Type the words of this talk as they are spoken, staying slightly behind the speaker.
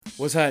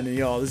What's happening,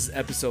 y'all? This is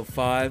episode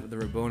 5 of the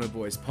Rabona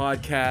Boys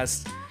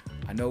podcast.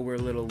 I know we're a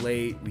little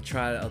late. We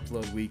try to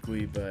upload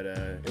weekly, but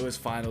it was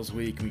finals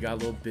week. We got a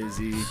little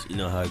busy. You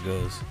know how it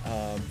goes.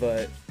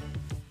 But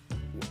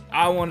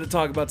I wanted to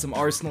talk about some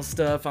Arsenal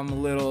stuff. I'm a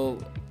little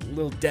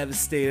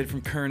devastated from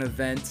current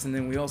events, and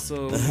then we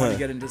also want to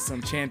get into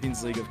some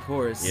Champions League, of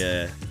course.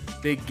 Yeah.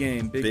 Big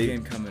game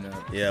coming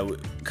up. Yeah,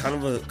 kind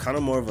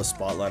of more of a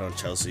spotlight on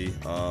Chelsea.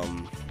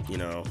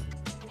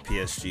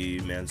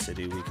 PSG, Man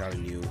City, we kind of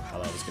knew how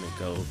that was going to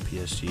go.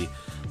 PSG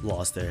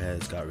lost their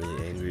heads, got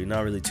really angry.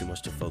 Not really too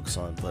much to focus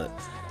on, but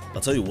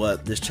I'll tell you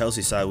what, this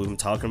Chelsea side, we've been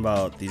talking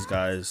about these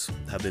guys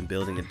have been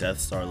building a Death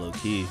Star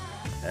low-key,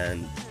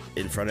 and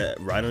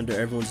right under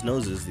everyone's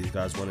noses, these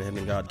guys went ahead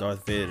and got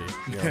Darth Vader,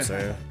 you know what I'm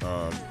saying?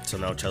 So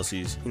now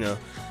Chelsea's,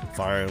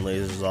 firing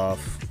lasers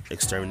off,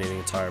 exterminating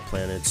entire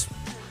planets.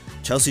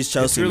 Chelsea's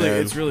Chelsea,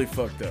 man. It's really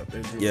fucked up.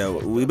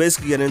 We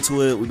basically get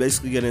into it. We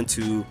basically get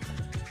into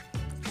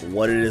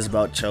what it is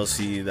about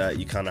Chelsea that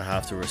you kind of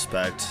have to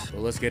respect.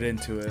 Well, let's get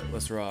into it.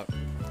 Let's rock.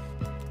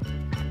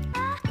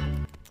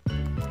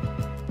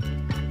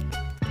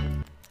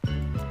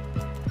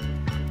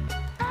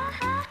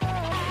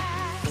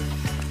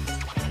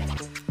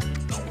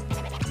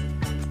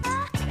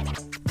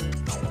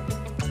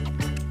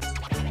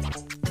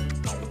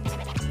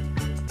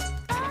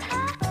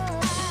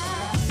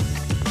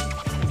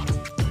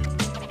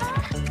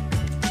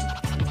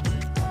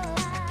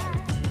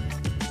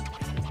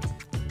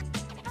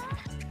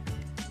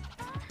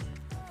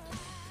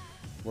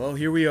 Well,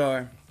 here we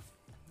are.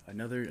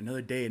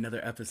 Another day,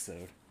 another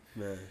episode.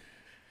 Man.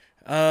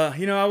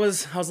 I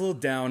was a little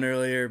down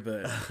earlier,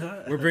 but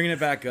we're bringing it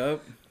back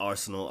up.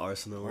 Arsenal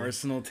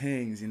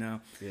Tings, Yeah.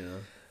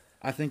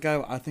 I think I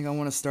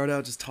want to start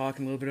out just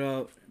talking a little bit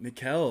about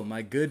Mikel,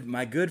 my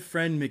good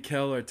friend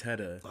Mikel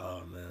Arteta.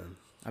 Oh man.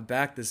 I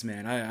backed this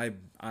man.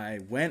 I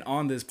went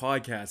on this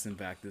podcast and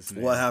backed this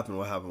man. What happened?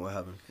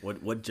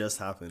 What just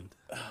happened?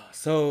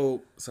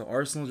 So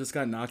Arsenal just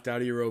got knocked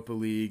out of Europa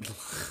League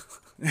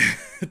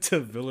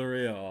to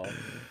Villarreal.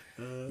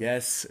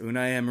 Yes,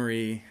 Unai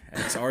Emery,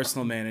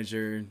 ex-Arsenal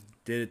manager,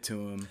 did it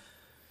to him.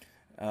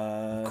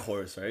 Of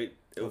course, right?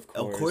 Of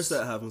course. Of course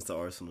that happens to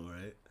Arsenal,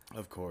 right?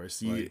 Of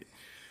course.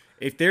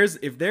 If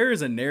there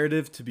is a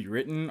narrative to be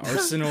written,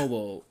 Arsenal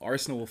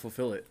will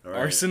fulfill it. Right.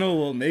 Arsenal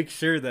will make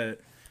sure that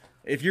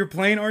if you're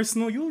playing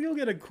Arsenal, you'll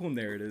get a cool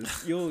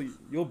narrative.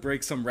 You'll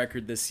break some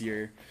record this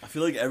year. I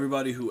feel like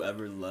everybody who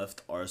ever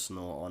left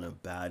Arsenal on a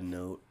bad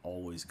note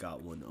always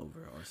got one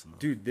over Arsenal.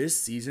 Dude,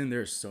 this season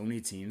there are so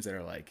many teams that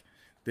are like,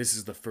 this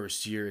is the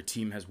first year a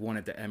team has won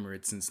at the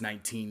Emirates since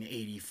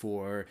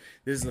 1984.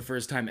 This is the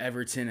first time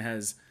Everton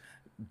has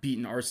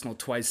beaten Arsenal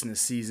twice in a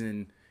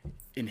season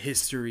in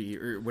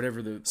history, or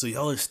whatever the... So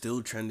y'all are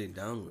still trending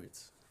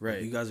downwards. Right.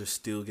 Like, you guys are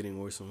still getting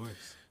worse and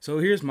worse. So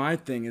here's my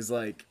thing is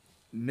like,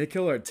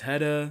 Mikel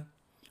Arteta,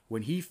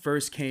 when he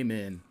first came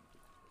in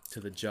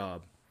to the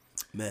job,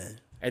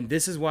 Man. and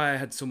this is why I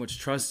had so much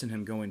trust in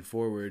him going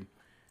forward,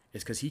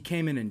 is because he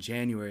came in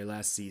January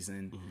last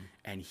season,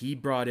 and he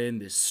brought in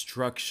this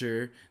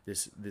structure,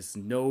 this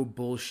no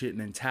bullshit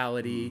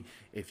mentality.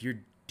 If you're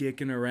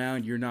dicking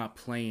around, you're not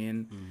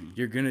playing.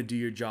 You're gonna do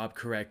your job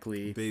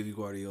correctly. Baby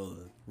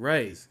Guardiola.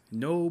 Right.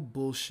 No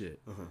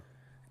bullshit.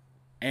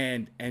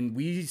 And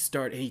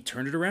he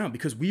turned it around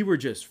because we were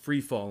just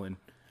free falling.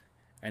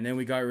 And then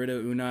we got rid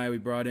of Unai. We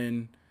brought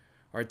in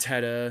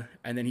Arteta,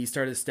 and then he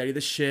started to steady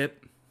the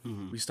ship.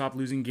 We stopped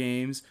losing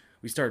games.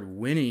 We started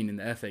winning in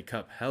the FA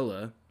Cup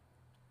hella.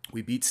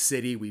 We beat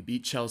City. We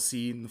beat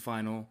Chelsea in the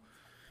final.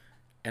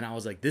 And I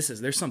was like,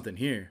 there's something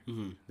here.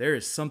 There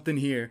is something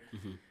here.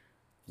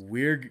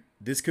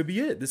 This could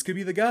be it. This could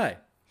be the guy.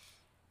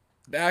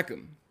 Back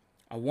him.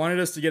 I wanted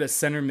us to get a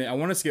center mid. I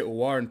wanted us to get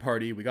War and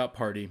Partey. We got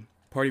Partey.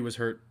 Partey was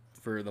hurt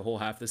for the whole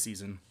half the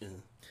season. Yeah.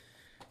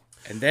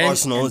 And then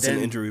Arsenal is an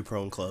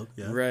injury-prone club.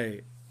 Yeah.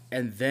 Right.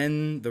 And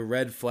then the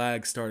red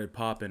flags started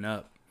popping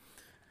up.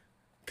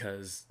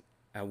 Because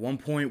at one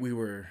point we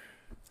were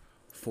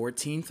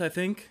 14th, I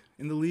think,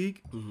 in the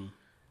league.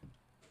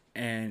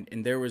 And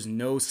there was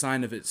no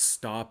sign of it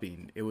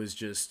stopping. It was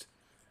just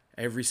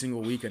every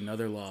single week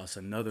another loss.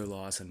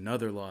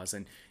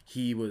 And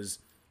he was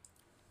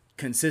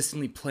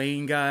consistently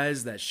playing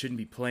guys that shouldn't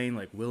be playing,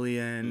 like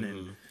Willian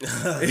and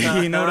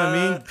you know what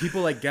I mean?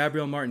 People like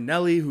Gabriel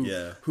Martinelli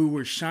who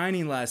were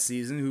shining last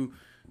season, who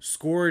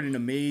scored an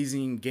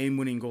amazing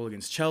game-winning goal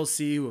against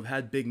Chelsea, who have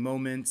had big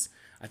moments.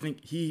 I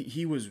think he had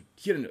a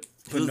phenomenal.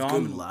 He looked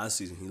good last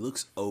season. He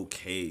looks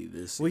okay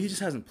this season. Well, he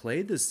just hasn't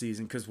played this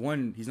season because,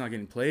 one, he's not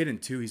getting played, and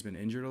two, he's been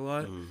injured a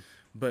lot.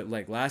 But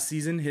like last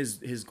season,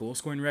 his goal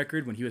scoring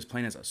record when he was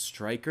playing as a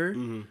striker,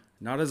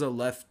 not as a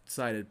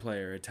left-sided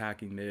player,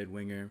 attacking mid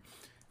winger.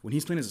 When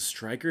he's playing as a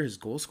striker, his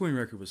goal scoring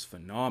record was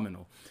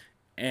phenomenal.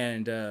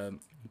 And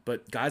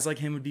but guys like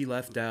him would be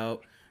left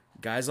out.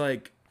 Guys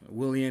like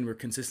Willian were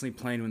consistently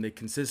playing when they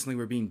consistently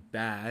were being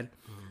bad.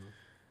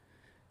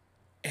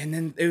 And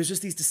then it was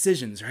just these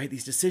decisions, right?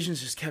 These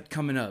decisions just kept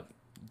coming up.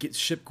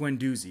 Ship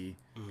Guendouzi.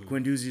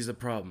 Guendouzi is a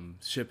problem.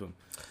 Ship him.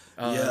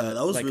 Yeah,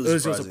 that was like really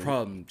Ozil's a surprising.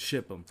 problem.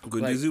 Ship him.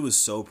 Guendouzi was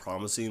so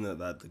promising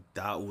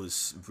that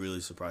was really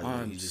surprising that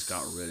I'm he just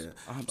got rid of.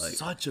 I'm Like,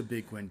 such a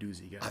big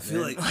Guendouzi guy. I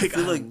feel man. like- I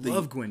feel like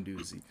love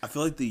Guendouzi. I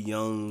feel like the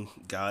young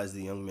guys,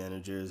 the young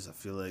managers, I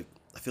feel like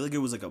it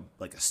was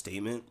like a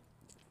statement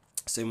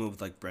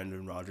with like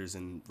Brendan Rodgers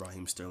and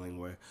Raheem Sterling,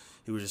 where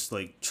he was just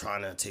like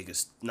trying to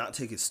not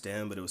take a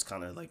stand, but it was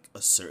kind of like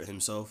assert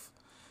himself.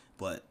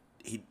 But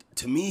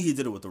to me, he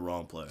did it with the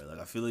wrong player. Like,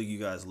 I feel like you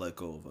guys let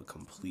go of a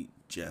complete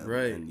gem,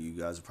 Right. and you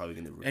guys are probably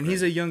gonna regret And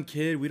he's it. a young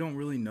kid. We don't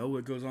really know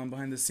what goes on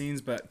behind the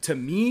scenes. But to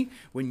me,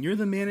 when you're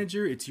the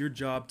manager, it's your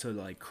job to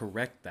like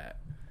correct that.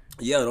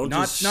 Yeah, don't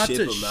Not- just not ship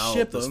to him out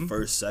ship this him.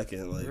 first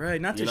second. Like,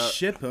 Right, not to you're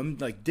ship him,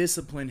 like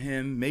discipline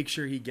him, make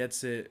sure he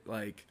gets it.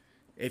 Like,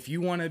 if you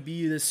want to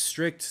be this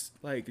strict,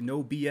 like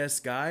no BS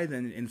guy,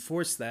 then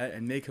enforce that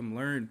and make him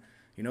learn.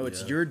 You know,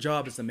 it's Yeah. your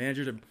job as the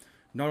manager to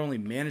not only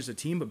manage the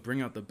team but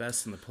bring out the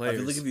best in the I players.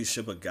 feel like if you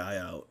ship a guy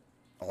out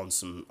on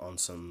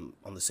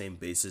the same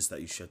basis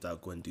that you shipped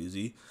out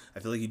Guendouzi, I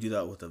feel like you do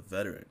that with a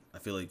veteran. I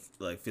feel like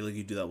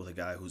you do that with a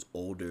guy who's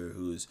older,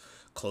 who's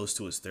close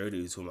to his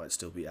 30s, who might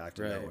still be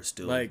active now or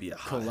still like be a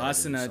hot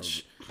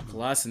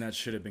Kolasinac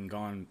should have been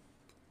gone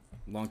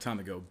a long time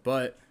ago,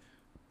 but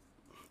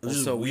It was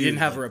just also we weird, didn't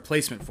have a like,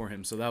 replacement for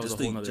him, so that was a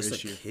whole nother just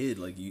issue. a kid.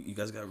 Like, you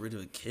guys got rid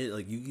of a kid.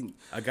 Like,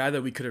 A guy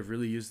that we could have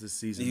really used this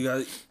season. you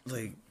guys,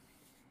 like,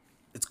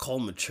 it's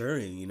called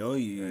maturing. You know,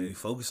 you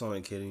focus on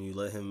a kid and you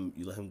let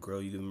him grow.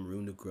 You give him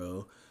room to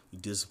grow. You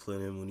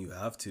discipline him when you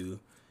have to,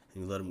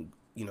 and you let him.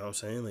 You know what I'm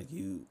saying? Like,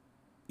 you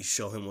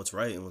show him what's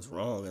right and what's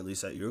wrong. At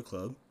least at your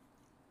club.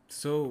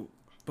 So,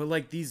 but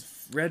like these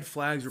red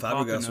flags were Fabregas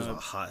popping was a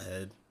up.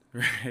 hothead,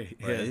 Right.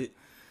 Yeah. right?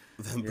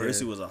 Van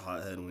Persie was a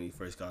hothead when he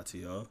first got to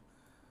y'all.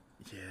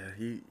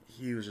 Yeah,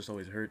 he was just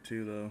always hurt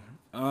too,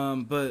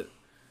 though. But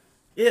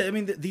yeah, I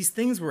mean, these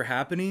things were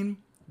happening,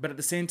 but at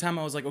the same time,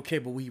 I was like, okay,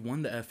 but we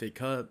won the FA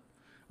Cup,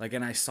 like,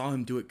 and I saw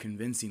him do it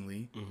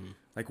convincingly.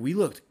 Like, we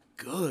looked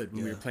good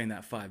when we were playing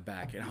that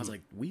 5-back, and I was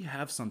like, we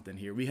have something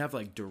here. We have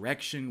like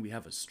direction, we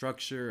have a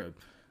structure,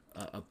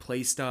 a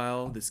play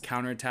style, this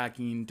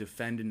counterattacking,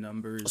 defend in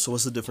numbers. So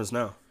what's the difference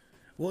now?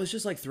 Well, it's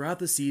just like throughout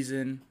the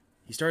season,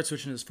 he started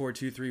switching to his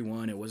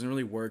 4-2-3-1. It wasn't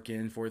really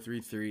working.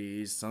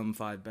 4-3-3s, some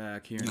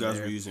 5-back here You and guys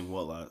there. were using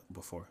what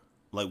before?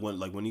 Like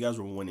when you guys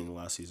were winning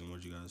last season,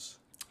 what did you guys?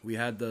 We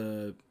had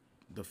the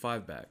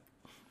 5-back.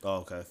 Oh,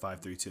 okay,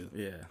 5-3-2.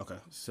 Yeah. Okay.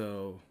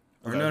 So,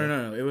 or Okay, no, okay.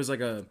 no. It was like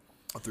a.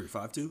 A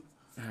 3-5-2.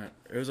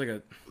 It was like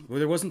a. Well,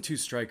 there wasn't two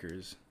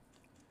strikers,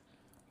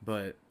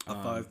 but A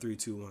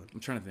 5-3-2-1. I'm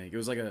trying to think. It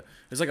was like a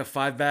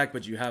 5-back,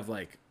 but you have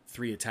like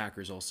 3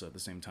 attackers also at the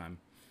same time.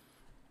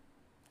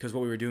 Because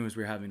what we were doing was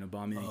we were having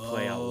Aubameyang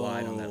play out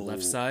wide on that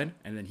left Oh. side,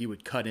 and then he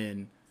would cut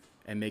in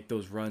and make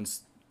those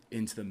runs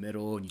into the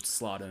middle, and you'd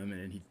slot him,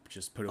 and then he'd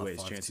just put away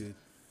his chances.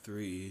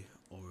 5-2-3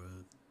 or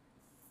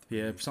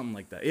Yeah, something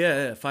like that.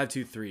 Yeah,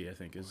 5-2-3 I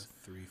think is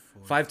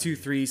 3-4.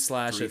 5-2-3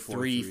 slash a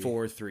 3-4-3.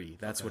 3-4-3.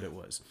 That's what Okay. it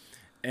was.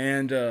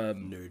 And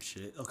Nerd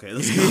shit. Okay,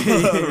 let's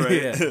go. Right.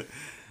 yeah.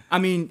 I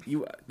mean,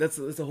 that's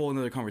a whole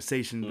another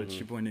conversation. Mm-hmm. But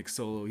your boy Nick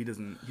Solo, he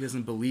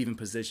doesn't believe in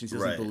positions. He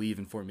doesn't Right. believe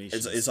in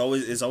formations. It's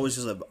always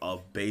just a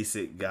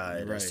basic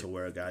guide Right. as to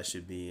where a guy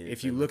should be in,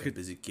 If you in look like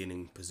at- a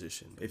beginning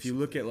position. if you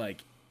look at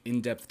like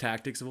in-depth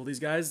tactics of all these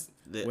guys,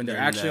 They- when they're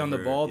they're actually on the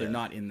never- ball, they're yeah.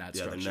 not in that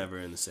structure. they're never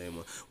in the same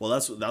one. Well,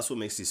 that's what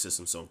makes these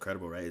systems so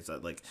incredible, right? It's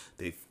that like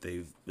they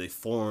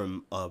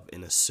form up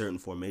in a certain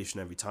formation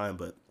every time,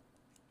 but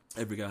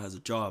every guy has a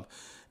job.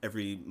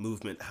 Every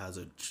movement has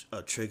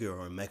a trigger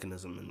or a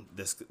mechanism, and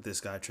this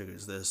guy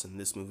triggers this, and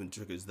this movement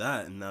triggers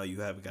that, and now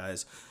you have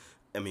guys.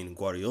 I mean, in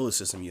Guardiola's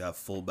system, you have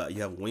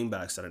you have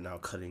wingbacks that are now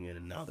cutting in,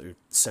 and now they're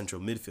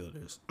central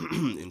midfielders.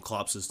 In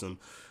Klopp's system,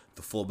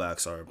 the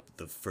fullbacks are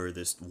the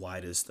furthest,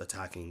 widest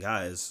attacking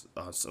guys.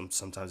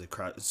 Sometimes they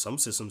crash. Some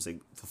systems, the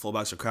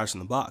fullbacks are crashing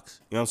the box.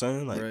 You know what I'm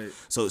saying? Like, Right.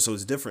 so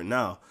it's different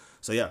now.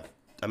 So yeah,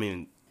 I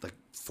mean, like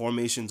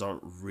formations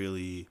aren't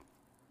really.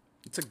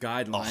 It's a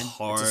guideline. It's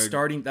hard- a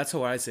starting. That's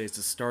how I say it's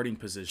a starting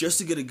position. Just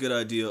to get a good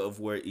idea of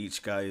where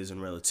each guy is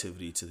in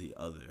relativity to the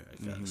other,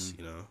 I guess,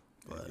 you know.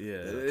 But, Mm-hmm.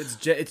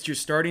 yeah, it's your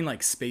starting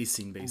like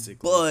spacing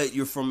basically. But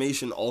your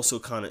formation also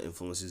kind of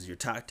influences your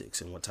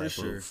tactics and what type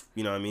sure. of,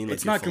 you know what I mean? Like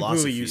it's your not completely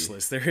philosophy.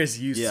 useless. There is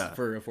use Yeah.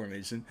 for a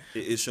formation.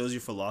 It shows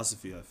your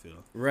philosophy, I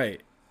feel. Right.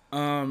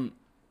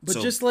 But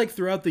So- just like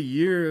throughout the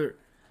year,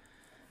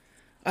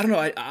 I don't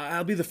know.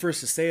 I'll be the first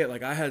to say it.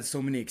 Like I had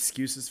so many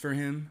excuses for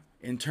him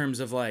in terms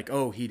of like,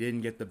 oh, he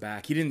didn't get the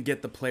back. He didn't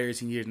get the players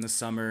he needed in the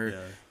summer.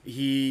 Yeah.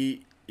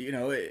 He,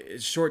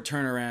 it's short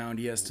turnaround.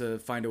 He has to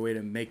find a way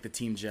to make the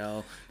team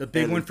gel. The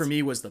big And one for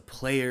me was the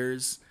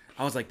players.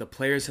 I was like, the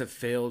players have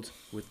failed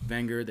with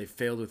Wenger. They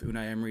failed with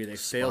Unai Emery. They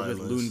failed with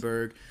Spineless.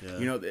 Lundberg.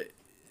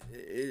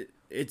 Yeah.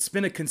 It's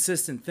been a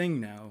consistent thing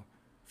now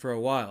for a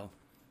while.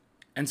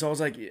 And so I was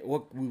like,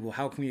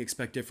 how can we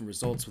expect different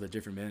results with a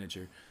different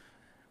manager?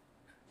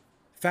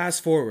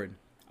 Fast forward.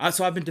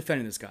 So I've been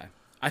defending this guy.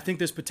 I think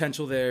there's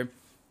potential there,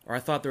 or I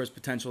thought there was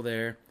potential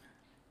there.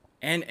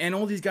 And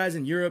all these guys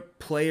in Europe,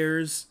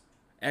 players,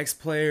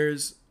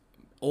 ex-players,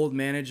 old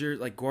managers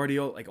like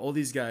Guardiola, like all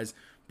these guys.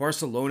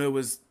 Barcelona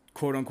was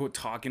quote unquote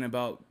talking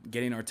about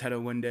getting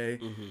Arteta one day.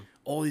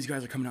 All these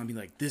guys are coming out and being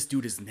like, this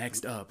dude is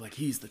next up. Like,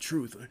 he's the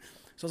truth. So I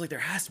was like, there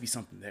has to be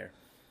something there.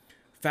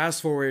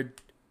 Fast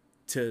forward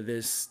to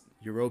this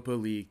Europa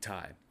League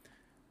tie.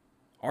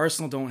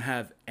 Arsenal don't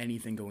have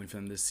anything going for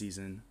them this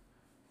season.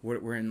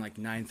 We're in like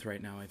 9th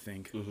right now, I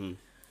think.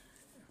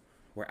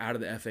 We're out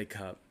of the FA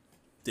Cup.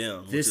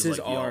 Damn, this is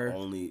like our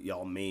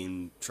y'all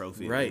main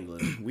trophy right. in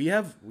England. we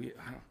have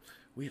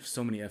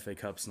so many FA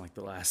Cups in like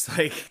the last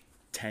like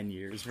 10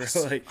 years, bro.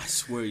 Like, I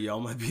swear, y'all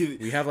might be.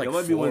 We have like y'all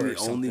might be one of the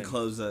something. only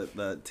clubs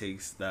that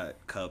takes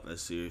that cup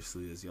as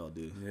seriously as y'all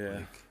do. Yeah.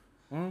 Like,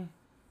 well,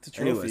 it's a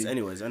trophy.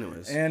 Anyways.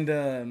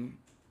 And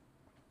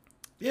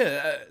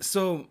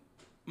so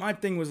my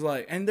thing was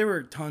like, and there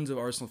were tons of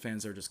Arsenal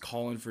fans that were just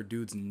calling for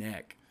dude's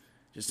neck,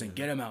 just saying,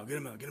 get him out.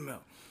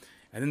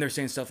 And then they're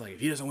saying stuff like, if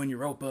he doesn't win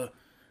Europa,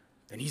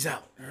 then he's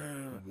out.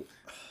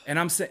 And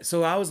I'm saying,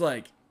 so I was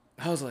like,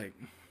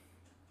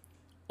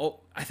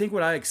 oh, I think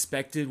what I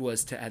expected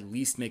was to at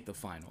least make the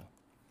final.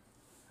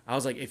 I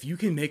was like, if you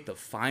can make the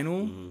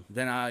final,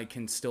 then I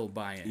can still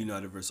buy in.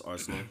 United versus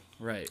Arsenal.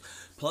 Right.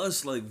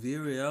 Plus, like,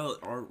 Villarreal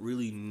aren't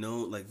really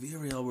known. Like,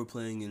 Villarreal were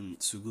playing in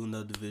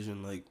Segunda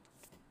Division, like,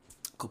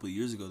 a couple of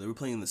years ago. They were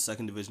playing in the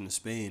 2nd Division of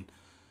Spain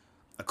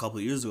a couple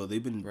of years ago.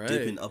 They've been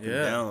dipping up and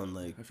down,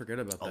 like, I forget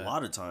about that. A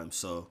lot of times.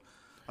 So,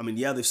 I mean,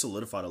 yeah, they've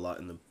solidified a lot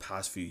in the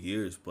past few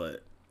years,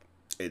 but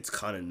it's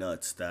kind of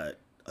nuts that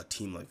a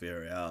team like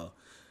Villarreal,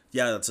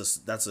 yeah,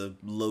 that's a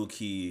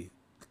low-key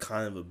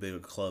kind of a bigger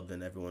club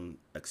than everyone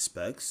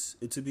expects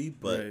it to be,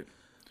 but right.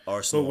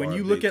 Arsenal. But when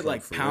you look at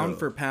like pound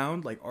for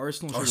pound, like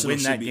Arsenal should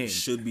win that game.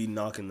 Should be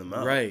knocking them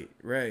out. Right.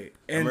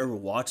 And I remember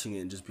watching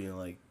it and just being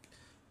like,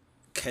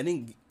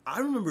 I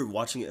remember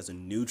watching it as a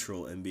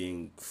neutral and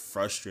being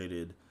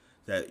frustrated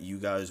that you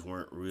guys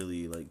weren't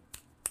really like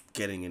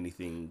getting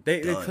anything.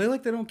 They play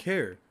like they don't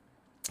care.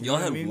 Y'all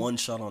had one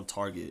shot on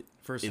target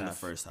in the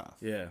first half.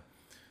 Yeah.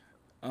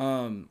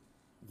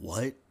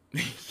 What?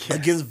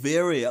 Against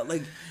Villarreal,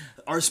 like,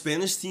 are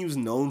Spanish teams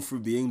known for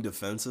being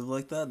defensive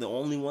like that? The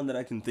only one that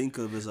I can think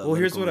of is well.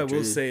 Here's what I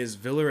will say: is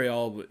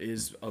Villarreal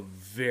is a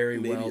very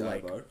Maybe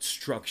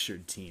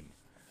structured team.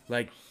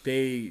 Like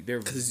they're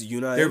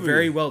Emery.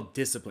 very well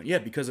disciplined. Yeah,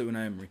 because of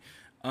Unai Emery.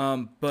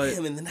 But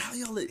damn, and then how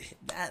y'all let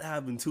that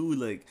happen too?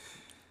 Like,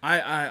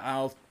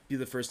 I'll be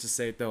the first to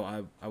say it though.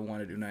 I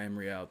wanted Unai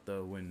Emery out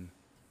though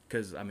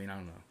because I mean I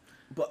don't know.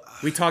 But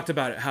we talked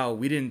about it how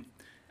we didn't.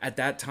 At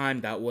that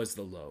time, that was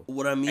the low.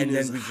 What I mean and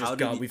is,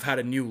 then we've had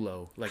a new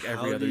low like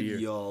every other year. How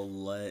did y'all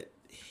let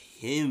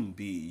him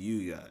beat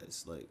you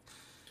guys? Like,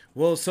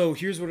 well, so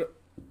here's what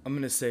I'm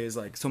gonna say is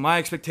like, so my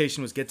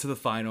expectation was get to the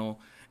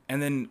final,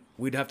 and then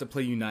we'd have to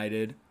play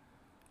United,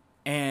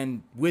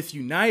 and with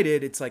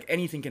United, it's like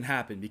anything can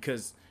happen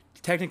because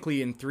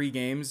technically in 3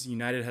 games,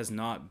 United has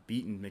not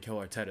beaten Mikel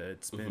Arteta.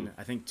 It's been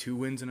I think 2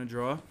 wins and a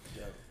draw,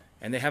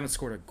 and they haven't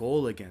scored a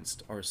goal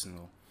against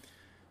Arsenal.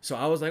 So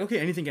I was like, okay,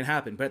 anything can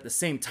happen. But at the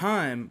same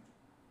time,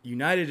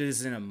 United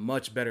is in a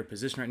much better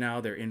position right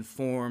now. They're in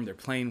form. They're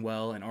playing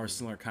well. And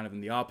Arsenal are kind of in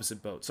the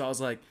opposite boat. So I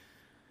was like,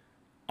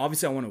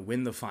 obviously I want to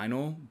win the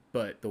final.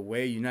 But the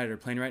way United are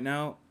playing right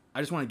now, I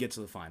just want to get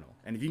to the final.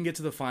 And if you can get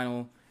to the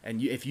final, and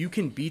if you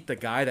can beat the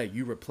guy that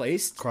you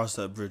replaced. Cross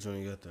that bridge when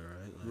you get there,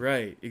 right? Like,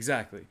 right,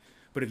 exactly.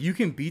 But if you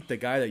can beat the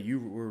guy that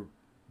you were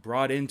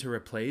brought in to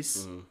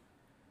replace,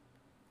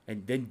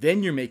 and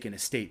then you're making a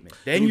statement.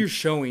 Then you're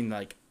showing,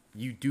 like,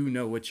 you do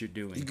know what you're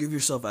doing. You give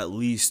yourself at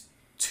least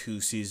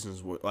 2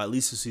 seasons worth, or at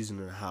least a season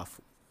and a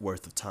half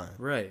worth of time.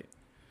 Right.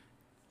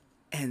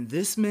 And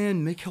this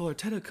man, Mikel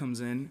Arteta,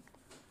 comes in.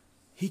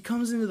 He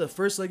comes into the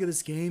first leg of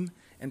this game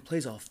and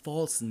plays a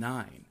false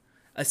 9.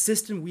 A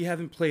system we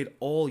haven't played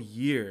all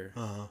year.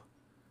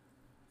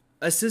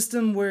 A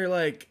system where,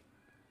 like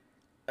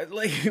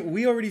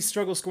we already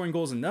struggle scoring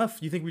goals enough.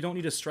 You think we don't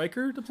need a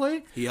striker to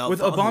play?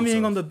 With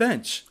Aubameyang on the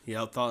bench. He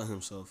outthought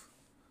himself.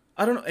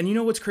 I don't know. And you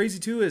know what's crazy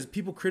too is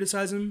people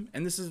criticize him,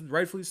 and this is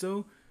rightfully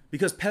so,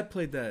 because Pep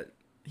played that.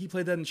 He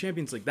played that in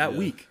Champions League that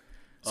week.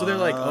 So they're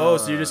like, oh,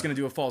 so you're just going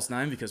to do a false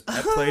 9 because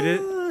Pep played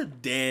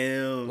it?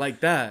 Damn.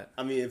 Like that.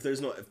 I mean, if there's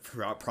no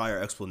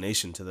prior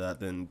explanation to that,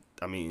 then,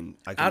 I mean,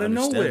 I can out of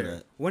understand nowhere.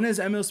 that. When has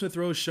Emile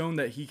Smith-Rowe shown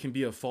that he can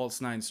be a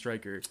false 9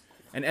 striker?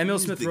 And Emile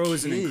Smith-Rowe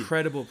is an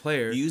incredible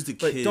player. Use the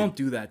but kid. Don't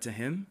do that to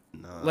him.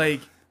 Nah. Like,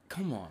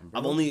 come on,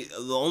 bro.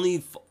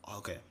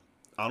 Okay.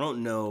 I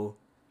don't know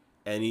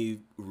any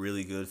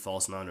really good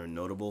false 9 or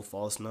notable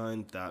false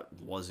 9 that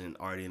wasn't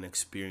already an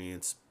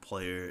experienced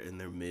player in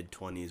their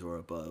mid-20s or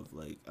above.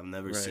 Like, I've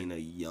never seen a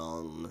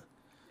young...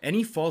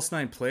 Any false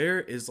 9 player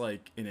is,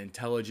 like, an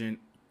intelligent,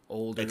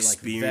 older, like,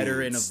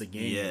 veteran of the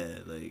game. Yeah,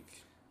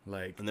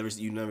 like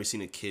you've never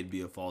seen a kid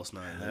be a false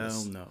 9.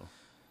 Hell no.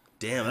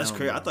 Damn, that's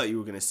crazy. No. I thought you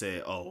were going to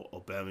say,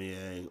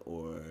 Aubameyang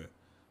or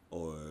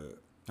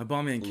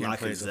Aubameyang can't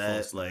play as a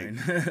false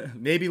 9.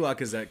 Maybe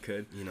Lacazette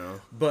could. You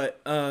know?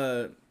 But,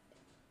 that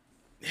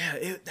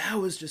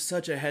was just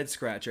such a head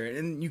scratcher.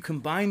 And you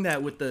combine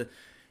that with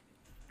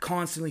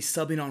constantly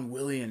subbing on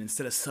Willian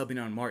instead of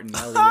subbing on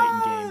Martinelli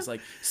late in games.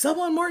 Like, sub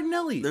on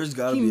Martinelli. There's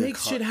gotta he be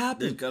makes shit happen.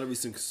 There's gotta be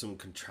some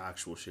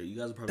contractual shit. You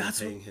guys are probably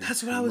paying him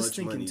that's what too I was much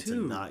thinking money too.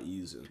 to not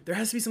use him. There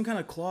has to be some kind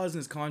of clause in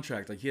his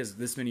contract, like he has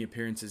this many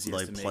appearances he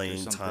has to make, playing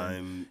or something.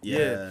 time.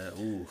 Yeah.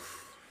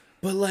 Oof.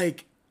 But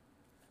like,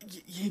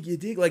 you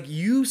dig? Like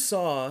you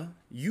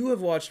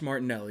have watched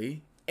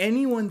Martinelli.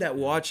 Anyone that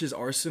watches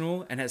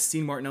Arsenal and has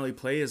seen Martinelli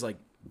play is like,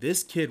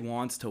 this kid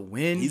wants to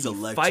win. He's he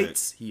electric.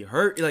 Fights. He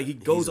hurt. Like he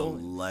goes on.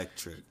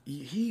 Electric.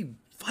 He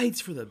fights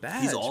for the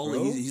badge. He's all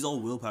bro. he's all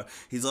willpower.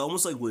 He's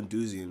almost like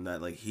Guendouzi in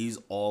that like he's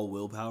all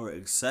willpower,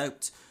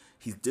 except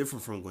he's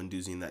different from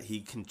Guendouzi in that he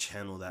can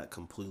channel that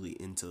completely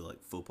into like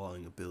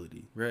footballing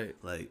ability. Right.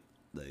 Like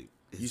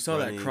you saw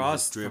running, that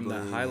cross his from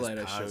that highlight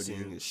his I showed passing,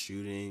 you. His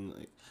shooting,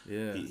 like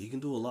Yeah. he can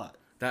do a lot.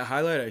 That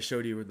highlight I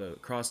showed you with the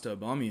cross to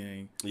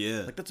Aubameyang.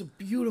 Yeah. Like that's a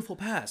beautiful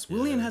pass.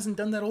 Willian hasn't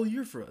done that all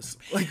year for us.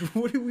 Like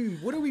what are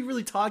we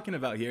really talking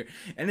about here?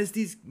 And it's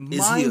these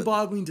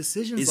mind-boggling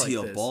decisions like this.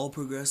 Is he a ball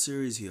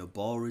progressor? Is he a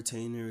ball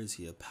retainer? Is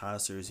he a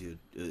passer? Is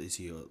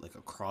he like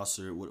a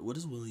crosser? What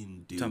does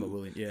Willian do? Talking about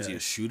Willian, yeah. Is he a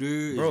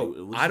shooter?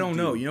 Bro, I don't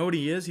know. You know what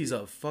he is? He's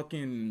a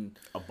fucking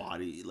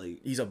body.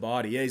 Like he's a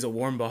body. Yeah, he's a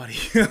warm body.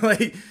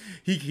 Like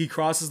he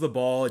crosses the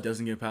ball, it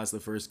doesn't get past the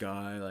first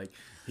guy. Like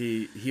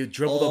he'll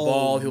dribble the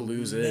ball, he'll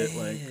lose it.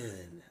 Like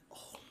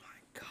oh my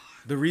god.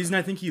 The reason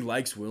I think he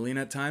likes Willian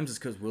at times is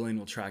because Willian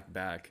will track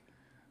back.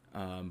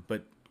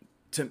 But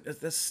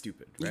that's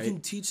stupid, right? You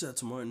can teach that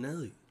to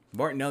Martinelli.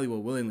 Martinelli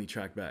will willingly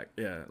track back.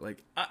 Yeah,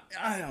 like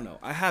I don't know.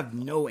 I have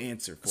no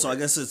answer for it. So I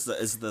guess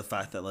it's the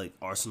fact that like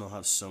Arsenal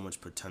have so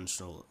much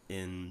potential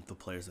in the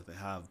players that they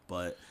have,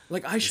 but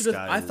like I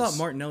thought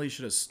Martinelli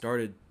should have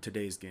started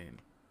today's game.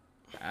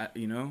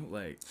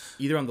 Like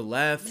either on the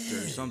left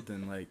or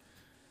something. Like,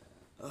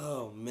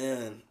 oh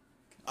man,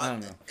 I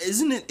don't know.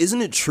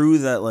 Isn't it true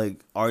that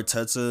like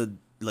Arteta,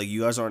 like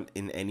you guys aren't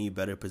in any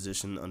better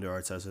position under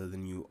Arteta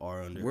than you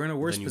are under? We're in a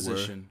worse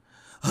position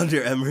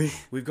under Emery.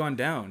 We've gone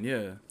down,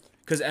 yeah.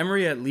 Because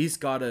Emery at least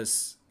got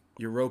us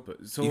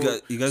Europa. So you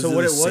guys so did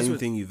what the it was same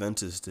thing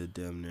Juventus did,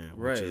 damn near,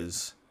 which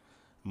is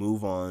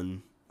move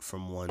on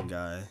from one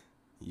guy.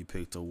 You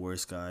picked a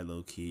worse guy,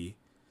 low key,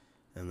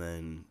 and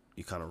then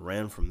you kind of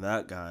ran from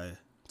that guy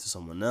to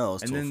someone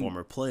else, a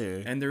former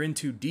player. And they're in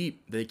too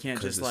deep. They can't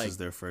just this is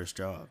their first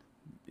job.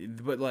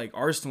 But like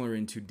Arsenal are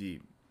in too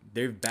deep.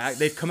 They've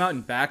come out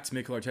and backed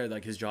Mikel Arteta.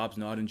 Like his job's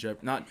not in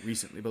jeopardy. Not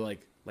recently, but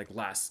like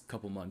last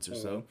couple months or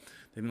so.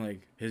 They've been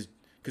like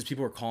because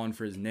people were calling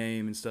for his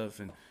name and stuff,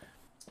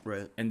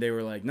 and they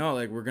were like, no,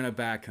 like we're gonna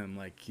back him.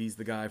 Like he's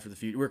the guy for the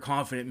future. We're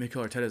confident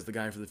Mikel Arteta is the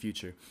guy for the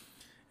future.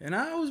 And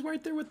I was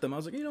right there with them. I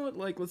was like, you know what?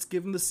 Like let's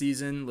give him the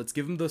season. Let's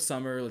give him the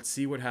summer. Let's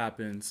see what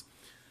happens.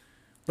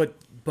 But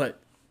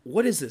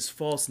what is this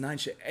false nine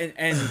shit?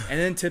 And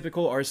then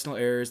typical Arsenal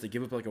errors. They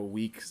give up like a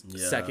weak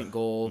second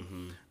goal.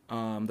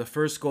 Mm-hmm. The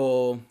first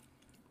goal,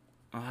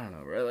 I don't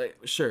know, right? Like,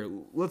 sure,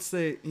 let's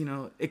say,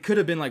 it could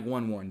have been like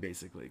 1-1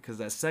 basically, because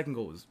that second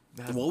goal was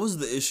bad. What was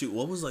the issue?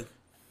 What was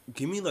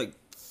give me like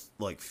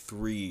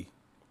three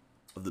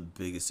of the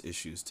biggest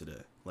issues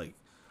today. Like,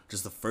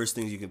 just the first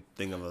things you can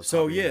think of.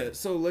 So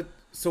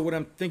what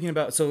I'm thinking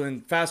about. So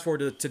then fast forward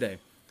to today.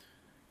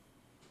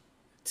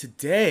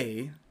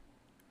 Today,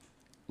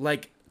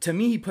 like to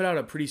me, he put out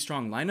a pretty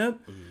strong lineup,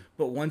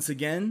 but once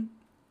again,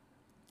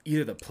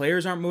 either the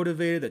players aren't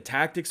motivated, the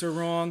tactics are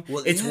wrong.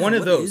 Well, it's one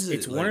of those.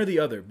 It's one or the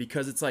other,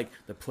 because it's like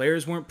the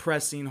players weren't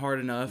pressing hard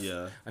enough.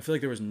 Yeah. I feel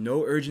like there was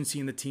no urgency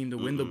in the team to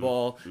win the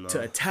ball,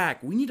 to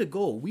attack. We need a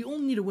goal. We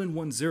only need to win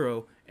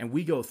 1-0, and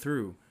we go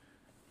through.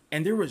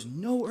 And there was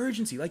no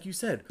urgency, like you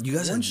said. You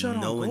guys one had shot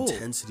no on goal.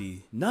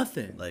 intensity.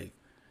 Nothing. Like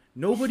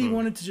nobody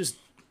wanted to just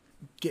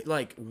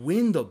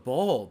win the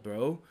ball,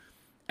 bro.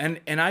 And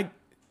I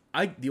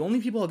the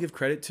only people I'll give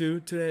credit to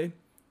today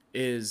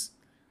is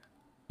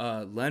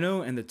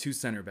Leno and the two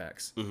center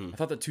backs. I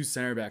thought the two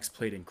center backs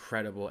played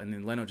incredible, and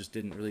then Leno just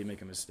didn't really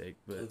make a mistake.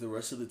 But the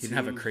rest of the he didn't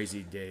have a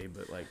crazy day.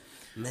 But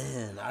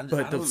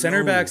the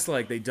center backs,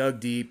 they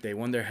dug deep. They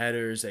won their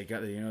headers. They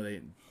got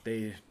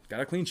they got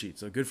a clean sheet.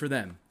 So good for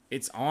them.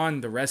 It's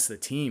on the rest of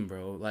the team,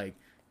 bro. Like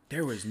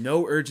there was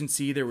no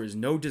urgency. There was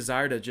no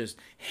desire to just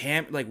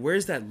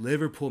where's that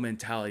Liverpool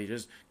mentality?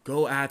 Just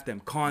go at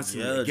them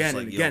constantly, again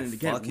and again and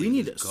again. We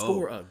need to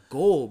score a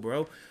goal,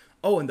 bro.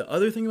 Oh, and the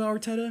other thing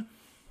about Arteta,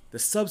 the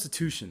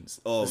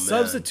substitutions.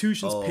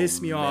 Substitutions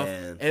piss me off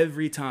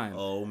every time.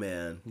 Oh,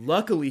 man.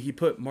 Luckily, he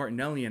put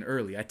Martinelli in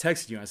early. I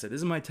texted you. I said, this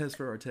is my test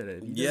for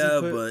Arteta. If he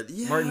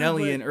put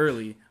Martinelli in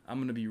early, I'm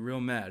going to be real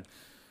mad.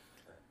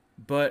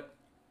 But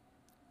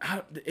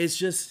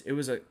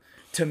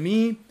to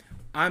me,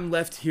 I'm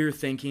left here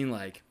thinking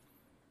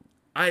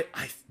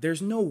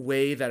there's no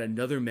way that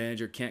another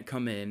manager can't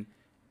come in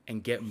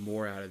and get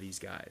more out of these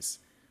guys.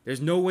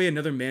 There's no way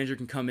another manager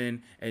can come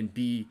in and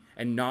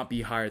not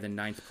be higher than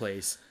 9th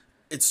place.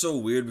 It's so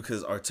weird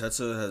because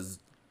Arteta has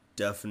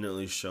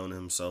definitely shown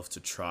himself to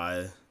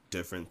try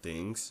different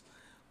things,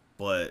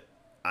 but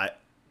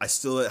I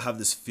still have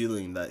this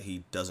feeling that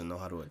he doesn't know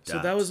how to adapt. So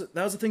that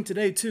was the thing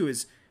today too,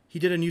 is he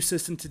did a new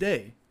system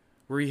today.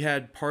 where he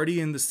had Party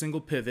in the single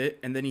pivot,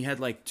 and then he had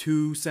like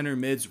 2 center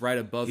mids right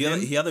above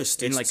him. He either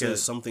sticks like to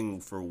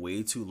something for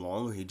way too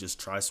long, or he just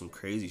tries some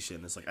crazy shit.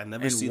 And it's like I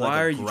never see why like a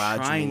are gradual.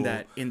 you trying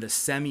that in the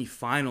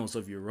semifinals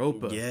of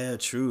Europa? Yeah,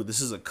 true.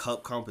 This is a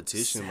cup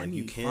competition. Like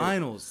you can't.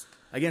 Finals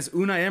against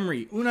Unai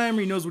Emery. Unai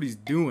Emery knows what he's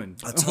doing.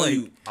 I tell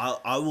you,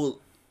 I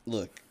will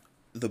look.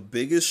 The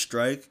biggest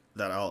strike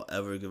that I'll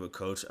ever give a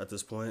coach at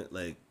this point,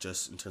 like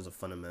just in terms of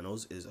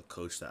fundamentals, is a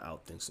coach that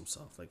outthinks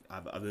himself. Like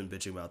I've been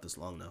bitching about this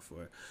long enough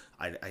where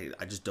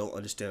I just don't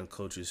understand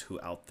coaches who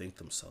outthink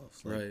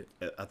themselves. Like,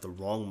 right. At the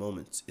wrong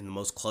moments, in the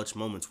most clutch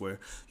moments where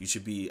you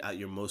should be at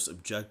your most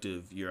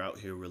objective, you're out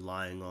here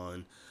relying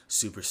on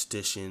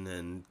superstition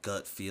and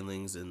gut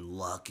feelings and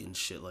luck and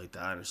shit like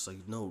that. And it's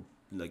like, no,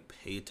 like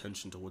pay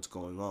attention to what's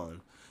going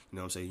on. You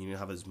know what I'm saying? You need to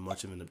have as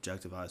much of an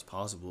objective eye as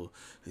possible.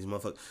 These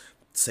motherfuckers.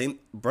 Same,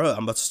 bro.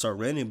 I'm about to start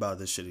ranting about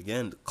this shit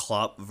again.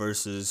 Klopp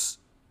versus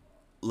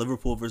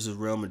Liverpool versus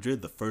Real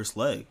Madrid, the first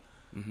leg.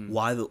 Mm-hmm.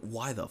 Why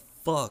the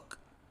fuck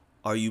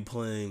are you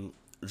playing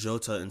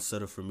Jota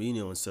instead of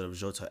Firmino instead of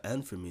Jota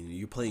and Firmino?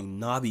 You're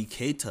playing Naby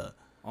Keita.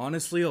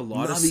 Honestly, a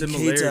lot of Naby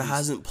similarities. Keita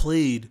hasn't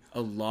played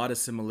a lot of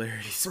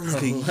similarities for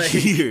a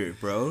year,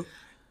 bro.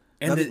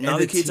 And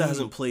Naby Keita team.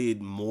 hasn't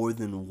played more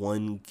than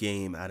one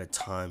game at a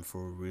time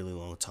for a really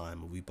long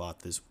time. We bought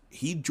this.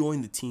 He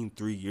joined the team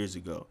 3 years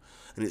ago,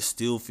 and it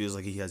still feels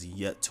like he has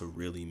yet to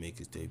really make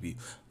his debut.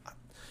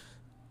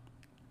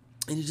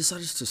 And he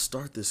decided to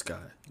start this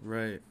guy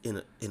right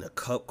in a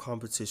cup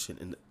competition,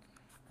 and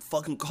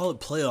fucking call it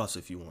playoffs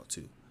if you want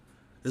to.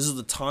 This is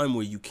the time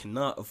where you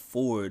cannot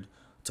afford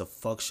to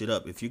fuck shit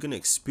up. If you're gonna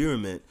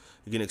experiment,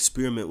 you're gonna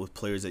experiment with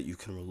players that you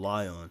can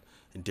rely on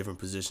in different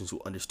positions who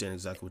understand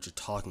exactly what you're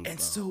talking about. And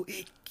so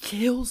it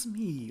kills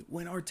me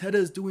when Arteta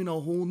is doing a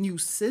whole new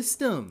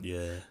system.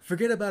 Yeah.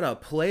 Forget about a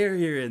player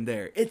here and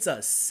there. It's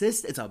a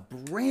system. It's a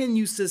brand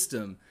new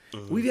system.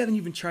 Mm-hmm. We haven't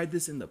even tried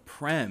this in the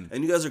Prem.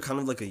 And you guys are kind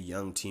of like a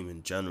young team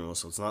in general,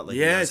 so it's not like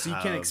so you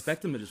can't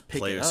expect them to just pick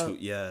players it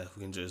up. who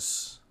can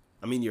just.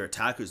 I mean, your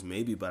attackers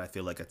maybe, but I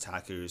feel like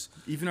attackers.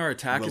 Even our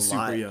attack is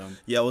super young.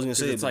 Yeah, I was gonna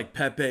say it's like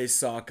Pepe,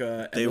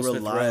 Saka, they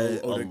rely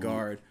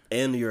Odegaard.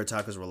 And your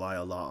attackers rely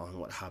a lot on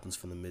what happens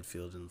from the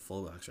midfield and the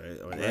fullbacks,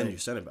 right? And your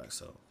center backs.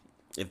 So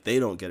if they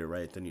don't get it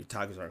right, then your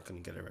attackers aren't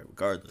going to get it right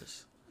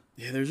regardless.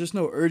 Yeah, there's just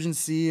no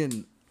urgency,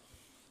 and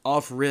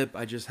off rip,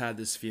 I just had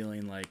this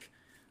feeling like,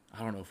 I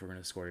don't know if we're going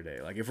to score today.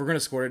 Like, if we're going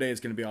to score today,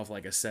 it's going to be off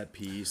like a set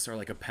piece or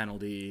like a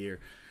penalty or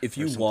if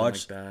you or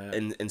watch like that.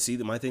 and see,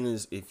 my thing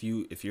is if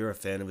you're a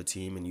fan of a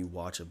team and you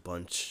watch a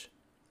bunch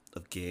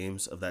of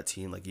games of that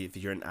team, like if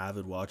you're an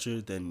avid watcher,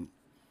 then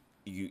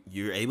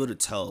you're able to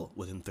tell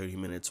within 30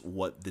 minutes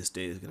what this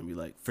day is going to be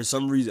like. For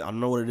some reason, I don't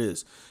know what it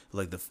is.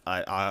 Like the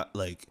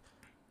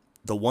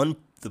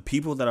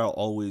people that I'll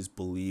always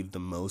believe the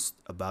most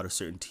about a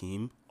certain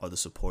team are the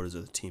supporters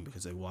of the team,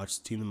 because they watch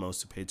the team the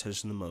most, they pay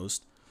attention the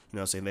most. You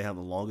know what I'm saying? They have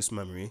the longest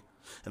memory,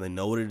 and they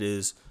know what it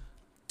is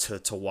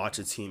to watch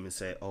a team and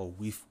say, oh,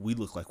 we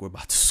look like we're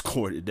about to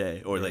score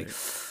today. Or right.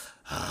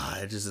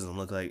 It just doesn't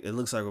look like, it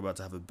looks like we're about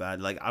to have a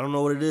bad, like, I don't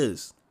know what it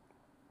is.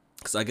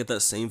 Because I get that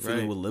same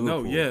feeling with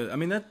Liverpool. No, yeah. I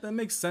mean, that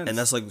makes sense. And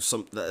that's like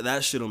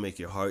that shit will make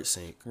your heart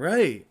sink.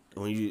 Right.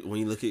 When you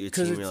look at your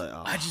team, you're like,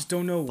 oh, I just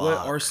don't know what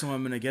Arsenal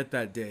I'm going to get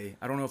that day.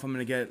 I don't know if I'm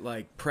going to get,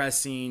 like,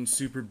 pressing,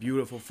 super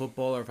beautiful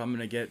football, or if I'm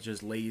going to get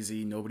just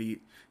lazy,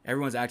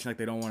 everyone's acting like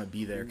they don't want to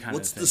be there kind of thing.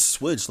 What's the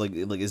switch? Like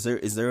is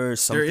there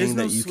something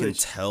that you can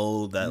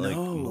tell that, like,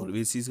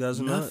 motivates these guys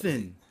or not?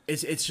 Nothing.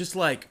 It's just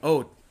like,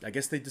 oh, I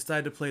guess they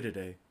decided to play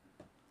today.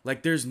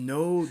 Like, there's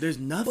nothing.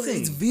 But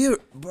it's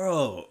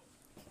bro.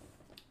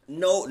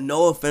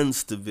 No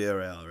offense to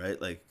Villarreal, right?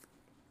 Like,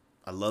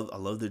 I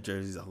love their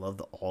jerseys. I love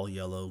the all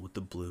yellow with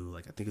the blue.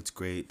 Like, I think it's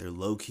great. They're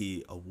low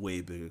key a way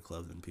bigger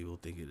club than people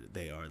think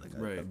they are.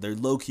 Like, they're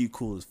low key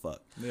cool as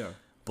fuck. They are.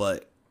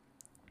 But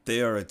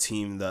they are a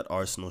team that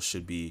Arsenal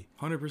should be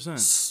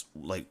 100%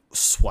 like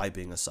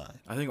swiping aside.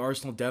 I think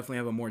Arsenal definitely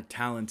have a more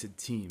talented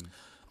team.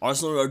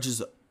 Arsenal are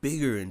just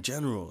bigger in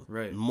general.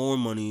 Right. More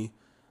money,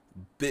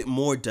 bit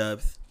more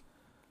depth,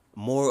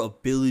 more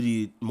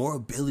ability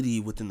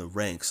within the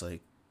ranks.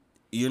 Like,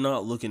 you're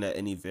not looking at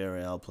any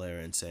Villarreal player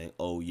and saying,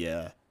 "Oh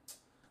yeah,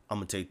 I'm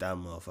gonna take that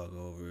motherfucker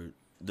over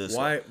this."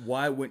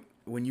 Why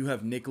when you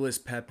have Nicolas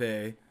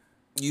Pepe,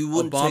 you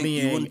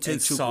wouldn't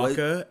take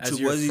Saka as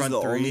your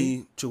front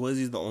three?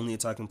 Chukwuezi's the only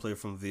attacking player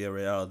from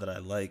Villarreal that I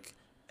like,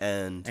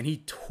 and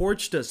he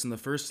torched us in the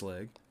first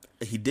leg.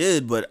 He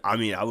did, but I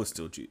mean, I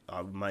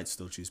might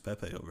still choose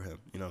Pepe over him.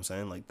 You know what I'm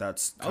saying? Like,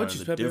 that's I would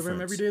choose Pepe over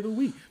him every day of the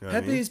week. You know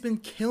Pepe has been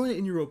killing it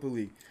in Europa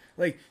League.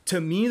 Like, to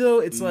me though,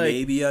 it's like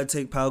maybe I'd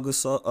take Pau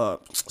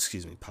Gasol.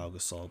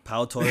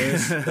 Pau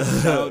Torres.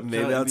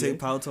 Maybe I'll take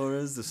Pau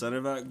Torres, the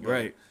center back.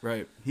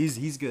 Right.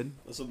 He's good.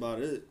 That's about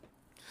it.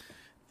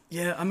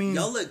 Yeah, I mean,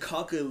 y'all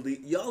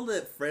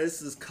let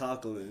Francis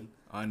Coquelin.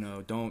 I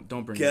know. Don't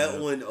bring get that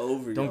up. one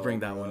over. Don't bring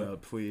that one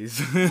up, please.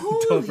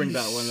 Don't bring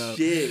that one up.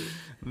 Shit,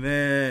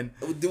 man.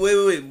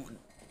 Wait.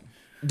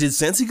 Did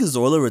Santi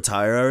Cazorla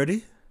retire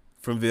already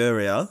from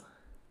Villarreal?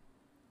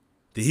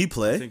 Did he I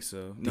play? think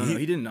so. No,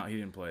 he did not. He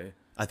didn't play.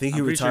 I think he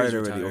I'm pretty sure retired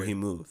he's already, or retired. he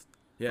moved.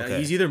 Yeah, Okay.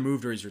 he's either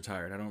moved or he's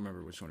retired. I don't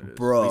remember which one it is.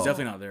 Bro, But he's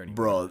definitely not there anymore.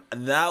 Bro,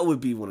 that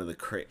would be one of the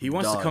crazy. He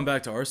wants to come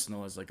back to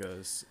Arsenal as like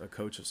a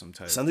coach of some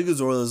type. Santi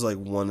Cazorla is like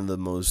one of the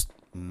most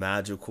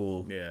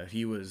magical Yeah,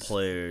 he was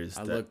players,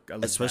 I that,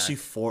 look especially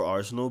back. for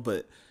Arsenal.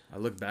 But I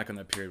look back on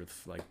that period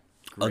with like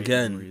great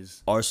again,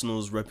 memories.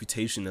 Arsenal's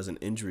reputation as an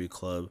injury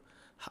club.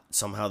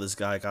 Somehow this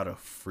guy got a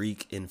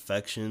freak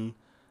infection,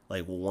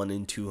 like 1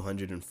 in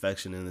 200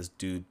 infection, and this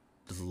dude,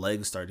 his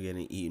legs started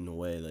getting eaten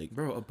away. Like,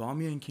 Bro,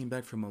 Aubameyang came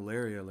back from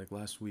malaria like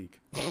last week.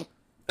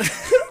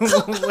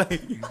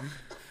 Like,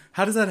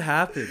 how does that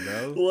happen,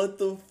 bro? what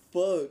the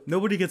fuck?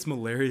 Nobody gets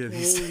malaria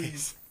these Holy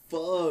days.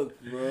 fuck,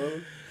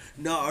 bro.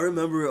 No, I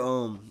remember.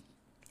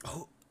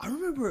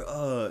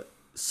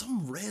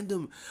 Some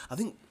random. I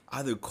think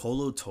either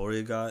Colo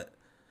Torre got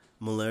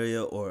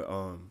malaria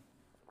or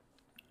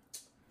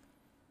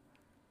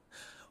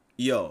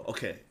Yo,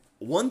 okay.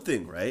 One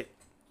thing, right?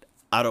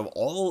 Out of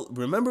all,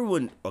 remember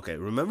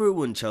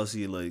when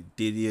Chelsea, like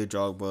Didier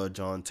Drogba,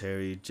 John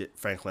Terry,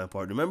 Frank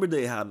Lampard, remember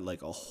they had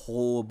like a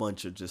whole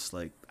bunch of just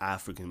like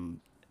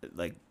African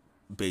like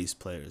base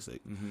players,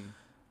 like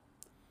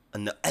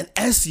and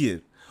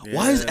Essien.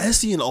 Why is Yeah.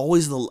 Essien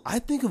always the? I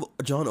think of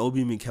John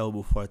Obi Mikel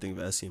before I think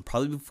of Essien.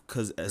 Probably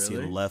because Essien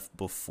Really? left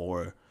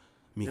before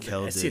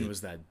Mikel Essien did.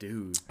 was that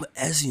dude. But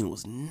Essien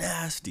was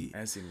nasty.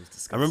 Essien was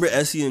disgusting. I remember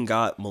Essien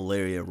got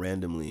malaria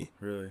randomly.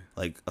 Really?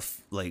 Like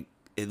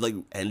it like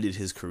ended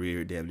his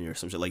career damn near or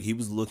some shit. Like he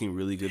was looking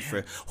really good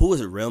for who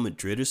was it, Real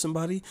Madrid or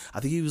somebody? I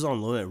think he was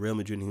on loan at Real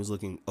Madrid and he was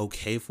looking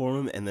okay for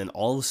him, and then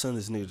all of a sudden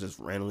this nigga just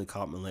randomly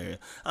caught malaria.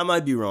 I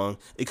might be wrong.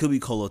 It could be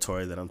Colo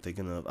Torre that I'm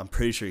thinking of. I'm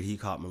pretty sure he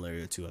caught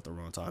malaria too at the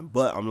wrong time.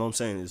 But what I'm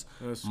saying is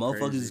That's motherfuckers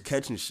crazy. is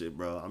catching shit,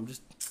 bro. I'm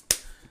just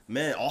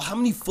man, how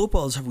many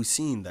footballers have we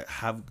seen that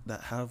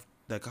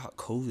got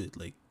COVID?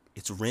 Like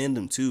it's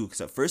random too, because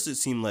at first it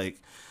seemed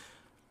like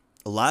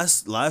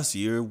last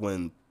year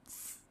when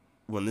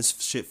this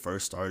shit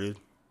first started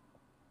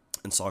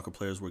and soccer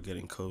players were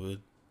getting COVID,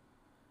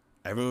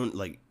 everyone,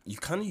 like, you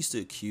kind of used to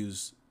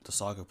accuse the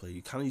soccer player.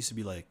 You kind of used to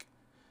be like,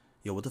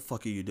 yo, what the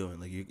fuck are you doing?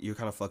 Like, you're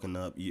kind of fucking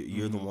up.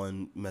 You're the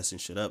one messing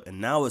shit up.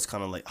 And now it's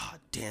kind of like, ah,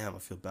 damn, I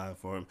feel bad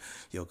for him.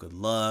 Yo, good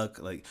luck.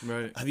 Like,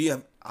 Right.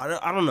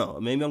 I don't know.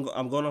 Maybe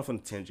I'm going off on a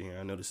tangent here.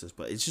 I noticed this,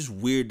 but it's just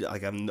weird.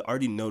 Like, I've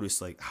already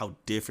noticed, like, how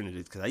different it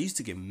is. Because I used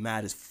to get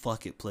mad as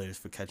fuck at players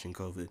for catching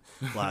COVID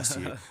last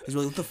year. It's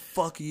like, what the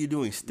fuck are you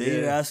doing? Stay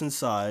your ass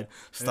inside.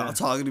 Stop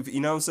talking to people.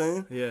 You know what I'm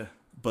saying? Yeah.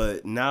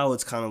 But now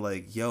it's kind of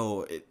like,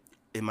 yo,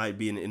 it might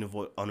be an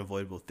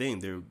unavoidable thing.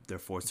 They're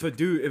forced to.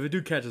 If a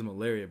dude catches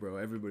malaria, bro,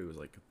 everybody was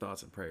like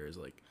thoughts and prayers,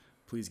 like,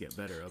 please get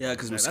better. Yeah,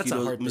 because That's a hard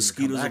thing to come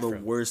mosquitoes are back the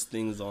from. worst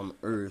things on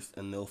earth,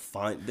 and they'll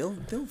find But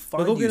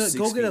you go 6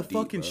 get a feet deep,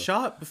 fucking bro.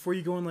 shot before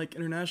you go on like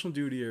international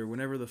duty or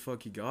whenever the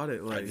fuck you got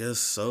it. Like, I guess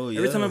so. Yeah.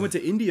 every time I went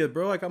to India,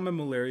 bro, I got my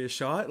malaria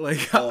shot.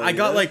 Like Oh, I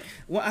got yeah? like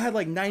I had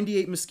like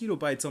 98 mosquito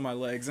bites on my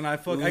legs, and I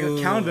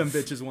counted them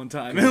bitches one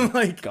time, and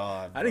like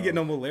God, I didn't get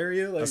bro. no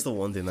malaria. Like That's the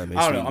one thing that makes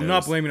I don't me know. I'm not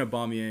nervous. blaming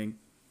Aubameyang.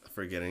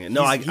 Forgetting it.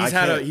 No,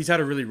 He's had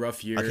a really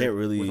rough year. I can't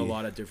really- with a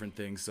lot of different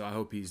things, so I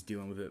hope he's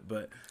dealing with it.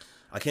 But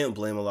I can't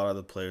blame a lot of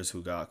the players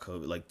who got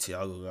COVID. Like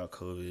Thiago got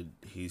COVID.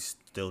 He's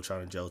still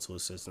trying to gel to a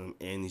system,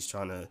 and he's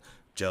trying to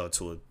gel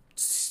to a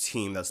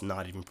team that's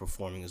not even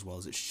performing as well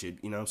as it should.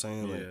 You know what I'm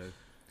saying? yeah,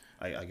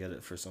 Like, I get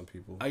it for some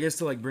people. I guess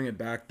to like bring it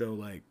back though,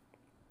 like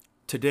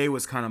today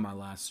was kind of my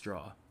last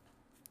straw.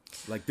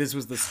 Like this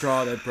was the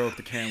straw that broke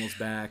the camel's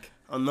back.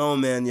 I know,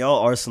 man. Y'all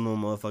Arsenal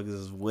motherfuckers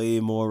is way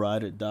more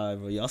ride or die,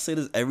 bro. Y'all say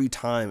this every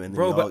time, and then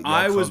Bro, but y'all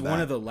I come was one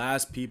back. of the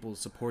last people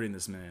supporting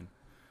this man.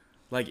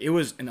 Like it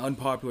was an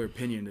unpopular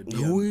opinion to be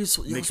Who a are you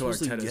Mikel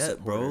supposed to Arteta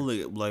get, bro?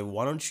 supporter. Like,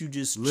 why don't you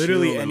just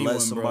Literally chill and anyone,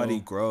 let somebody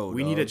bro. grow?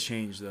 We dog? need a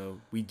change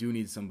though. We do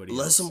need somebody.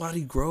 Let else.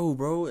 somebody grow,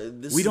 bro.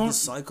 This We is don't- the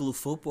cycle of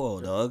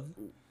football, dog.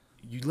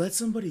 You let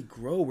somebody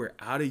grow. We're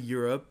out of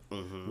Europe.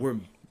 We're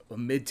a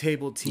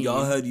mid-table team.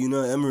 Y'all had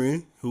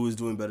Emery, who was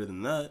doing better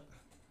than that.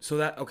 So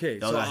that okay.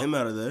 Y'all so got him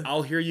out of there.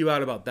 I'll hear you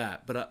out about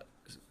that, but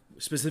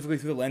specifically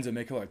through the lens of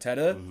Mikel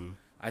Arteta,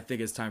 I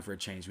think it's time for a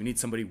change. We need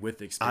somebody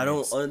with experience. I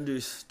don't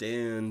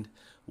understand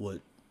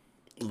what.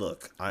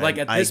 Look, Like,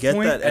 at I this get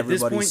point- that at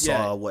this everybody point, saw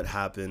yeah. what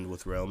happened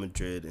with Real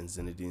Madrid and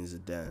Zinedine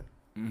Zidane,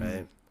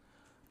 right?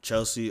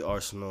 Chelsea,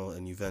 Arsenal,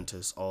 and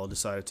Juventus all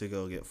decided to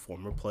go get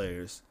former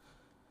players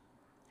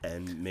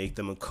and make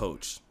them a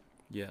coach.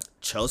 Yeah.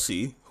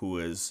 Chelsea, who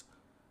is,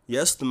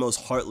 yes, the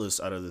most heartless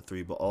out of the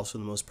three, but also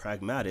the most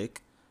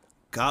pragmatic,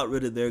 got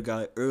rid of their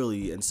guy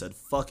early and said,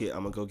 fuck it,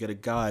 I'm going to go get a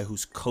guy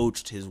who's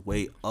coached his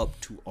way up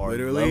to our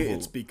Literally, level.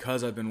 it's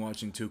because I've been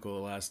watching Tuchel the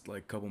last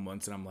like couple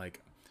months, and I'm like,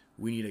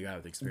 we need a guy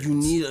with experience. You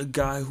need a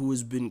guy who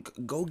has been,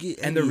 go get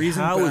And the Eddie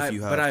reason, Howe but, if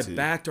you have I to.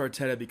 backed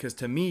Arteta because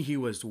to me he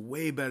was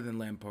way better than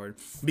Lampard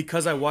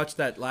because I watched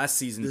that last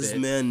season. This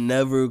bit. man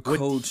never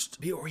coached.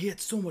 He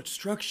had so much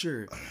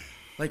structure.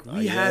 Like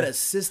we had yeah. a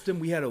system,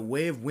 we had a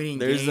way of winning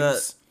There's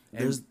games.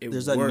 There's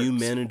that new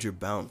manager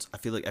bounce. I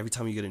feel like every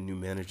time you get a new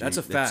manager, that's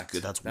a fact.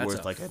 That's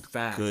worth like a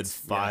good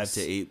 5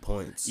 to 8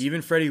 points.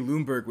 Even Freddie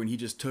Ljungberg, when he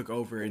just took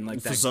over in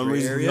like that for some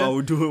reason, area, y'all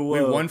were doing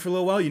well. We won for a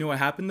little while. You know what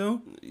happened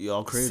though?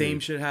 Y'all crazy. Same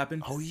shit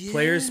happened. Oh yeah.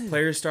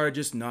 Players started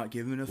just not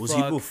giving a was fuck.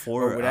 Was he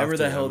before or whatever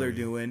the hell Emery? They're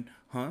doing?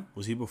 Huh?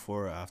 Was he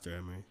before or after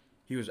Emery?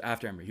 He was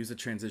after Emery. He was a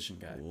transition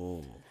guy.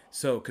 Whoa.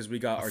 So, because we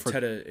got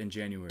Arteta in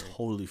January.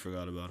 Totally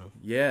forgot about him.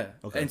 Yeah.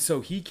 Okay. And so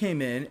he came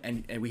in,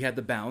 and we had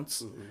the bounce.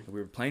 And we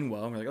were playing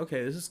well. And we're like,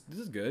 okay, this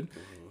is good.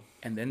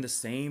 And then the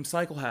same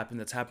cycle happened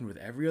that's happened with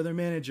every other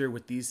manager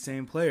with these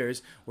same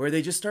players, where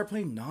they just start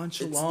playing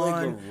nonchalant. It's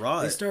like a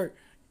rot. They start,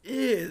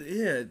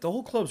 yeah, the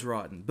whole club's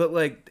rotten. But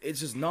like,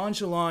 it's just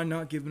nonchalant,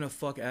 not giving a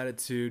fuck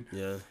attitude.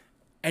 Yeah.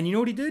 And you know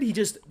what he did? He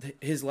just,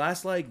 his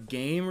last like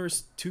game or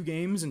 2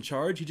 games in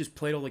charge, he just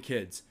played all the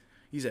kids.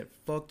 He said,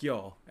 fuck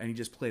y'all. And he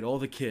just played all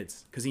the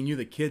kids. Because he knew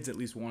the kids at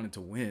least wanted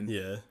to win.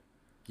 Yeah.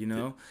 You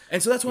know?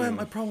 And so that's why I have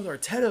my problem with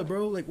Arteta,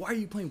 bro. Like, why are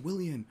you playing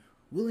Willian?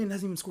 Willian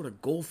hasn't even scored a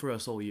goal for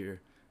us all year.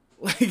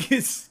 Like,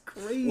 it's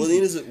crazy.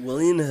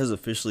 Willian has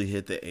officially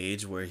hit the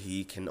age where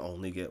he can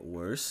only get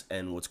worse.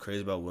 And what's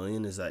crazy about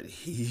Willian is that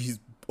he's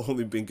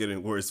only been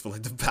getting worse for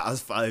like the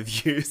past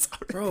 5 years.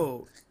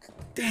 Bro,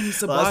 Danny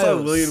Ceballos. Last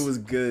time Willian was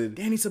good.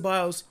 Danny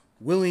Ceballos,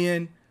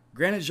 Willian,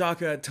 Granit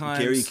Xhaka at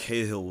times. Gary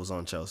Cahill was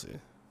on Chelsea.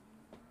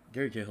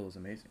 Gary Cahill was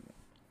amazing.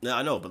 Yeah,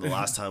 I know, but the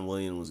last time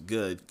Willian was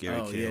good,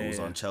 Gary Cahill was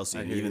on Chelsea.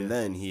 And even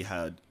then, he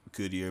had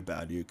good year,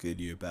 bad year,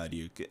 good year, bad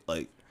year.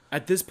 Like,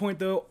 at this point,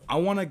 though, I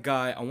want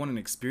an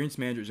experienced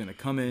manager who's gonna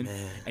come in,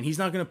 and he's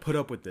not gonna put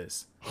up with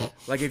this.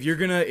 Like, if you're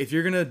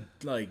gonna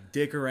like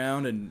dick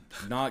around and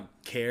not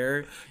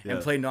care and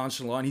play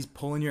nonchalant, he's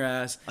pulling your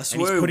ass. I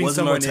swear, and he's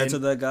wasn't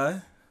Arteta that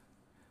guy?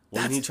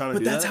 Wasn't he trying to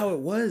do that? But that's how it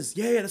was.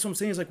 Yeah, that's what I'm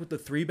saying. It's like with the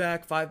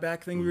 3-back,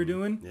 5-back thing we were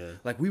doing. Yeah.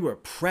 Like, we were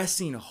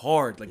pressing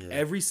hard. Like,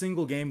 every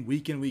single game,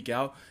 week in, week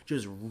out,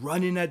 just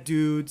running at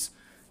dudes,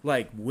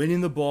 like,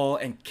 winning the ball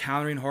and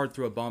countering hard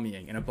through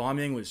Aubameyang. And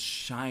Aubameyang was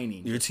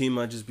shining. Your team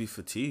might just be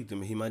fatigued. I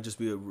mean, he might just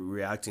be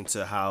reacting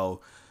to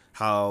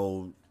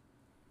how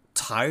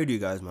tired you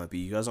guys might be.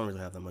 You guys don't really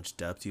have that much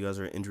depth. You guys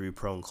are an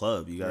injury-prone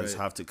club. You guys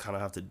have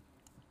to,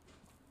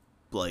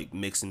 like,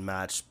 mix and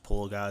match,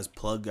 pull guys,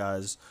 plug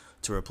guys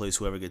to replace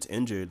whoever gets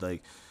injured.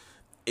 Like,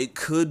 it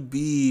could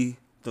be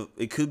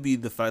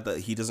the fact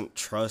that he doesn't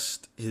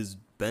trust his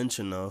bench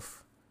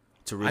enough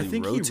to really rotate. I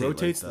think he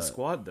rotates the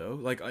squad though.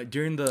 Like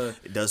during the,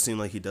 it does seem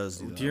like he does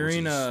do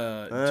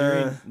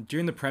that,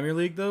 during the Premier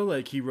League though.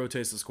 Like he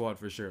rotates the squad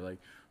for sure. Like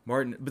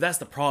Martin, but that's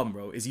the problem,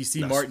 bro. Is you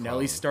see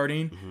Martinelli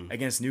starting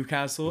against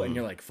Newcastle, and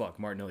you're like, fuck,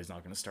 Martinelli's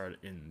not gonna start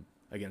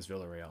against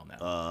Villarreal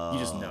now. You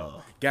just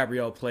know.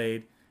 Gabriel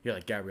played. You're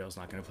like, Gabriel's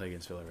not gonna play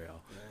against Villarreal.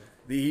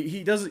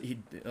 He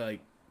Danny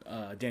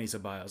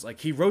Ceballos, like,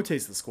 he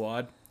rotates the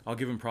squad. I'll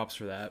give him props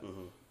for that.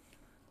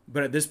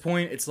 But at this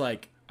point, it's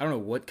like, I don't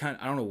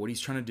know what he's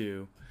trying to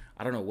do.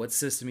 I don't know what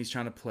system he's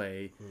trying to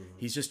play.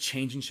 He's just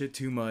changing shit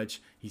too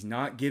much. He's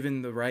not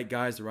giving the right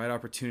guys the right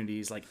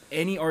opportunities. Like,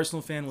 any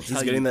Arsenal fan will tell you,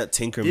 he's getting that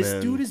Tinkerman.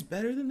 This dude is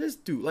better than this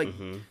dude. Like,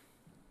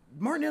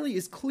 Martinelli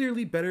is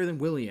clearly better than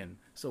Willian.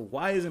 So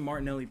why isn't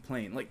Martinelli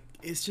playing? Like,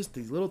 it's just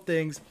these little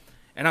things.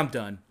 And I'm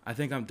done. I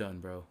think I'm done,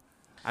 bro.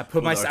 I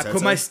put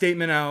my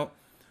statement out.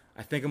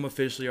 I think I'm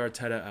officially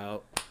Arteta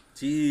out.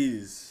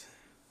 Jeez.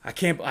 I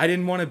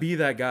didn't want to be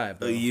that guy,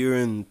 bro. A year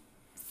and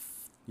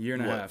a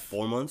half.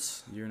 4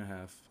 months? Year and a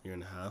half.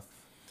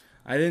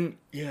 I didn't.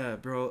 Yeah,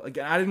 bro.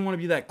 Again, I didn't want to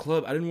be that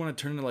club. I didn't want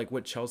to turn into like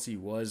what Chelsea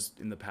was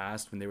in the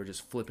past when they were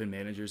just flipping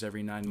managers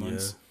every 9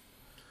 months. Yeah.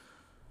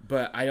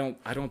 But I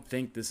don't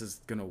think this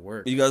is gonna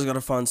work. You guys gotta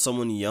find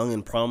someone young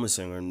and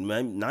promising, or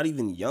not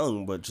even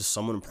young, but just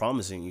someone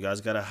promising. You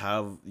guys gotta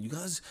have. You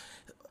guys.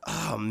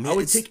 Oh, man, I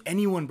would take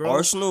anyone, bro.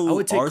 Arsenal. I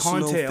would take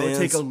Arsenal Conte. I would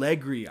take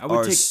Allegri. I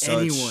would take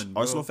anyone.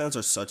 Bro. Arsenal fans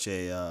are such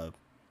an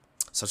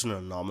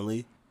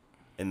anomaly,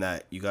 in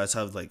that you guys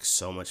have like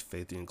so much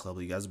faith in your club.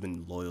 You guys have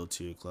been loyal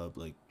to your club,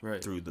 like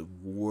through the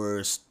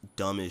worst,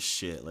 dumbest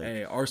shit. Like,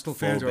 hey, Arsenal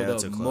fans are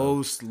the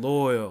most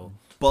loyal.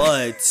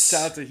 But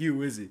shout out to Hugh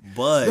Wizzy.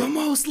 But the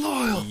most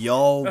loyal.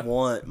 Y'all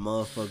want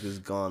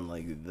motherfuckers gone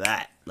like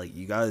that. Like,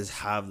 you guys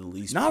have the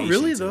least. Not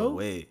really though.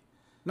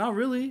 Not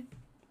really.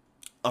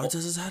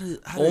 Arteta's had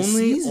a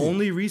season.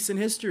 Only recent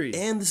history.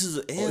 And this is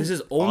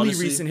only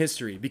honestly, recent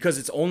history because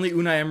it's only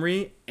Unai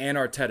Emery and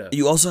Arteta.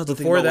 You also have to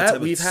think about what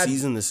type of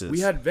season this is. We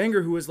had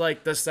Wenger, who was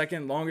like the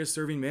second longest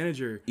serving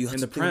manager in the Prem. You have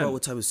to think about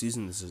what type of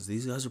season this is.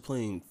 These guys are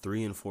playing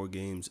 3 and 4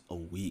 games a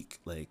week.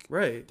 Like,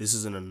 this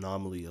is an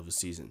anomaly of a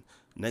season.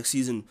 Next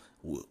season,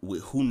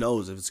 who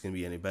knows if it's going to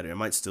be any better? It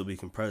might still be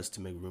compressed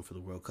to make room for the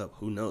World Cup.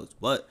 Who knows?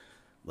 But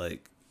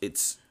like,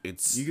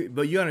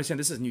 but you understand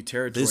this is new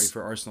territory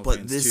for Arsenal fans.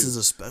 But this is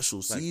a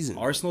special season.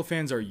 Arsenal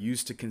fans are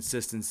used to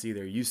consistency.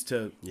 They're used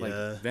to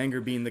like Wenger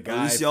being the guy.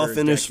 At least y'all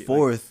finished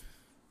 4th.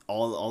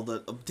 All the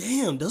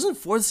damn, doesn't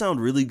 4th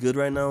sound really good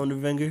right now under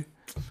Wenger?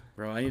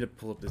 Bro, I need to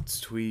pull up this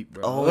tweet,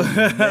 bro. Oh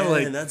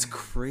man, that's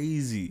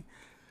crazy.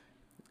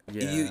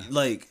 Yeah,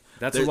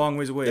 that's a long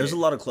ways away. There's a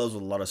lot of clubs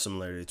with a lot of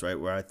similarities, right?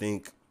 Where I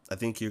think I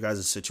think your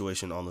guys'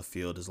 situation on the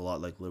field is a lot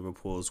like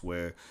Liverpool's,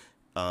 where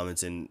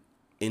it's an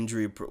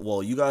injury.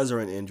 Well, you guys are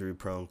an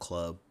injury-prone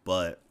club,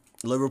 but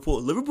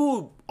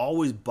Liverpool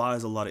always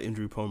buys a lot of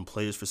injury-prone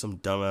players for some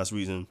dumbass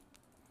reason,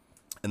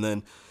 and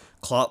then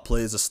Klopp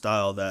plays a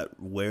style that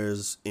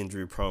wears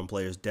injury-prone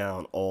players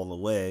down all the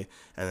way,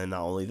 and then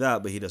not only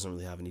that, but he doesn't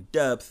really have any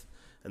depth.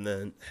 And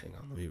then, hang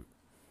on, let me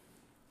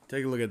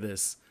take a look at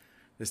this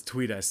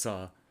tweet I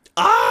saw.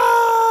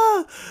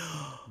 Ah!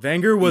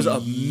 Wenger was a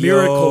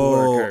miracle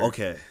worker.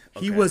 Okay.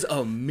 He was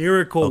a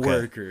miracle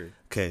worker.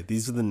 Okay,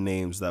 these are the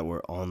names that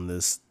were on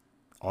this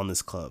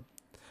club.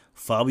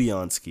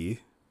 Fabianski,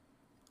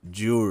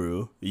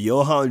 Johan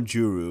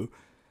Juru,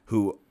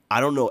 who I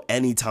don't know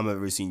any time I've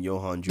ever seen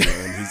Johan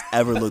Juru and he's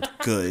ever looked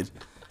good.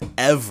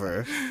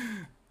 Ever.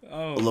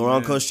 Oh,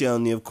 Laurent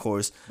Koscielny, of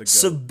course.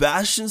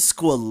 Sebastian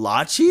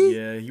Squillaci?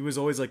 Yeah, he was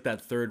always like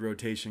that third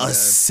rotation guy. A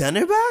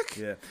center back?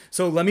 Yeah.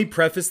 So let me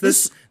preface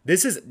this.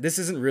 This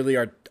isn't really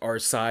our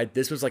side.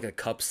 This was like a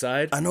cup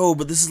side. I know,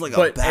 but this is like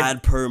a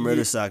bad Per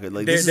Mertesacker.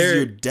 Like, this is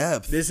your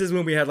depth. This is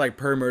when we had like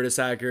Per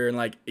Mertesacker and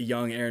like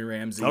young Aaron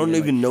Ramsey. I don't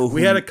even know who.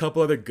 We had a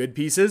couple other good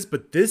pieces,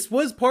 but this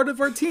was part of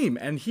our team,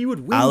 and he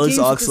would win Alex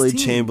games with this team.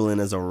 Oxlade-Chamberlain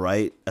as a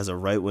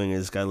right winger.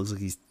 This guy looks like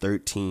he's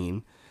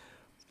 13.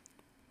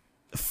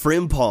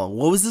 Frimpong.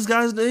 What was this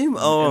guy's name?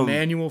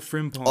 Emmanuel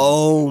Frimpong.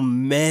 Oh,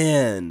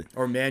 man.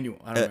 Or Manuel.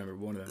 I don't remember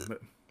one of them.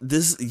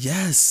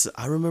 But.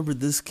 I remember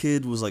this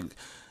kid was like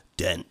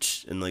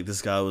Dench, and like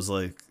this guy was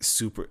like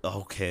super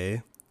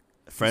okay.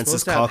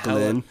 Francis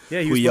Coquelin,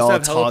 who y'all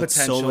talked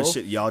so much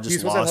shit. Y'all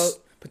just lost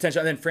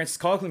potential. And then Francis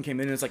Coquelin came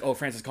in, and it's like, oh,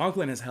 Francis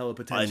Coquelin has hella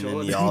potential.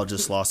 And then y'all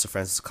just lost to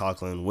Francis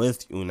Coquelin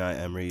with Unai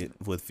Emery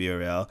with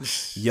Villarreal.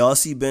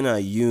 Yossi Ben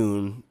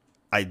Ayoun,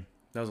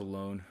 that was a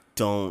loan.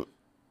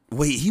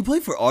 Wait, he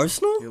played for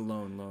Arsenal? Yeah,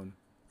 loan.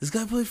 This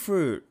guy played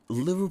for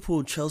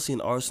Liverpool, Chelsea, and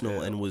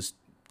Arsenal, and was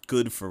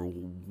good for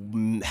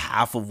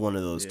half of one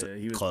of those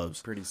he was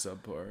clubs. Pretty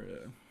subpar.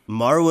 Yeah.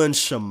 Marwan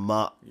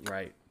Shamat.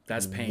 Right.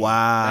 That's pain.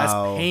 Wow.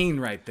 That's pain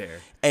right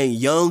there. And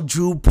Young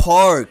Drew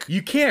Park.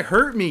 You can't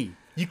hurt me.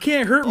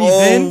 Ben.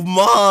 Oh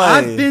my!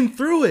 I've been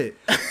through it.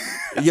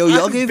 Yo,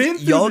 y'all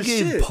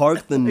gave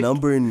Park the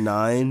number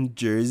 9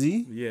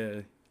 jersey.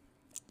 Yeah.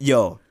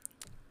 Yo,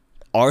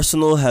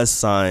 Arsenal has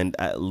signed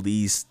at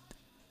least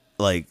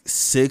like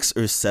 6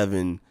 or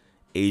 7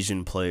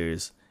 Asian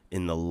players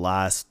in the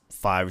last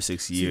 5 or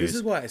 6 years. See, this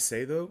is why I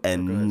say though,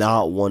 and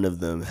not one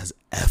of them has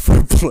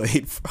ever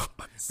played for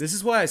us. This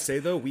is why I say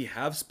though, we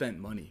have spent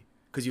money.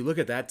 Because you look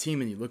at that team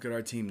and you look at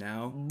our team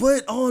now.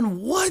 But on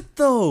what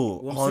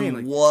though? Well,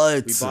 on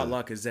what? We bought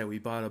Lacazette, we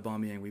bought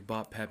Aubameyang, we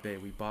bought Pepe,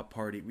 we bought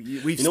Partey.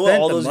 We've spent what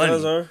all those money.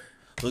 Guys are?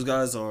 Those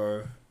guys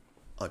are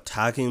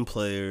attacking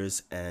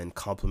players and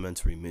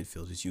complementary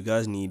midfielders. You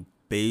guys need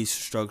base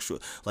structure.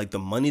 Like the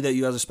money that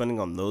you guys are spending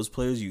on those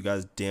players, you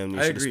guys damn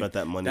near should have spent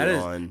that money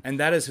on. And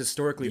that has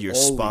historically your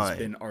always spine.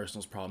 Been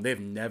Arsenal's problem. They've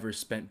never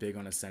spent big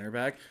on a center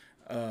back.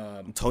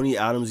 Tony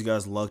Adams, you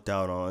guys lucked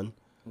out on.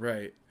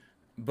 Right.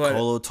 But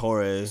Kolo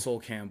Touré, Sol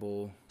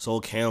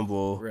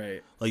Campbell,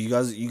 right? Like you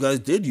guys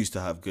did used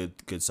to have good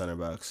center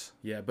backs.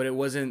 Yeah, but it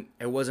wasn't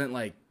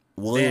like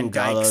William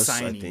Van Dijk Gallas,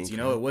 signings. I think, you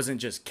know, it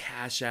wasn't just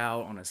cash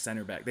out on a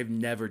center back. They've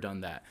never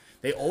done that.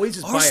 They always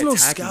just Arsenal buy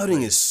attacking scouting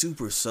players. Is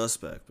super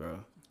suspect, bro.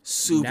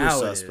 Super now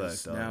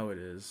suspect. Now it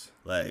is.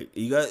 Like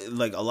you got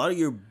like a lot of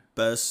your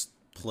best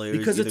players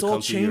because it's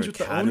all changed with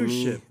the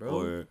ownership, bro.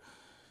 Or,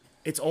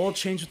 it's all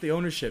changed with the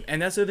ownership.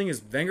 And that's the thing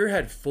is Wenger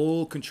had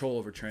full control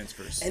over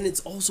transfers. And it's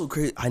also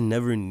crazy. I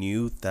never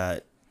knew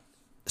that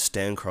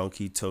Stan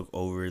Kroenke took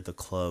over the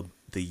club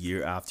the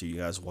year after you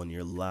guys won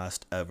your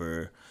last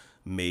ever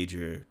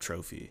major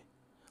trophy.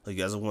 Like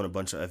you guys have won a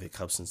bunch of FA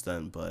Cups since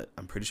then, but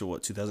I'm pretty sure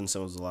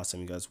 2007 was the last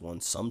time you guys won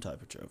some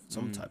type of trophy,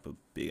 some type of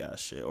big ass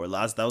shit. Or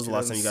that was the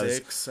last time you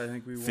guys I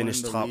think we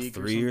finished won top league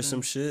 3 or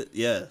some shit.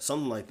 Yeah,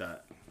 something like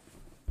that.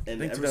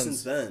 And ever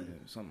since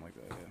then, something like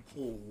that.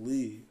 Yeah.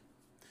 Holy.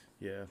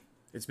 Yeah,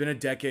 it's been a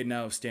decade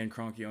now of Stan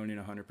Kroenke owning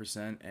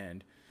 100%,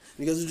 and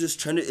you guys are just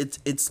trying to.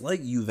 It's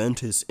like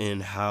Juventus in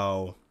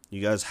how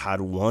you guys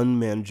had one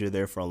manager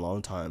there for a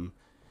long time.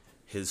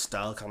 His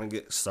style kind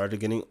of started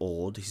getting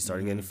old. He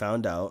started getting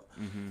found out,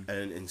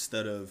 and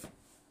instead of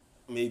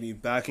maybe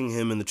backing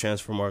him in the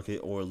transfer market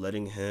or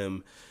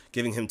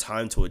giving him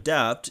time to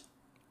adapt,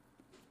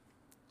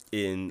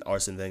 in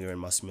Arsene Wenger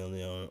and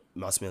Massimiliano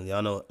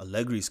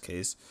Allegri's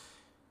case,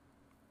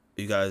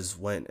 you guys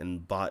went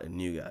and bought a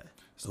new guy.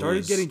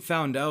 Started getting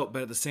found out,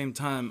 but at the same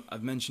time,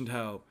 I've mentioned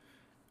how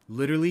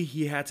literally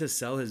he had to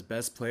sell his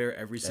best player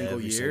every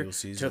single year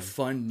to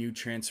fund new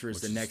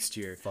transfers the next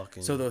year.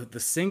 So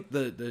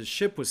the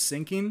ship was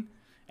sinking,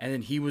 and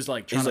then he was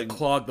like trying to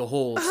clog the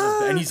holes,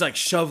 and he's like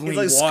shoveling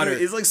water.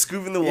 He's like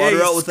scooping the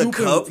water out with a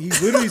cup.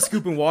 He's literally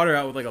scooping water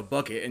out with like a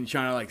bucket and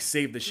trying to like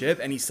save the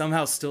ship, and he's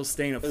somehow still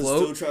staying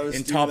afloat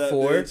in top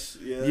 4.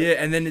 Yeah,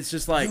 and then it's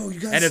just like,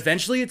 and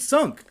eventually it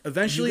sunk.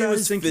 Eventually it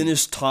was sinking.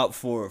 Finished top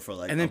 4 for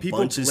like a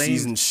bunch of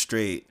seasons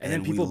straight, and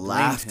then people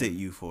laughed at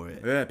you for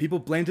it. Yeah, people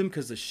blamed him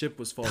because the ship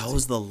was faulty. That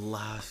was the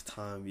last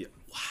time.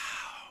 Wow,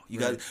 You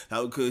guys,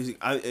 because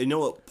I know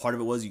what part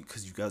of it was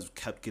because you guys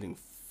kept getting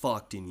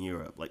fucked in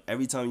Europe. Like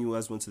every time you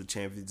guys went to the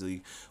Champions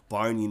League,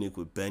 Bayern Munich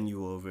would bend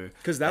you over.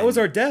 Because that was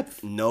our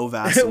depth. No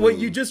Vaseline. What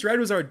you just read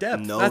was our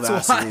depth. No That's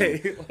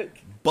Vaseline. why.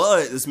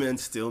 But this man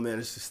still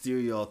managed to steer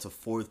y'all to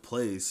 4th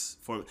place.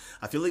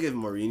 I feel like if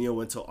Mourinho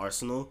went to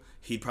Arsenal,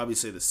 he'd probably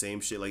say the same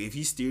shit. Like if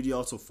he steered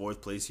y'all to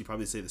 4th place, he'd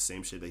probably say the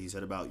same shit that he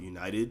said about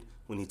United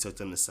when he took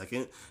them to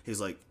 2nd. He's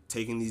like,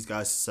 taking these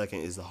guys to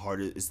 2nd is the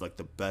hardest, is like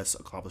the best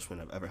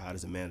accomplishment I've ever had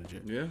as a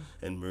manager. Yeah.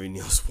 And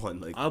Mourinho's won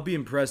like I'll be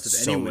impressed if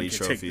so anyone many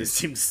can take this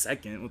trophies.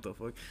 team 2nd. What the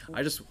fuck?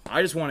 I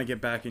just want to get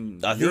back in.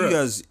 I think Europe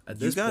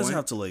you guys point.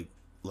 have to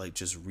like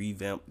just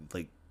revamp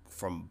like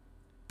from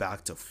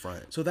back to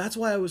front. So that's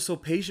why I was so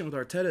patient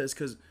with Arteta, is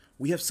because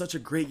we have such a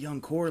great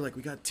young core. Like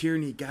we got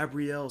Tierney,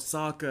 Gabriel,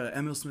 Saka,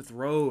 Emil Smith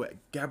Rowe,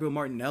 Gabriel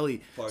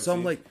Martinelli. So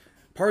I'm like,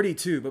 Partey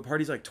too, but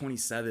Partey's like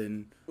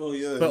 27. Oh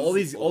yeah. But all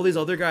these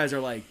other guys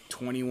are like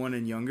 21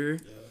 and younger.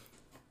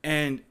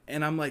 Yeah.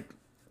 And I'm like,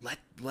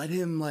 let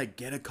him like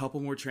get a couple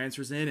more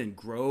transfers in and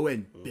grow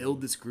and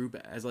build this group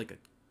as like a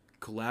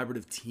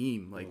collaborative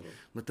team. Like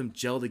let them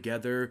gel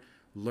together,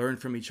 learn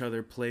from each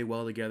other, play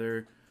well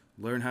together,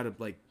 learn how to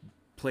like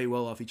play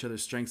well off each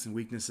other's strengths and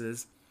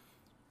weaknesses.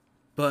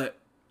 But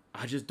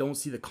I just don't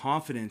see the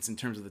confidence in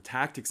terms of the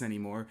tactics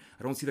anymore.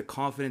 I don't see the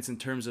confidence in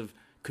terms of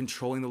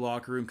controlling the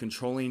locker room,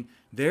 controlling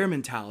their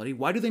mentality.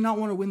 Why do they not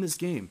want to win this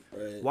game?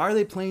 Right. Why are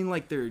they playing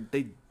like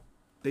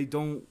they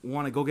don't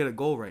want to go get a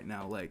goal right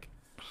now? Like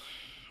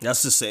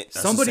That's the same.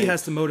 somebody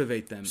has to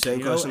motivate them.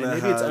 Same question and I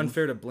maybe it's had.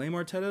 unfair to blame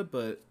Arteta,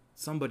 but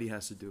somebody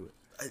has to do it.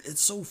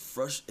 It's so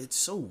It's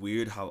so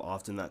weird how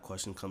often that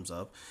question comes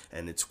up,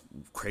 and it's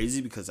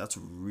crazy because that's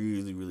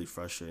really, really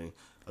frustrating.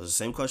 It was the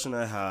same question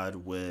I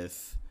had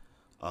with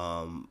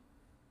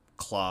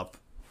Klopp.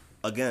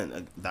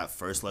 Again, that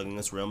first leg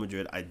against Real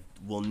Madrid, I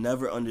will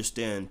never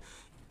understand.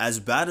 As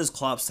bad as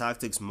Klopp's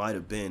tactics might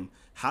have been,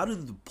 how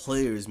did the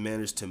players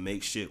manage to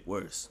make shit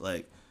worse?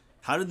 Like,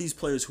 how did these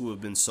players who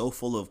have been so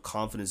full of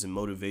confidence and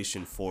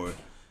motivation for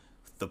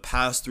the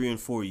past 3 and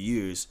 4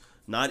 years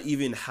not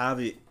even have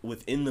it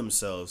within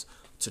themselves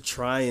to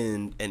try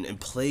and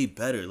play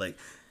better? Like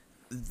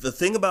the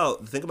thing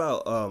about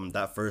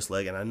that first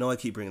leg, and I know I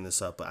keep bringing this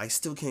up, but I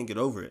still can't get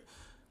over it.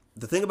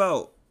 The thing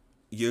about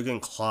Jurgen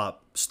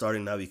Klopp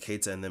starting Naby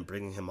Keita and then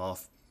bringing him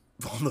off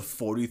on the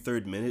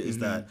 43rd minute is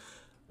that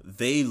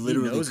they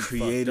literally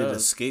created a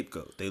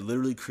scapegoat. They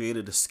literally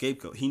created a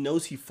scapegoat. He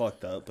knows he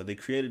fucked up, but they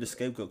created a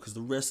scapegoat because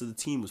the rest of the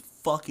team was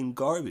fucking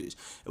garbage.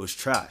 It was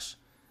trash.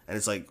 And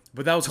it's like,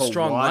 but that was a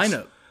strong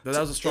lineup. But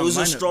that was a strong lineup. It was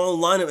a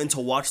strong lineup, and to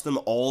watch them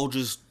all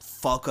just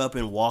fuck up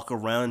and walk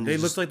around and they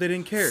looked like they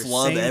didn't care.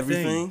 Flub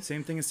everything.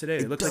 Same thing as today.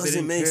 It looked like they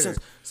didn't make care. sense.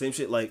 Same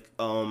shit like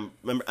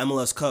remember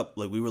MLS Cup?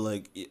 Like we were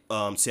like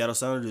Seattle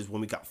Sounders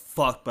when we got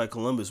fucked by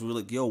Columbus. We were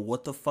like, yo,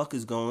 what the fuck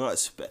is going on?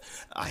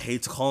 I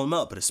hate to call him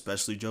out, but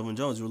especially Jovan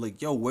Jones. We were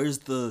like, yo, where's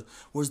the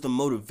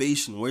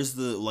motivation? Where's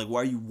the like?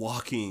 Why are you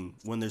walking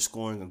when they're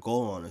scoring a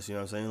goal on us? You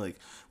know what I'm saying? Like,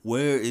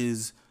 where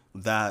is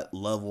that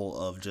level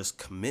of just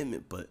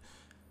commitment? But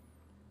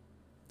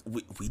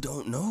we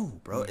don't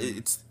know, bro.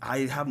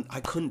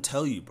 I couldn't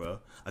tell you, bro.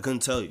 I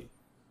couldn't tell you.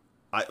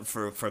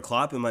 For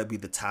Klopp, it might be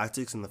the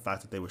tactics and the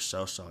fact that they were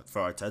shell shocked.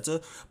 For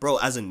Arteta, bro,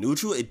 as a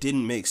neutral, it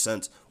didn't make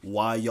sense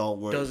why y'all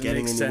weren't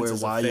getting anywhere,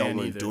 why y'all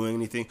weren't doing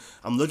anything.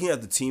 I'm looking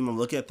at the team. I'm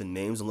looking at the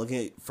names. I'm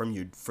looking at from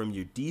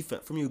your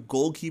defense, from your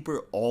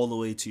goalkeeper all the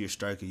way to your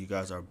striker. You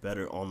guys are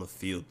better on the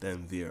field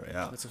than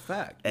Villarreal. That's a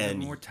fact. And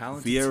more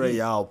talented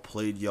Villarreal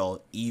played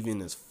y'all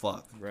even as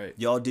fuck. Right.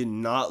 Y'all did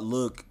not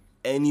look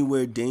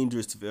anywhere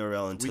dangerous to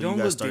Villarreal until you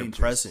guys started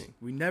pressing.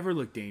 We never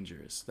look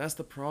dangerous. That's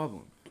the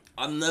problem.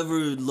 I've never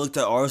looked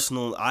at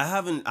Arsenal. I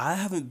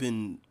haven't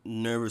been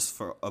nervous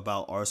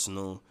about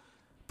Arsenal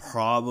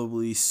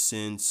probably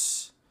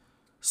since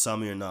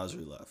Samir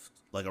Nasri left.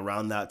 Like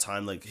around that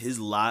time, like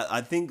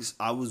I think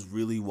I was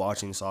really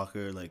watching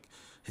soccer like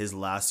his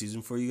last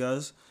season for you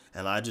guys,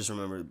 and I just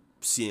remember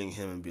seeing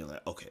him and being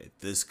like, okay,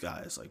 this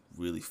guy is like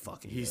really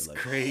fucking He's good. Like,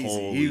 crazy.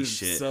 Holy he was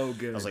shit. So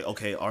good. I was like,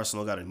 okay,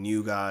 Arsenal got a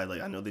new guy.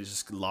 Like I know they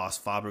just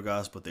lost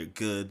Fabregas, but they're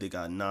good. They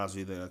got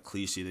Nasri, they got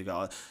Clichy, they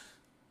got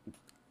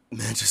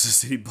Manchester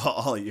City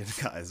bought all your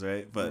guys,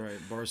 right? But right,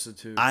 Barca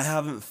too. I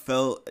haven't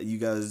felt you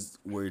guys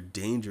were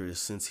dangerous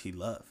since he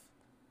left.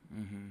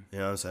 Mm-hmm. You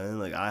know what I'm saying?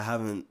 Like I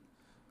haven't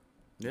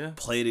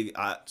played it.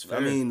 I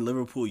mean,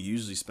 Liverpool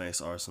usually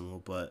spanks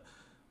Arsenal, but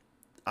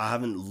I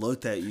haven't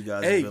looked at you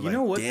guys. Hey, and been you like,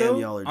 know what damn, though?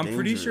 y'all are I'm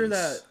pretty sure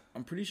dangerous.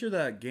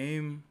 that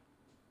game.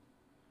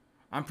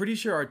 I'm pretty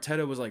sure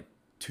Arteta was like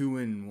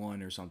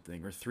 2-1 or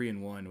something, or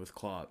 3-1 with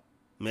Klopp.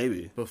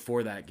 Maybe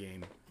before that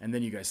game, and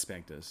then you guys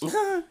spanked us,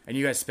 and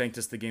you guys spanked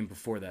us the game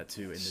before that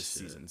too in this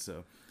season.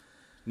 So,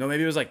 no,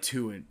 maybe it was like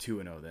 2-0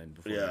 then.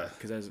 Before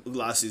because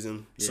last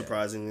season,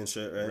 surprising and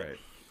shit, right?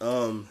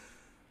 Right.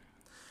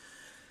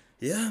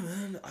 Yeah,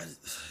 man,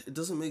 it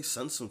doesn't make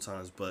sense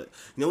sometimes, but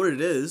you know what it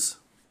is?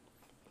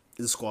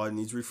 The squad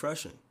needs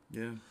refreshing.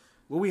 Yeah.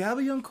 Well, we have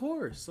a young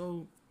core,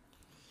 so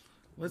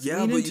let's lean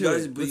but into you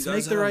guys, it. But let's you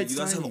guys make the right You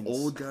guys signings. have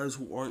old guys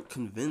who aren't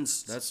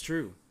convinced. That's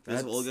true.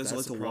 Guys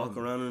like to walk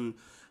around and, you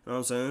know what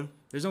I'm saying?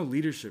 There's no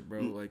leadership,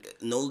 bro. Like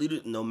no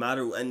leader, no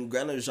matter. And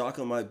granted,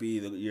 Xhaka might be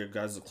your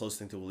guys' the closest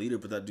thing to a leader,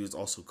 but that dude's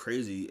also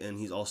crazy, and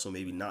he's also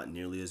maybe not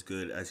nearly as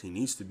good as he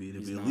needs to be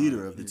a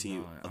leader of the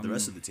team, of the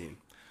rest of the team.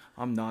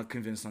 I'm not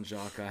convinced on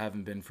Xhaka. I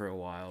haven't been for a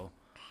while.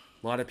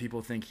 A lot of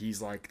people think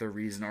he's like the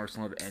reason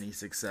Arsenal have any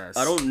success.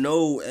 I don't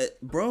know,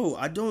 bro.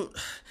 I don't.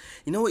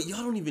 You know what?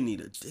 Y'all don't even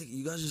need a dick.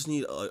 You guys just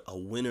need a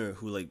winner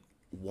who like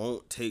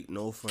won't take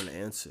no for an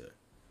answer,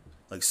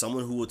 like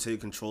someone who will take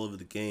control of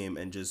the game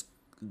and just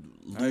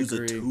lose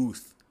a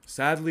tooth.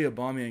 Sadly,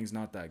 Aubameyang's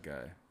not that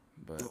guy.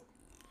 But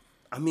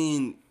I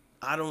mean,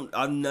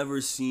 I've never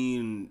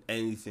seen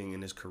anything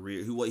in his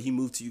career. He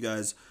moved to you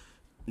guys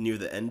near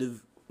the end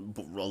of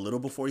a little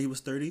before he was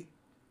 30,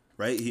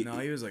 right? He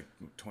was like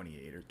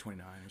 28 or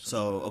 29 or something.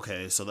 So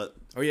okay, so that.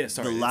 Oh yeah,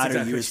 sorry. The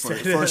latter years for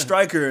a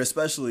striker,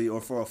 especially,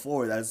 or for a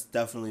forward, that's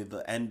definitely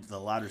the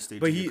latter stage.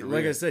 But of your career.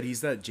 like I said,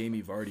 he's that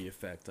Jamie Vardy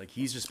effect. Like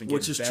he's just been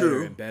getting better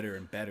true. and better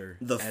and better.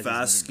 The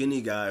fast,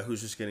 skinny guy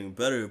who's just getting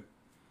better.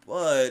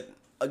 But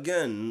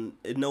again,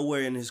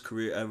 nowhere in his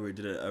career ever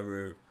did it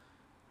ever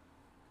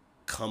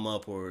come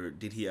up, or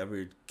did he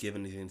ever give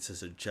anything to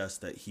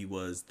suggest that he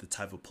was the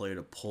type of player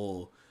to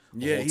pull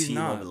the whole team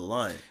over the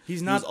line. He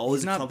was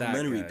always a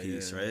complimentary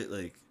piece, right?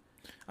 Like,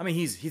 I mean,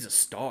 he's a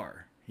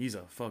star. He's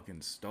a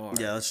fucking star.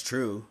 Yeah, that's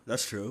true.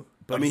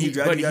 But I mean, he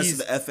dragged you guys to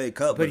the FA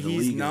Cup, but the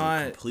league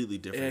is completely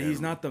different. Yeah,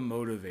 he's not the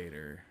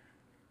motivator.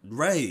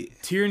 Right.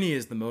 Tierney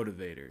is the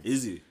motivator.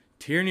 Is he?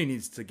 Tierney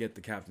needs to get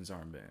the captain's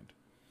armband.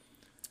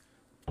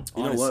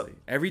 You know what?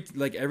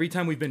 Every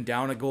time we've been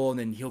down a goal and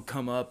then he'll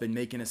come up and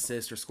make an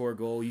assist or score a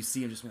goal, you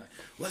see him just be like,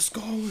 let's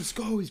go.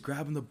 He's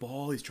grabbing the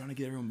ball. He's trying to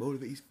get everyone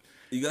motivated.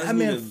 You guys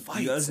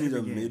need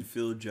a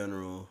midfield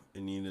general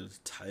and you need a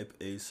type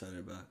A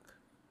center back.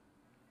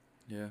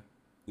 Yeah.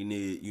 You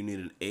need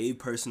an A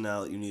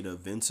personality. You need a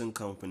Vincent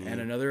Kompany.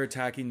 And another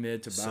attacking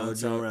mid to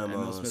balance out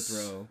Emil Smith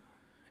Rowe.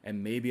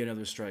 And maybe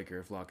another striker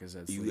if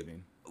Lacazette's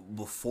leaving.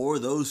 Before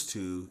those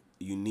two,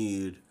 you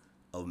need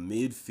a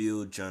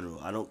midfield general.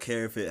 I don't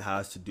care if it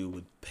has to do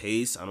with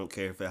pace. I don't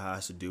care if it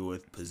has to do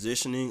with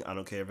positioning. I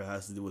don't care if it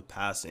has to do with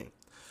passing.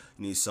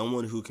 You need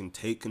someone who can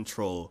take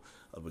control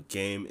of a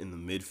game in the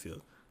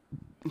midfield.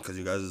 Because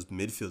you guys'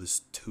 midfield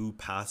is too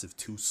passive,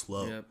 too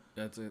slow. Yep,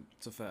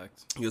 it's a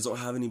fact. You guys don't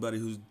have anybody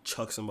who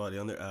chucks somebody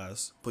on their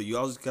ass. But you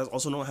guys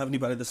also don't have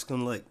anybody that's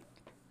gonna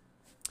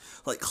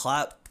like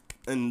clap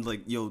and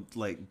like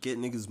get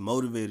niggas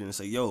motivated and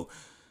say, yo,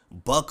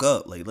 buck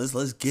up, like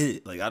let's get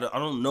it. Like I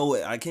don't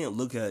know, I can't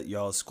look at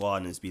y'all squad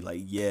and just be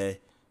like, yeah,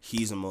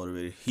 he's a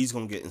motivator, he's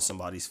gonna get in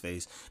somebody's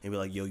face and be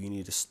like, yo, you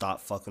need to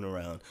stop fucking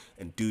around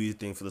and do your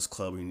thing for this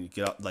club. You need to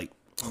get out. Like,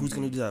 who's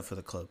gonna do that for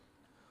the club?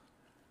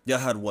 Y'all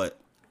had what?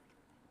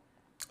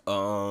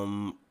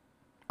 I'm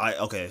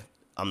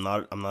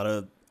not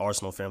a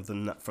Arsenal fan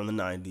from the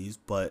 90s,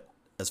 but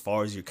as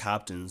far as your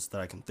captains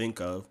that I can think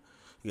of,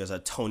 you guys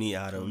had Tony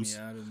Adams,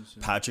 yeah.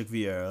 Patrick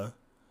Vieira,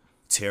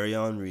 Thierry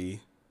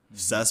Henry,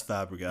 Cesc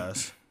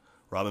Fabregas,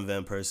 Robin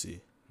Van Persie.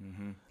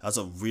 Mm-hmm. That's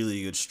a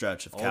really good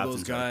stretch of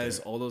captains.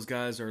 All those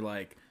guys are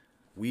like,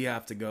 we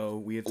have to go.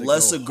 We have to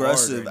less go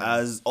aggressive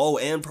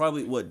and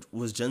probably what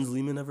was Jens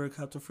Lehmann ever a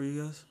captain for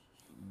you guys?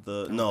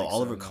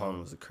 Oliver Kahn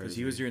was a crazy. Because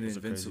he was during the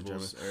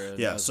Invincibles era.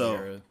 Yeah,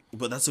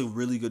 but that's a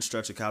really good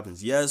stretch of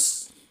captains.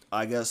 Yes,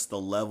 I guess the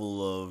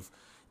level of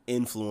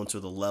influence or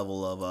the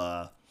level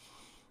of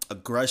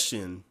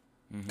aggression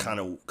kind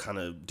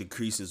of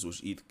decreases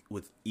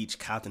with each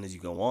captain as you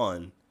go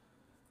on.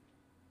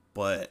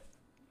 But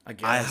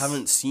I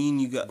haven't seen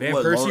you guys. Van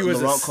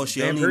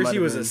Persie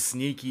was a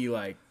sneaky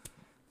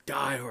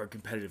diehard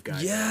competitive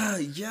guy.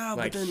 Yeah.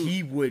 Like, but then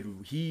he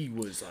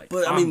was like,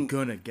 I'm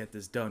gonna get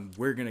this done.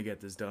 We're gonna get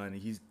this done.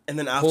 And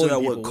then after that,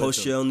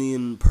 Koscielny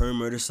and Per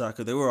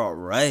Mertesacker, they were all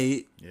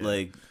right. Yeah.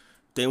 Like,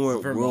 they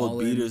weren't world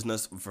beaters.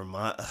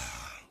 Vermaelen,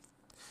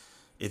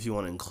 if you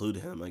want to include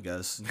him, I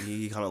guess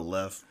he kind of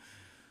left.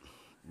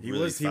 He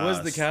was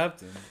the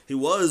captain. He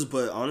was,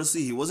 but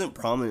honestly, he wasn't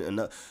prominent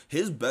enough.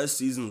 His best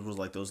seasons was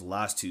like those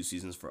last 2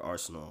 seasons for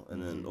Arsenal,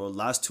 and then or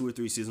last 2 or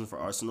 3 seasons for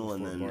Arsenal,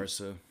 before and then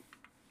Barca.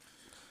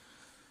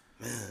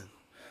 Man,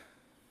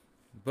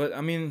 but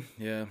I mean,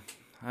 yeah.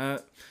 An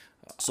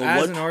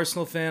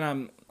Arsenal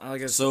fan,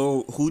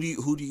 So who do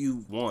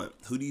you want?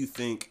 Who do you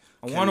think?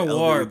 I want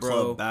Aouar,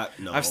 bro.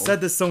 No. I've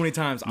said this so many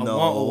times. I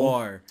want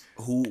Aouar.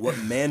 What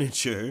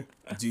manager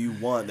do you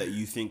want that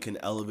you think can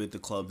elevate the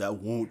club that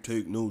won't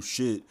take no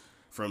shit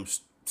from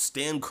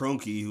Stan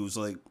Kroenke, who's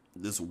like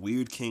this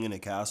weird king in a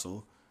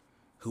castle,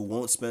 who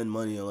won't spend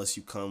money unless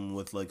you come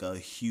with like a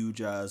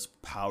huge ass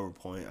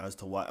PowerPoint as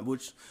to why?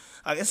 Which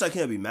I guess I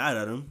can't be mad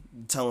at him.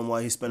 Tell him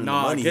why he's spending the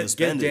money.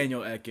 Get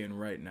Daniel Ek in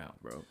right now,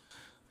 bro.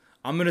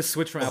 I'm gonna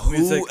switch from Apple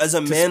Music to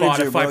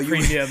Spotify bro,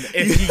 Premium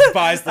if he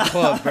buys the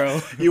club, bro.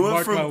 You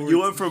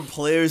went from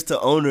players to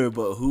owner,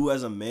 but who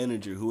as a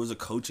manager, who as a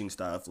coaching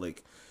staff,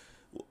 like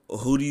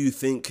who do you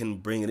think can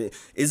bring it in?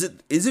 Is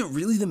it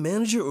really the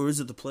manager or is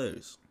it the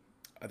players?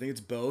 I think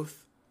it's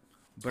both.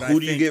 But who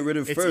do you get rid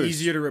of it's first? It's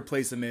easier to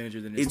replace a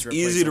manager than it's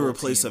easier to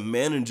replace a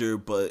manager,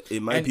 but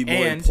it might be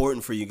more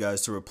important for you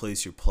guys to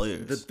replace your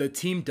players. The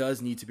team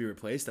does need to be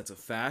replaced. That's a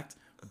fact.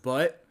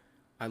 But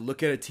I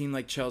look at a team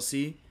like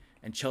Chelsea,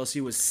 and Chelsea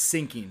was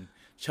sinking.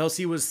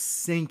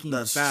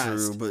 That's fast.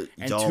 True, but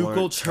and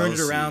Tuchel turned it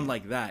around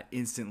like that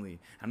instantly.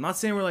 I'm not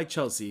saying we're like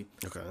Chelsea,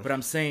 but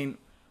I'm saying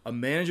a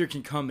manager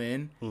can come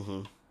in,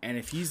 and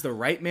if he's the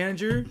right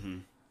manager,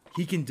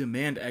 he can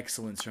demand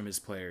excellence from his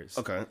players.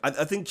 Okay,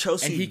 I think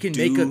Chelsea and he can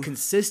make a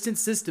consistent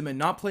system and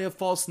not play a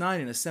false nine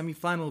in a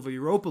semifinal of a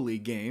Europa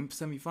League game.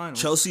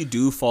 Chelsea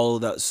do follow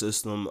that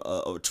system,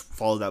 or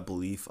follow that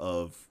belief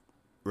of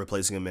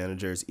replacing a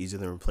manager is easier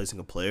than replacing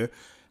a player.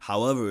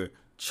 However,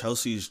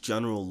 Chelsea's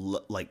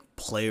general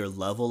player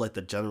level, like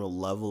the general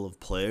level of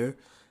player,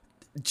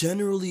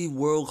 generally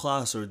world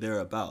class or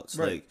thereabouts.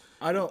 Right. Like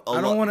I don't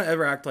want to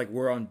ever act like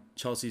we're on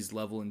Chelsea's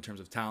level in terms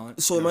of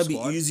talent. So it might be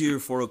easier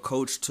for a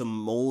coach to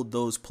mold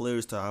those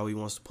players to how he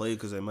wants to play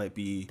because it might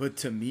be. But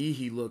to me,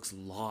 he looks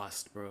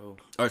lost, bro.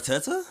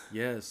 Arteta?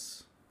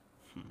 Yes.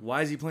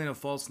 Why is he playing a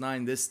false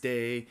nine this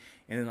day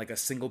and then like a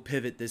single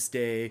pivot this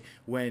day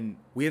when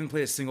we haven't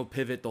played a single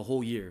pivot the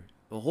whole year?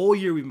 The whole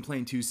year we've been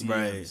playing two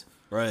CMs.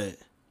 Right.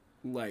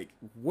 Like,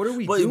 what are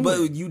we doing?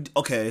 But you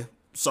okay?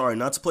 Sorry,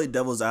 not to play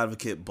devil's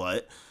advocate,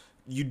 but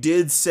you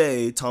did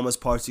say Thomas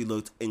Partey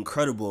looked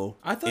incredible.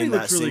 I thought he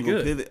looked really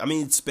good. Pivot. I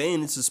mean,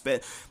 Spain. It's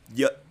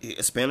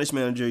a Spanish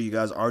manager. You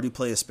guys already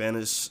play a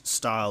Spanish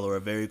style or a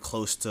very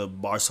close to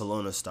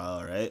Barcelona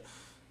style, right?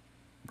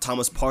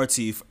 Thomas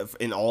Partey,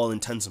 in all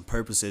intents and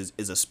purposes,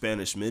 is a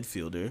Spanish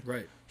midfielder.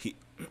 Right.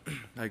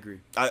 I agree.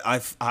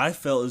 I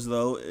felt as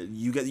though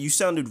you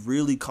sounded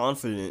really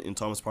confident in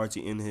Thomas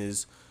Partey in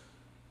his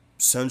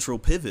central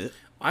pivot.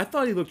 I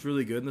thought he looked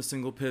really good in the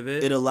single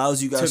pivot. It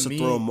allows you guys to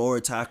throw more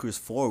attackers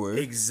forward.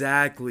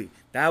 Exactly.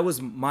 That was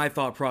my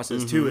thought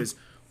process too, is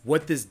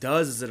what this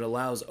does is it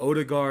allows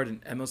Odegaard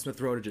and Emil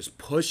Smith-Rowe to just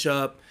push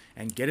up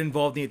and get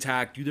involved in the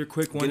attack, do their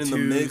quick 1-2. Get in the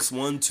mix,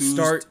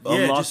 1-2,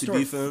 unlock the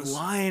defense.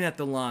 Flying at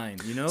the line,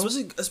 you know?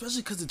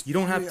 Especially because you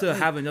don't have to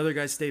have another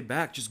guy stay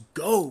back. Just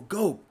go.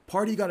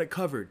 Partey got it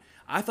covered.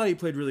 I thought he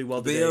played really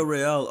well today.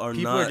 Villarreal are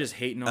People not are just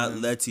hating on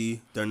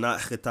Atleti. They're not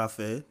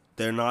Getafe.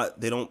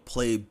 They don't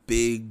play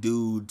big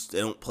dudes. They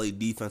don't play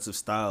defensive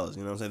styles.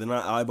 You know what I'm saying? They're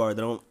not Eibar.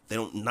 They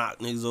don't knock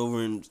niggas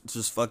over and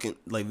just fucking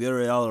like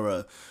Villarreal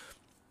are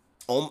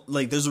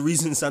there's a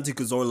reason Santi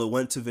Cazorla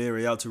went to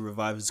Villarreal to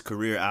revive his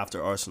career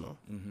after Arsenal.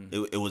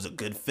 It was a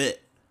good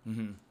fit.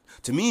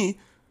 To me,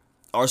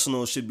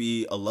 Arsenal should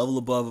be a level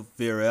above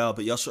Villarreal,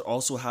 but y'all should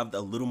also have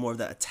a little more of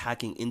that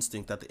attacking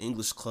instinct that the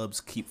English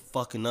clubs keep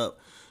fucking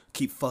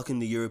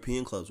the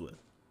European clubs with.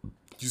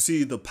 You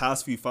see the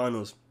past few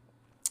finals,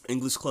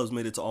 English clubs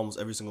made it to almost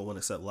every single one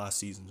except last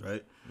season's,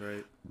 right?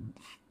 Right.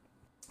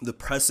 The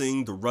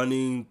pressing, the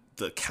running,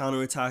 the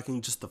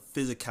counterattacking, just the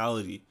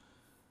physicality.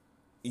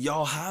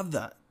 Y'all have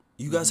that.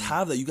 You guys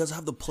have that. You guys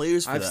have the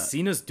players for that. I've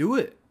seen us do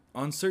it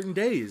on certain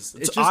days.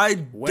 It's So just,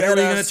 when are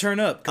we going to turn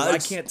up? Because I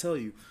can't tell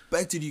you.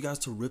 Expected you guys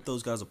to rip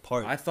those guys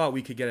apart. I thought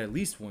we could get at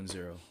least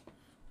 1-0.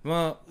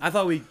 Well, I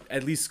thought we'd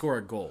at least score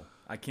a goal.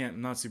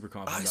 I'm not super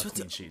confident about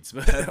clean sheets.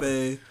 But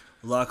Pepe,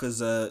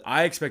 Lacazette.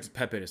 I expected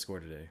Pepe to score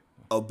today.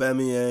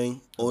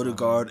 Aubameyang,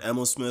 Odegaard,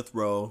 Emil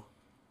Smith-Rowe,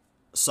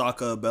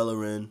 Saka,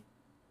 Bellerin.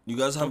 You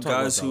guys have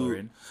guys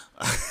who...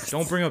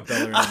 Don't bring up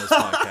Bellerin on this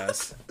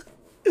podcast.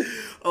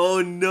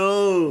 Oh,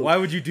 no. Why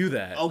would you do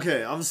that?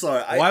 Okay, I'm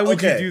sorry. Why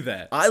would you do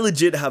that? I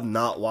legit have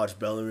not watched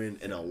Bellerin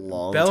in a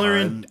long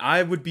time.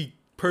 I would be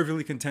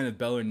perfectly content if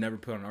Bellerin never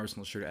put on an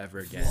Arsenal shirt ever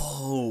again.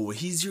 Whoa,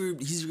 he's your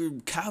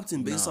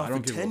captain based off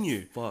of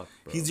tenure. Fuck,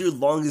 bro. He's your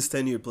longest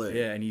tenured player.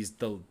 Yeah, and he's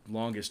the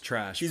longest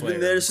trash He's player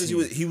been there since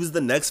he was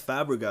the next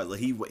Fabregas.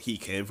 Like he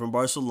came from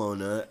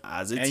Barcelona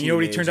as a teenager. And you know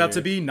what he turned out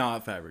to be?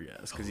 Not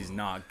Fabregas, because he's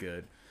not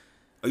good.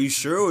 Are you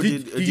sure? Or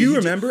do you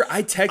remember?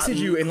 I texted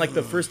you in like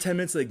the first 10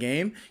 minutes of the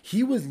game.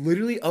 He was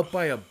literally up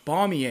by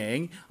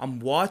Aubameyang. I'm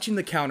watching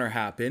the counter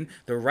happen.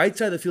 The right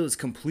side of the field is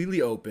completely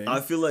open.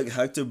 I feel like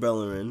Hector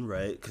Bellerin,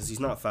 right? Because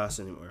he's not fast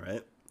anymore,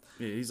 right?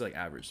 Yeah, he's like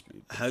average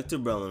speed. Hector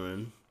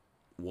Bellerin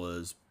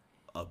was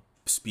a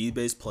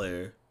speed-based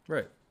player.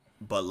 Right.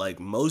 But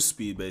like most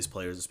speed-based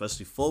players,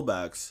 especially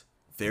fullbacks,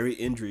 very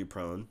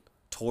injury-prone,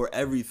 tore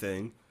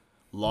everything,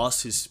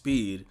 lost his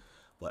speed.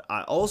 But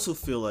I also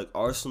feel like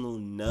Arsenal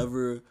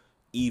never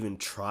even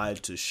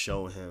tried to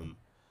show him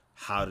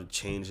how to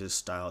change his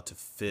style to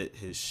fit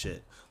his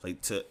shit.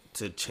 Like to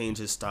change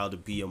his style to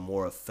be a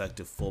more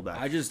effective fullback.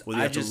 I just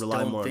rely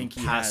don't more think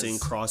on passing,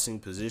 crossing,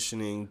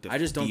 positioning. I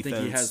just don't think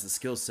he has the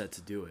skill set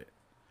to do it.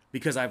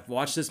 Because I've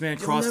watched this man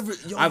cross.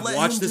 I've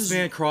watched this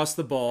man cross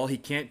the ball. He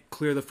can't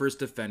clear the first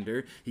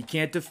defender. He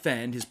can't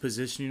defend. His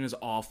positioning is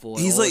awful.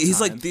 He's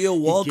like Theo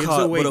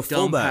Walcott, but a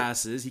fullback.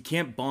 Passes. He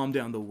can't bomb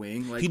down the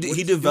wing. Like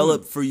he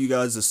developed for you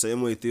guys the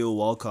same way Theo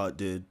Walcott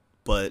did,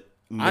 but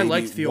maybe I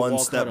like Theo one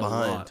Walcott step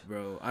behind. A lot,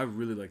 bro. I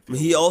really like Theo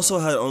He Walcott. also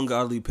had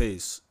ungodly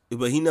pace.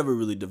 But he never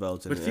really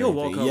developed into But Theo anything.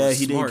 Walcott Yeah, was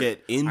he smart. didn't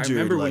get injured. I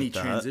remember when he like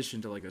that.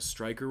 transitioned to like a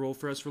striker role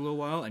for us for a little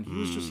while, and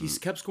he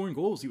kept scoring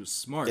goals. He was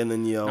smart. And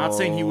then not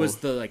saying he was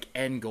the like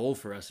end goal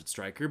for us at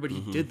striker, but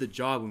he did the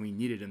job when we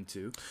needed him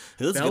to.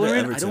 He looks good at Bellerin,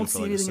 Everton I don't for see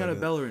like a anything out of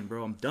second. Bellerin,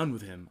 bro. I'm done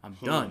with him. I'm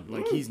done.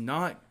 Like he's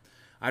not.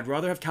 I'd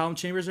rather have Callum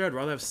Chambers there. I'd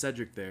rather have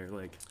Cedric there.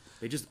 Like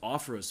they just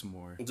offer us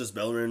more. Does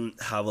Bellerin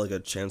have like a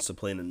chance to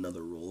play in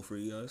another role for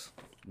you guys?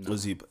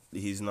 Was he?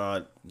 He's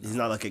not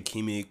like a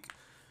Kimmich.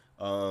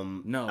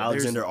 No,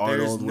 Alexander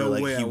Arnold, no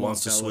where way like he I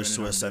wants to want switch Bellerin to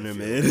in a our center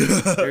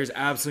midfield. mid. There's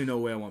absolutely no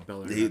way I want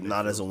Bellerin.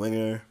 Not as a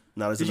winger.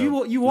 Not as Did a, you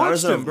not watched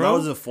as a, him, bro? Not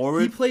as a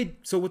forward. He played.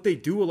 So what they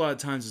do a lot of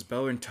times is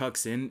Bellerin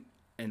tucks in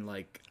and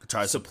like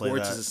Tries to play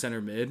supports that. as a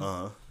center mid.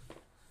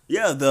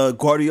 Yeah, the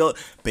Guardiola,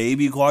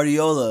 baby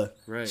Guardiola.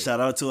 Right. Shout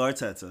out to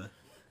Arteta.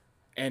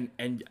 And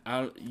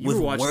you With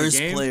were watching worse the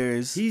game.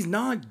 players. He's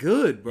not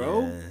good,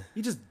 bro. Yeah.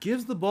 He just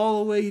gives the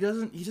ball away. He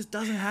just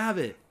doesn't have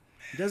it.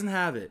 He doesn't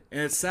have it, and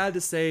it's sad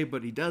to say,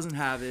 but he doesn't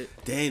have it.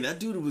 Dang, that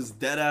dude was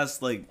dead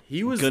ass like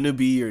He was gonna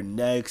be your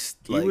next.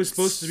 he Like, was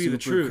supposed to be the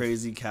super truth.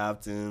 crazy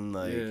captain.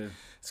 Like Yeah.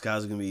 this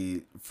guy's gonna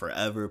be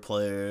forever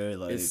player.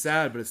 Like, It's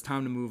sad, but it's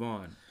time to move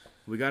on.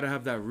 We got to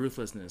have that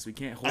ruthlessness. We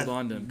can't hold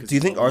on to him. do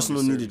you think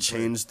Arsenal need to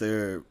change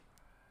their?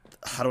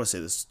 How do I say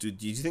this? Do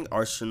you think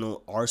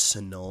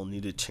Arsenal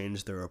need to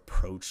change their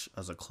approach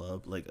as a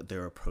club, like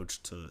their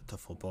approach to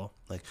football?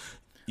 Like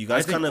you I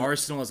guys think kind of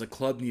Arsenal as a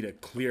club need a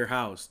clear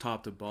house,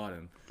 top to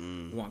bottom.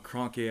 I want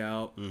Kroenke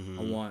out.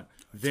 I want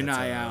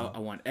Vinay out. I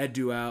want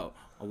Edu out.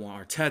 I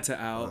want Arteta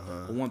out.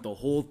 I want the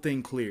whole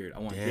thing cleared. I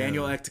want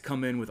Daniel Ek to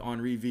come in with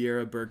Henri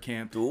Vieira,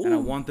 Bergkamp, and I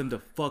want them to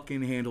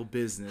fucking handle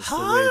business the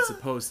way it's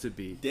supposed to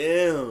be.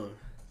 damn.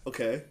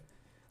 Okay,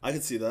 I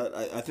can see that.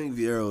 I think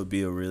Vieira would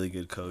be a really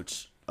good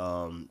coach.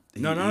 Not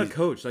a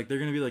coach. Like they're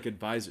gonna be like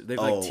advisors. They've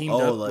Oh, like teamed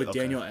up like, with okay.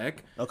 Daniel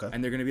Ek, Okay.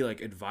 and they're gonna be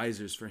like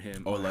advisors for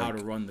him on how like,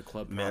 to run the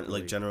club Man, properly.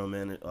 like general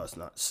manager. Oh, it's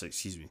not.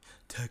 Excuse me.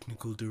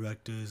 Technical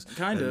directors.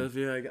 Kind and of.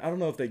 Yeah. Like, I don't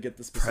know if they get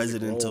the specific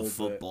President role, of but-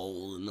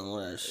 football and all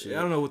that shit. Yeah,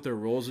 I don't know what their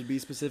roles would be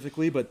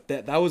specifically, but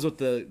that was what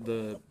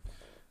the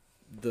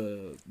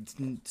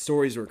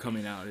stories were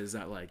coming out is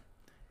that like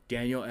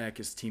Daniel Ek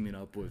is teaming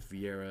up with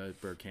Vieira,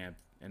 Bergkamp,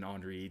 and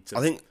Henri to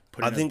I think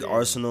put in a bid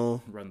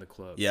Arsenal. and run the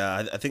club.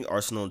 Yeah, I think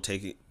Arsenal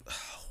taking.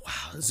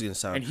 Wow, this is gonna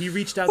sound. And he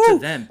reached out to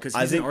them because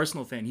I he's think- an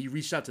Arsenal fan. He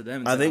reached out to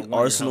them. And I said, think want your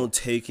Arsenal help."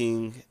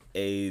 taking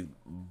a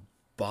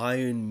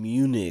Bayern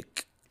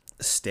Munich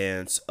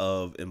stance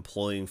of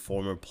employing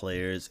former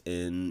players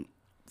in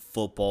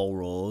football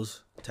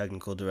roles,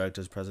 technical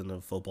directors, president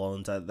of football,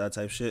 and that type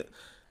of shit,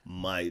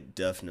 might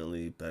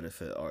definitely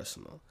benefit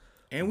Arsenal.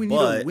 And we need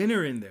but- a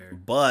winner in there.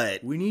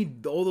 But We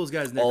need all those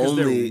guys in there because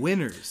Only- they're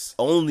winners.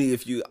 only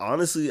if you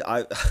honestly,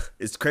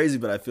 it's crazy,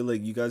 but I feel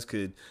like you guys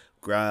could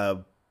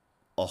grab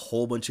a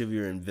whole bunch of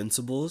your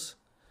invincibles,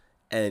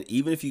 and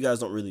even if you guys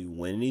don't really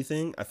win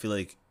anything, I feel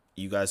like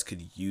you guys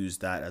could use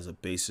that as a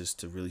basis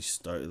to really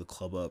start the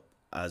club up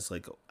as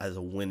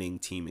a winning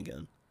team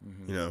again.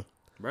 You know,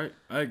 Right.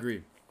 I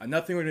agree.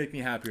 Nothing would make me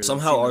happier. than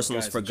somehow seeing those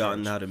Arsenal's guys in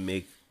forgotten charge. how to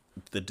make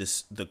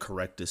the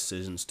correct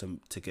decisions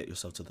to get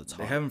yourself to the top.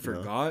 They haven't you know?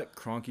 forgot.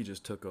 Kroenke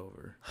just took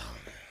over.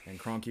 And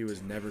Kroenke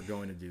was never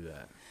going to do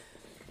that.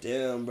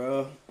 Damn,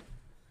 bro.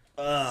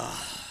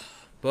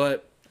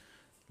 But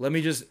let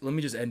me just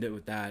end it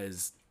with that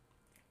is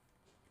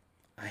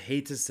I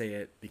hate to say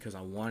it because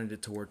I wanted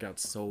it to work out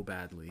so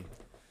badly,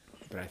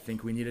 but I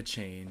think we need a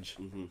change.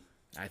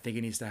 I think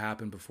it needs to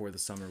happen before the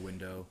summer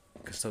window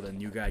so the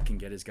new guy can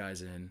get his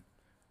guys in.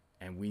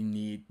 And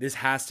this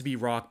has to be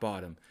rock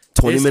bottom.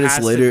 20 This minutes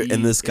has to later, be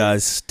and this it. guy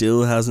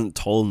still hasn't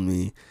told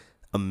me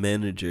a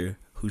manager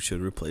who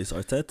should replace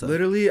Arteta.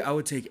 Literally, I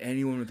would take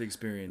anyone with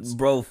experience.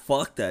 Bro,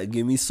 fuck that.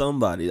 Give me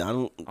somebody. I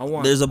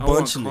want. There's a I bunch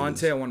want of Conte.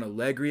 names. I want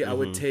Allegri. I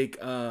would take.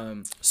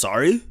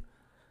 Sorry?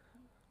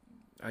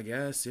 I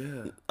guess.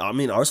 Yeah. I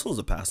mean, Arsenal's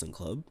a passing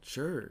club.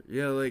 Sure.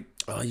 Yeah. Like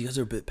Oh, you guys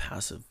are a bit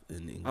passive in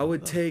England. I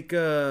would take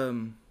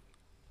Rafa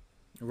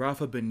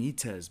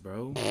Benitez,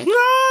 bro. take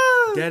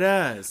Dead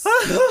ass.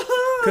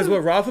 Because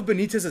what Rafa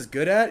Benitez is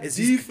good at is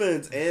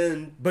defense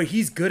but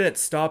he's good at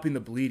stopping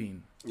the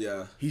bleeding.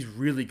 yeah. He's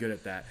really good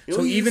at that. You know,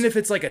 So he's- even if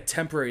it's like a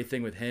temporary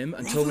thing with him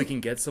until we Rafa- can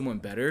get someone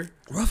better,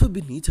 Rafa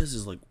Benitez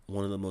is like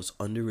one of the most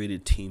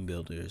underrated team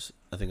builders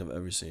I think I've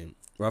ever seen.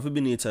 Rafa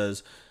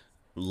Benitez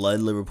led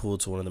Liverpool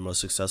to one of the most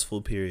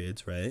successful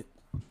periods, right,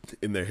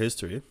 in their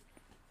history.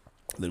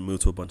 Then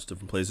moved to a bunch of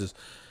different places.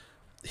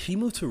 He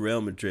moved to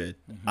Real Madrid.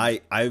 I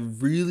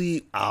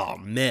really, oh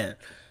man,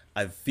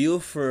 I feel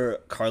for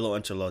Carlo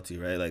Ancelotti,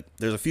 right? Like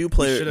there's a few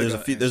players, should've there's a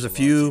got few, there's a Ancelotti,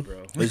 few,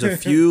 bro. there's a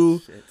few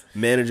Shit.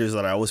 managers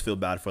that I always feel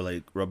bad for,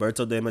 like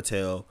Roberto Di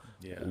Matteo.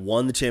 Yeah.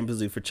 Won the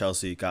Champions League for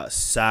Chelsea, got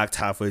sacked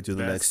halfway through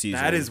the next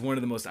season. That is one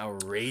of the most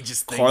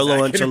outrageous things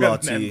Carlo I can remember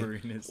in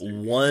Ancelotti history.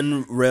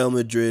 won Real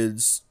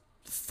Madrid's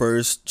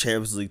first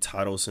Champions League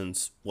title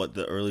since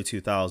the early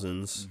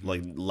 2000s,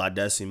 like La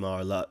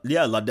Decima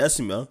La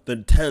Decima, the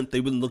 10th.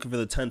 They've been looking for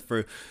the 10th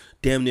for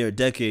damn near a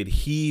decade.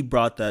 He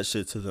brought that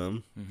shit to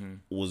them.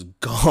 Was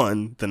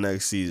gone the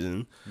next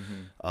season,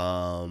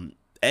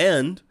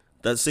 and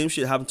That same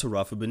shit happened to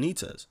Rafa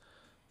Benitez.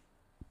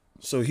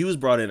 So he was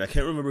brought in. I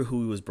can't remember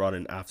who he was brought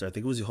in after. I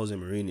think it was Jose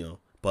Mourinho.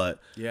 But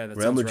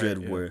Real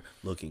Madrid were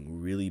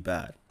looking really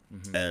bad.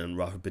 Mm-hmm. And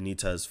Rafa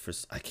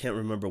Benitez, I can't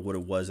remember what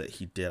it was that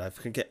he did. I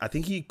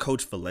think he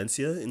coached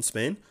Valencia in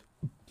Spain.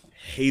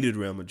 Hated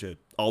Real Madrid.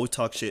 Always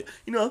talk shit.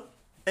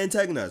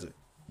 Antagonizer.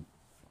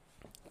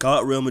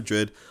 Got Real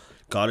Madrid.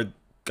 Got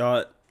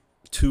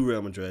to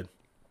Real Madrid.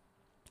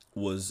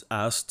 Was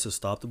asked to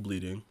stop the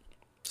bleeding.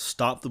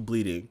 Stopped the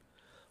bleeding.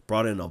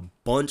 Brought in a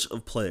bunch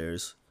of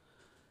players.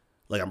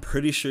 Like, I'm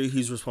pretty sure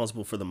he's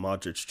responsible for the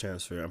Modric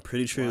transfer. I'm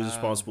pretty sure he's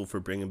responsible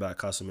for bringing back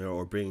Casemiro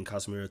or bringing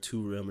Casemiro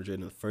to Real Madrid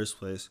in the first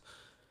place.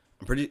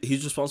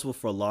 He's responsible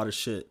for a lot of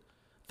shit.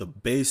 The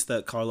base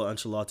that Carlo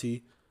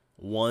Ancelotti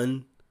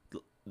won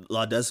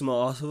La Decima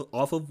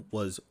off of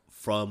was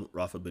from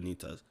Rafa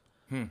Benitez.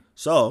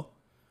 So,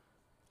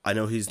 I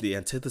know he's the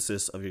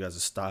antithesis of your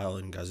guys' style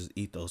and your guys'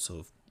 ethos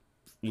of,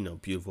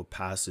 beautiful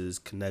passes,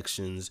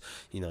 connections.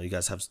 You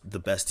guys have the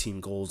best team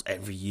goals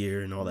every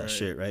year and all that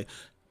shit, right?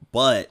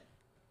 But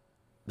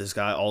this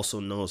guy also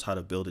knows how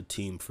to build a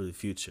team for the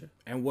future.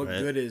 And what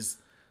good is,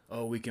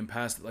 we can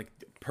pass, like,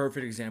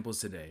 perfect examples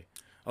today.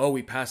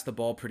 We passed the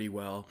ball pretty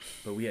well,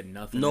 but we had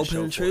nothing to show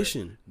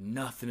penetration. For it.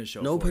 Nothing to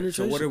show no for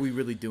penetration. it. So what are we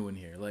really doing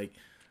here? Like,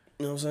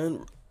 you know what I'm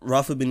saying?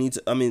 Rafa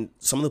Benitez,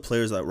 some of the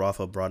players that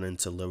Rafa brought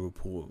into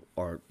Liverpool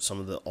are some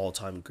of the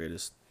all-time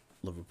greatest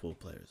Liverpool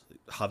players. Like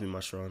Javi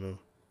Mascherano,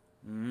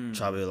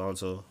 Xabi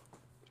Alonso.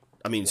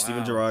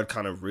 Steven Gerrard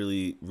kind of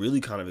really,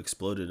 really kind of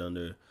exploded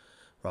under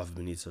Rafa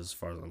Benitez, as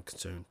far as I'm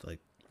concerned. Like,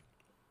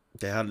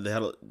 they had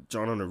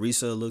John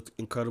Arisa looked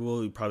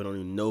incredible. You probably don't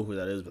even know who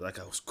that is, but that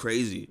guy was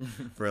crazy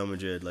for Real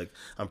Madrid. Like,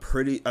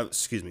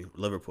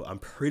 Liverpool. I'm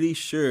pretty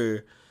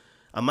sure,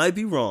 I might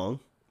be wrong,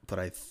 but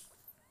I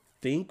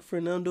think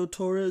Fernando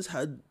Torres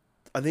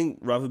I think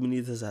Rafa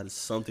Benitez had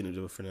something to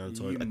do with Fernando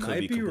Torres. I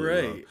could be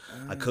right.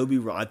 Wrong. I could be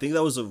wrong. I think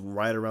that was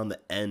right around the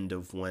end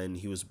of when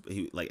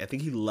I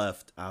think he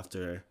left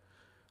after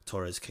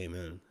Torres came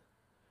in.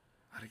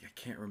 I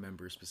can't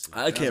remember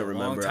specifically. I can't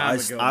remember. I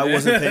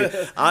wasn't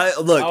paying. I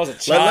was a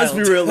child.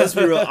 Let's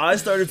be real. I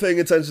started paying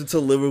attention to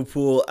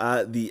Liverpool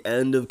at the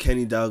end of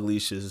Kenny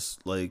Dalglish's.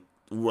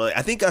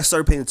 I think I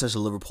started paying attention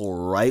to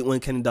Liverpool right when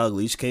Kenny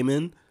Dalglish came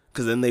in,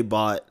 because then they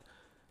bought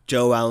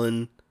Joe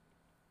Allen,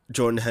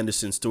 Jordan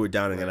Henderson, Stuart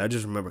Downing, and I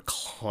just remember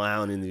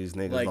clowning these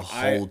niggas the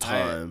whole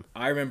time.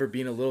 I remember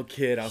being a little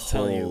kid. I was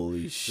telling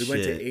you, shit. We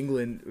went to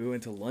England. We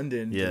went to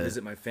London to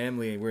visit my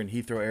family, and we're in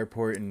Heathrow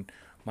Airport, and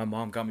my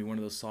mom got me one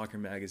of those soccer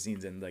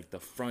magazines, and the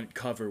front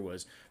cover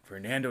was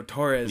Fernando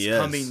Torres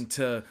coming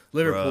to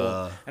Liverpool.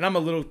 Bruh. And I'm a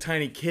little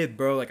tiny kid,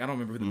 bro. I don't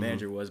remember who the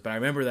manager was, but I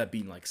remember that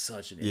being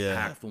such an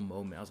impactful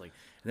moment. I was like,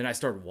 and then I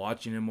started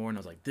watching him more, and I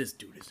was like, this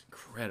dude is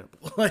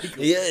incredible.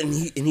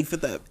 And he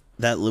fit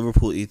that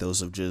Liverpool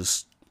ethos of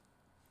just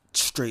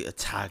straight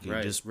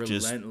attacking, just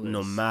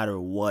no matter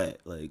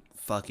what.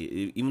 Fuck it.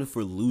 Even if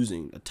we're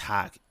losing,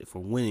 attack. If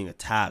we're winning,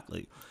 attack.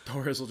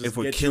 Torres will just if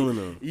we're killing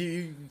them.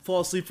 You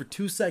fall asleep for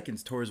 2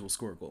 seconds, Torres will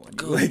score a goal on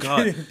you. Oh,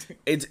 God.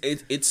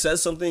 It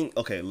says something.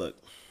 Okay, look.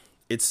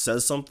 It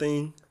says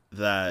something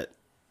that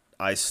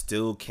I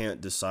still can't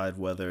decide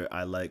whether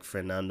I like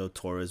Fernando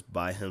Torres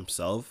by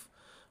himself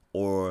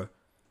or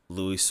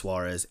Luis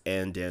Suarez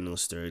and Daniel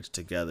Sturridge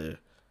together.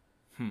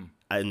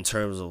 In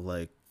terms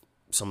of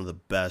some of the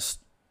best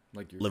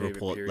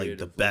Liverpool,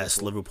 the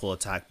best Liverpool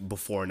attack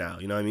before now.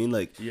 You know what I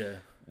mean?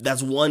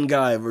 That's one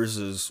guy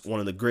versus one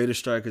of the greatest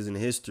strikers in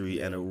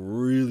history and a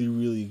really,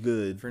 really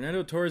good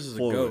Fernando Torres is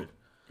forward. A goat.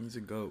 He's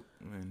a goat,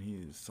 man.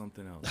 He's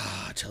something else.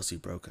 Chelsea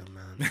broke him,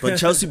 man. But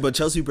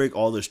Chelsea break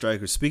all their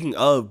strikers. Speaking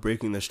of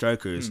breaking their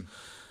strikers,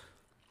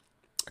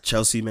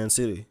 Chelsea, Man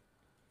City.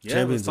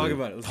 Yeah, let's talk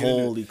about it.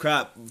 Holy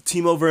crap.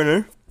 Timo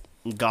Werner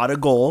got a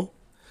goal.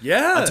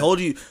 Yeah. I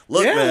told you.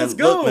 Look, man. Let's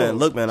go.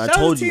 Look, man. I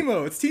told you.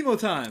 Timo. It's Timo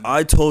time.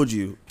 I told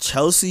you.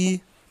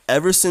 Chelsea,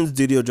 ever since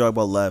Didier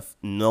Drogba left,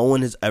 no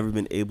one has ever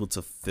been able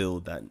to fill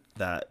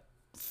that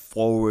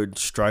forward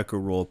striker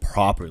role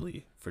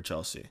properly for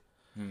Chelsea.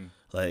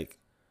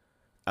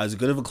 As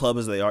good of a club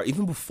as they are,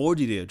 even before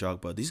Didier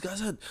Drogba, these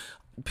guys had...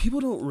 People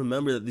don't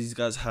remember that these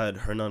guys had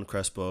Hernan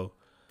Crespo.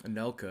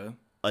 Anelka,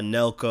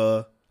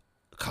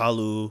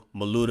 Kalu,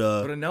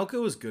 Maluda. But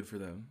Anelka was good for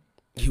them.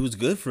 He was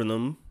good for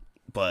them,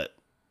 but...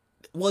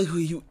 Well,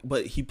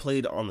 he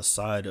played on the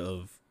side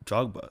of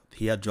Drogba.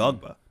 He had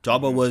Drogba.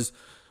 Drogba was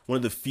one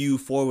of the few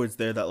forwards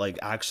there that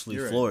actually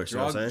flourished.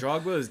 Right.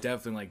 Drogba is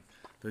definitely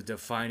the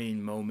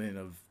defining moment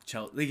of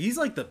Chelsea. He's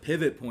the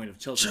pivot point of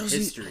Chelsea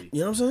history.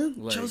 You know what I'm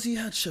saying? Chelsea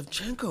had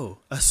Shevchenko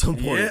at some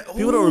point. Yeah.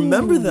 People don't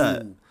remember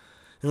that. You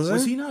know what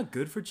was he not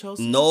good for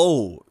Chelsea?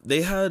 No,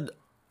 they had.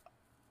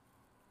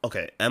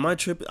 Okay, am I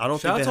tripping? I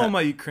don't think. Shout out to all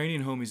my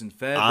Ukrainian homies in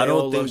Fed. I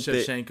don't think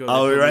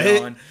Shevchenko.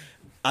 Right.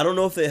 I don't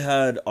know if they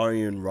had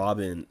Arjen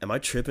Robben. Am I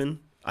tripping?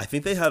 I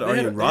think they had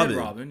Arjen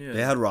Robben.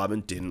 They had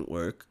Robben, didn't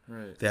work.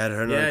 Right. They had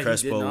Hernan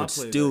Crespo, which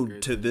still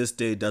to this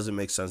day doesn't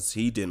make sense.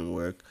 He didn't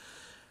work.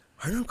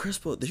 Hernan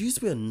Crespo, there used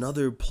to be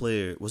another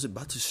player. Was it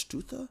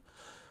Batistuta?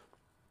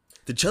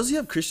 Did Chelsea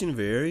have Christian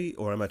Vieri,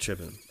 or am I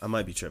tripping? I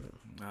might be tripping.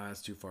 Nah, that's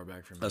too far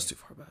back for me. That's too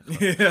far back.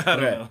 Yeah, I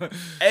don't know.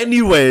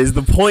 Anyways,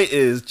 the point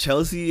is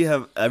Chelsea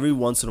have every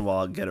once in a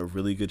while get a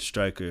really good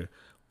striker,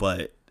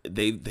 but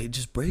they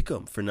just break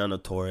them. Fernando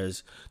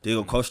Torres,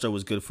 Diego Costa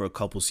was good for a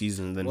couple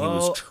seasons, and then he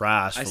was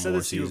trash for more seasons. I said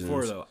this to you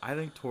before, though. I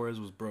think Torres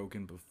was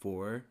broken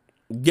before.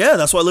 Yeah,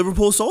 that's why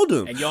Liverpool sold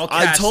him. And y'all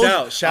cashed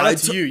out. Shout out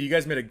to you. You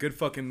guys made a good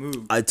fucking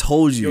move. I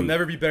told you. You'll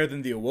never be better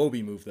than the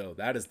Iwobi move, though.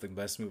 That is the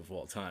best move of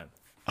all time.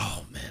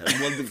 Oh, man.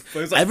 It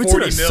was like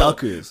Everton are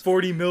suckers.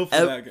 40 mil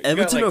for that.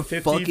 Everton are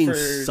fucking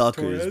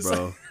suckers,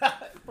 bro.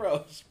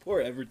 Bro, poor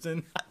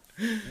Everton.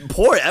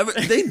 Poor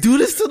Everton. They do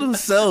this to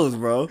themselves,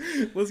 bro.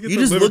 You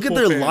just look at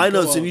their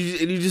lineups and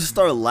you just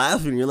start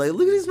laughing. You're like,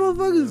 look at these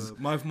motherfuckers.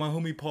 My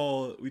homie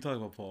Paul, we talk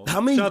about Paul. How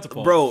many? Shout out to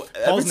Paul. Bro,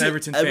 Paul's an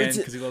Everton fan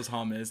because he loves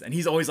James. And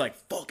he's always like,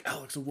 fuck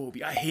Alex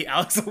Iwobi. I hate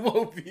Alex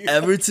Iwobi.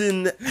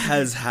 Everton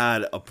has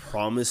had a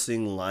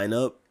promising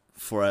lineup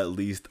for at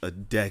least a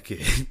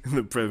decade in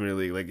the Premier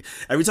League. Like,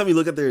 every time you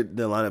look at their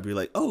lineup, you're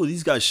like, oh,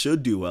 these guys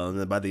should do well. And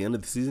then by the end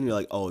of the season, you're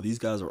like, oh, these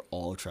guys are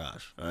all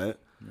trash. All right?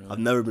 Yeah. I've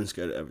never been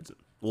scared of Everton.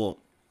 Well,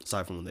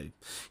 aside from when they,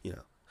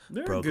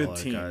 they're a good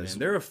team, man.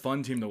 They're a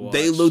fun team to watch.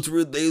 They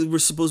were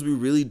supposed to be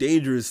really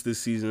dangerous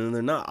this season, and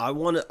they're not. I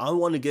want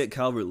to get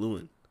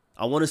Calvert-Lewin.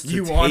 I want us to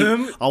You want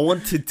him? I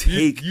want to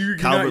take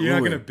Calvert-Lewin. You're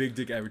not gonna big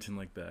dick Everton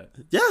like that.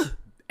 Yeah.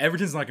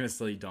 Everton's not gonna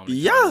still dominate.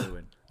 Yeah.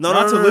 Calvert-Lewin.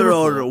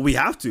 No. We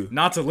have to.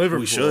 Not to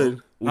Liverpool. We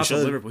should. To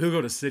Liverpool. He'll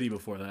go to City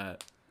before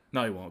that.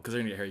 No, he won't, because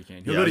they're gonna get Harry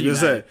Kane. He'll go to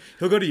United.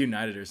 He'll go to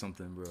United or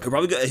something, bro.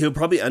 He'll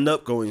probably end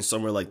up going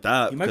somewhere like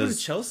that. He might go to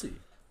Chelsea.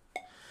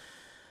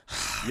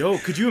 Yo,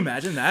 could you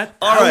imagine that?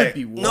 All right. Would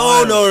be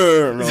wild.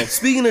 No.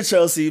 Speaking of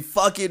Chelsea,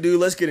 fuck it, dude.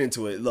 Let's get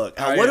into it. Look,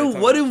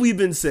 what have we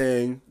been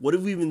saying? What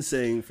have we been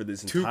saying for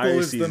this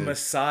entire season? Tuchel is the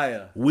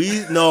Messiah.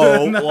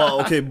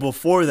 Well, okay.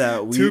 Before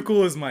that,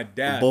 Tuchel is my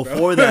dad.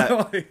 Before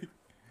that,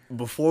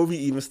 before we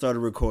even started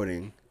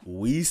recording,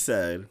 we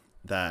said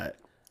that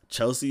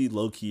Chelsea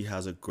low-key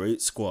has a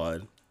great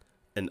squad,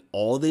 and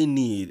all they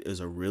need is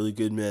a really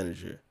good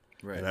manager.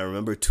 Right. And I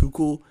remember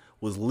Tuchel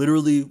was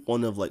literally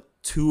one of like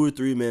 2 or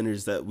 3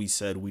 managers that we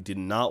said we did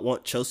not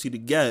want Chelsea to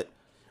get,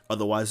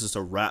 otherwise it's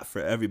a wrap for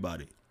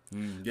everybody.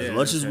 As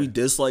much as we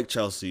dislike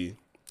Chelsea,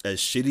 as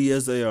shitty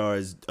as they are,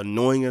 as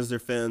annoying as their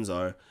fans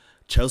are,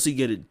 Chelsea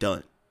get it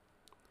done.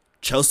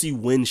 Chelsea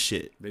win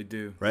shit. They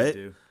do. Right?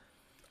 They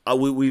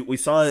do. We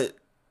saw it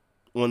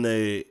when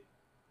they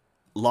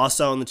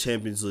lost out in the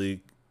Champions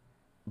League,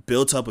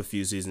 built up a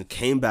few seasons,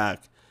 came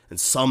back, and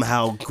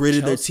somehow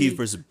gritted their teeth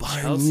versus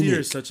Bayern Chelsea Munich.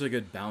 are such a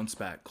good bounce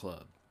back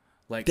club.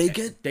 Like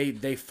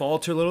they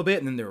falter a little bit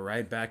and then they're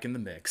right back in the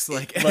mix.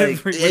 Exactly.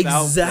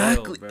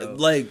 Fail,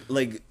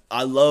 like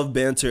I love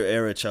banter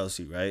era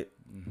Chelsea, right?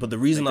 But the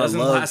reason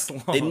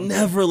it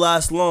never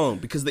lasts long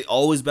because they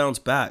always bounce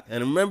back.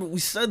 And remember, we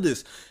said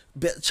this.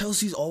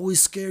 Chelsea's always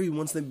scary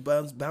once they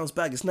bounce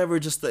back. It's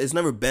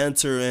never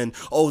banter and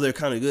they're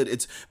kind of good.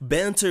 It's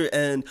banter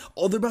and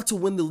they're about to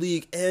win the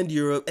league and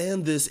Europe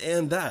and this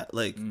and that.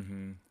 Like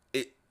you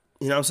know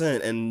what I'm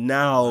saying? And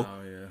now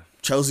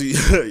Chelsea,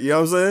 you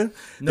know what I'm saying?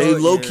 They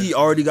low key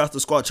already got the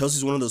squad.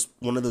 Chelsea's one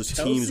of those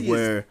teams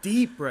where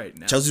deep right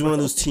now. Chelsea's one of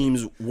those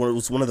teams where it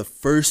was one of the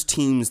first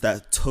teams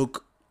that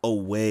took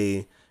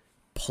away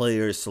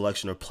player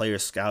selection or player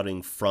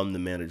scouting from the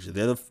manager.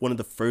 They're one of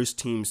the first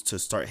teams to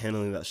start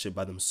handling that shit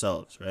by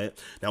themselves, right?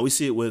 Now we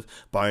see it with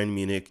Bayern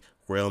Munich,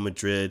 Real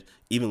Madrid,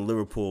 even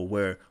Liverpool,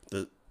 where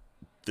the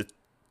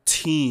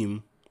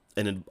team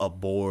and a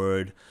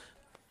board,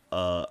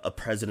 a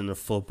president of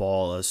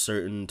football, a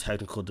certain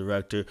technical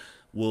director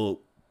will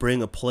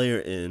bring a player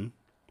in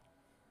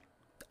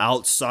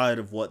outside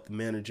of what the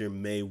manager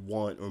may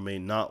want or may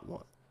not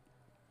want.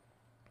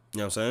 You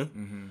know what I'm saying?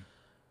 Mm-hmm.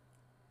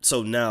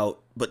 So now,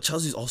 but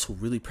Chelsea's also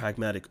really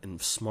pragmatic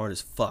and smart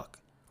as fuck,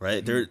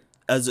 right? Mm-hmm.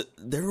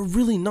 They're a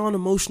really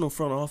non-emotional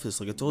front office.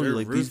 Like I told you,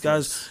 like ruthless. These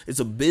guys,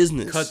 it's a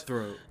business.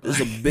 Cutthroat. It's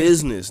a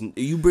business.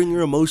 You bring your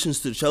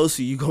emotions to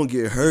Chelsea, you gonna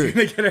get hurt.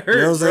 You're gonna get hurt,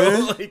 you know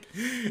bro. Like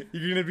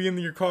you're gonna be in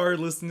your car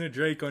listening to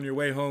Drake on your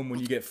way home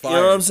when you get fired.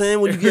 You know what I'm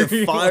saying? When you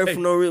get fired for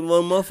no reason,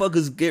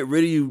 motherfuckers get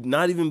rid of you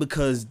not even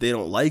because they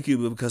don't like you,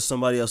 but because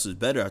somebody else is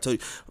better. I told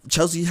you,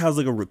 Chelsea has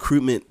like a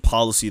recruitment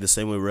policy the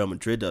same way Real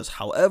Madrid does.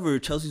 However,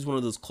 Chelsea's one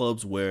of those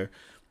clubs where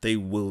they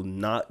will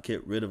not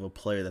get rid of a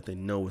player that they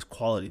know is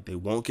quality. They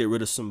won't get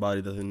rid of somebody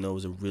that they know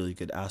is a really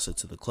good asset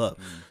to the club.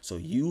 So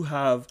you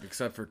have...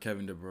 Except for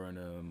Kevin De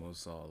Bruyne, Mo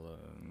Salah.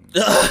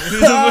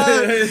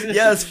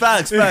 Yes,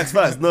 facts.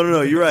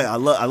 No, you're right. I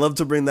love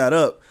to bring that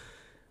up.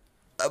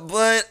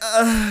 But...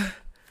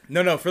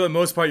 No, for the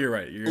most part, you're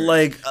right.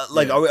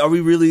 Are we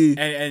really...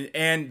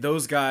 And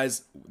those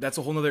guys, that's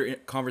a whole nother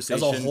conversation.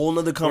 That's a whole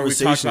nother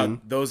conversation. We talk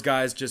about those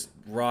guys just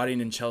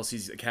rotting in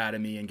Chelsea's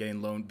academy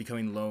and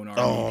becoming loan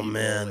army. Oh,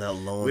 man, that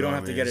loan We don't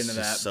have to get into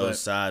that. So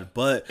sad.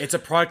 But it's a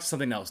product of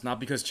something else, not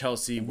because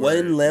Chelsea...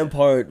 When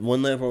Lampard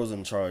was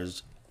in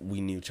charge,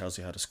 we knew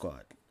Chelsea had a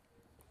squad.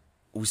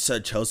 We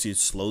said Chelsea is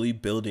slowly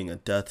building a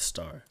Death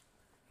Star.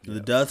 The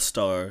Death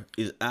Star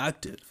is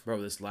active.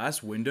 Bro, this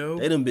last window,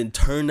 They done been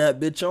turned that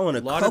bitch on a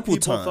lot couple of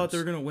people times. thought they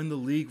were gonna win the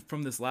league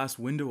from this last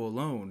window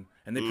alone,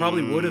 and they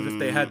probably would have if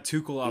they had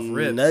Tuchel off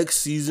rip. Next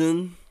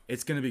season,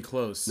 It's gonna be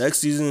close.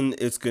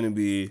 it's gonna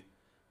be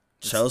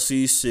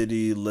Chelsea,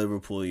 City,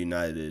 Liverpool,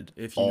 United.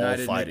 If all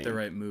United fighting. make the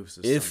right moves.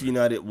 If summer.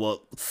 United,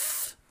 well,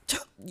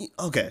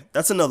 okay,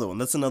 that's another one.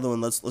 Let's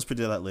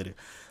predict that later.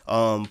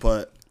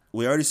 But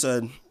we already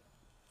said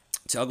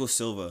Thiago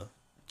Silva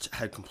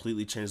had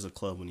completely changed the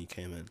club when he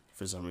came in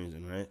for some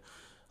reason, right?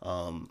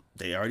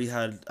 They already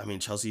had. I mean,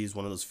 Chelsea is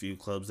one of those few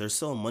clubs. They're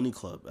still a money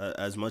club.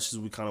 As much as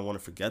we kind of want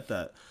to forget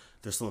that,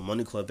 they're still a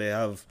money club. They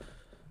have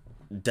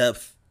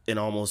depth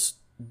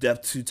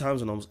 2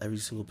 times in almost every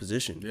single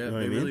position. Yeah, you know they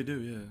what I mean? really do.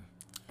 Yeah.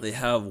 They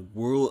have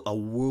a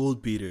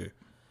world beater,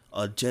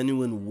 a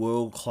genuine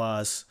world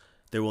class.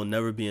 There will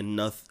never be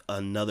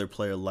another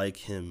player like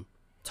him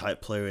type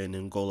player in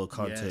N'Golo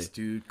Kante. Yes,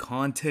 dude.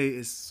 Conte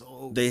is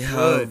so They good.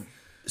 have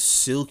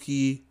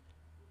silky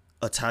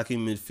attacking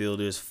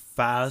midfielders,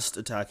 fast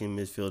attacking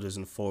midfielders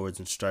and forwards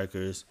and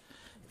strikers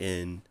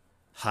in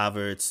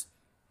Havertz,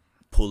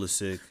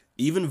 Pulisic,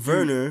 even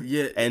Werner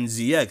yeah. and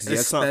Ziyech.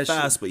 Ziyech's not Especially-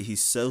 fast, but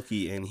he's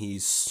silky and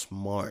he's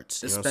smart.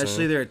 You know what I'm Especially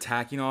saying? their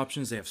attacking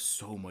options, they have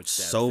so much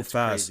depth. So It's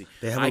fast. Crazy.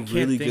 They have a I can't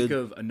really think good-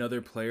 of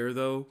another player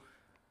though,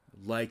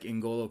 like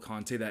N'Golo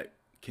Kante, that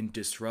can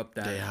disrupt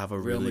that They have a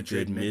Real really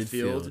Madrid good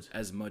midfield midfield.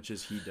 as much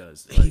as he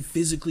does. He Like,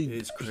 physically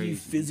it's he crazy.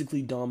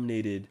 physically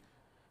dominated.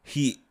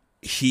 He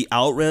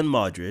outran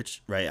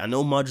Modric, right? I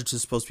know Modric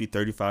is supposed to be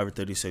 35 or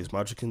 36.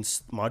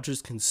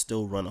 Modric can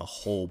still run a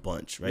whole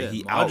bunch, right?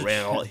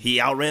 Yeah, He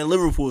outran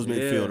Liverpool's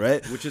midfield, yeah,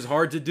 right? which is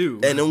hard to do.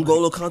 And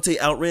N'Golo Kante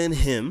outran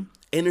him,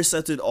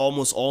 intercepted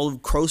almost all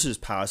of Kroos's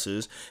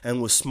passes,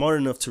 and was smart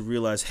enough to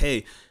realize,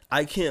 hey,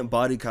 I can't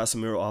body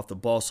Casemiro off the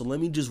ball, so let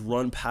me just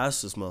run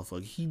past this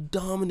motherfucker. He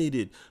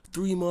dominated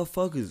 3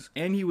 motherfuckers.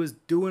 And he was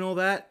doing all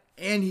that,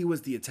 and he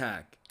was the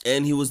attack.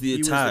 And he was the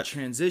He attack. was the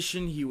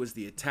transition. He was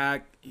the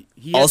attack.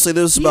 I'll say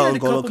this he about had a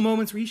N'Golo- couple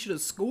moments where he should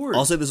have scored.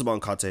 I'll say this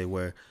about Kante,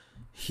 where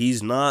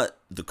he's not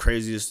the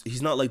craziest.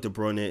 He's not like De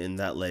Bruyne in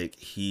that, like,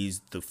 he's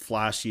the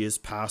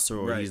flashiest passer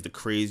or Right. he's the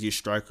craziest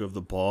striker of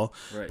the ball.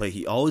 Right. But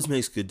he always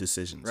makes good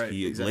decisions. Right,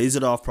 He exactly. lays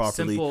it off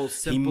properly. He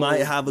Simple,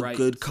 might have a right.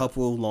 good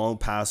couple long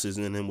passes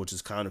in him, which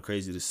is kind of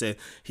crazy to say.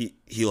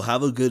 He'll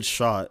have a good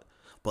shot,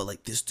 but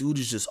like this dude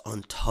is just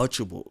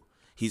untouchable.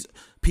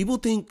 People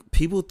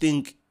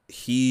think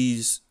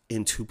he's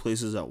in 2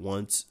 places at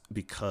once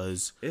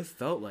because, It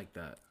felt like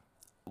that.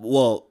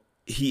 well,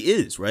 he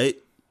is, right?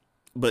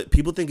 But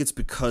people think it's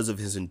because of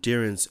his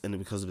endurance and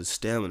because of his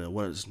stamina.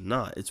 When it's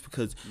not. It's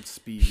because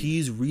Speed.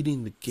 he's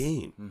reading the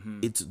game.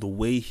 It's the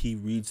way he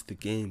reads the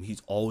game.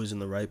 He's always in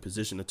the right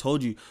position. I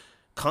told you,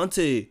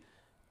 Conte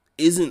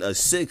isn't a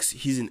 6.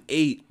 He's an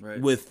 8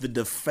 Right. with the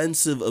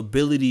defensive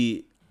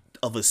ability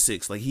of a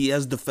 6. Like, he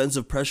has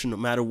defensive pressure no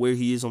matter where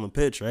he is on the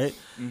pitch, right?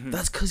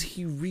 That's because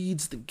he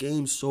reads the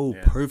game so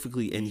Yeah.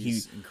 perfectly. And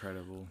He's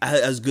incredible.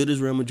 as good as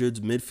Real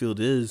Madrid's midfield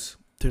is,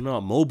 they're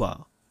not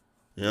mobile.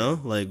 You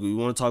know, like, we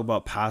want to talk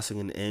about passing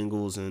and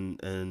angles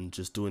and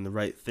just doing the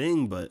right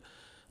thing, but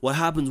what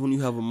happens when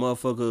you have a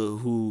motherfucker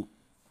who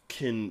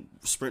can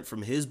sprint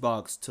from his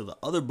box to the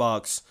other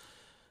box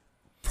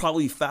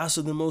probably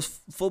faster than most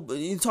football?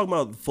 You talk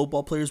about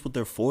football players with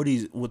their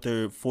 40s, with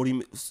their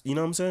 40, you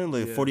know what I'm saying?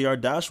 Like, Yeah.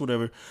 40-yard dash,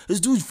 whatever. This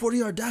dude's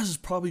 40-yard dash is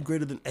probably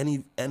greater than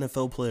any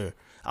NFL player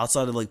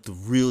outside of, like, the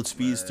real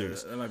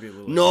speedsters. That might be a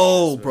little.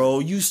 No, excessive. bro.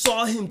 You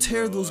saw him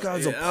tear those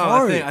guys Yeah,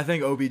 apart. I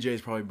think OBJ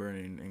is probably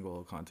burning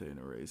N'Golo Kante in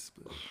a race.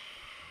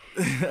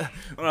 But,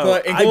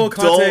 I N'Golo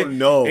don't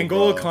know, N'Golo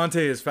bro. Kante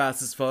is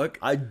fast as fuck.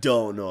 I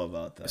don't know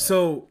about that.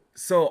 So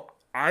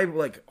I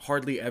like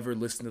hardly ever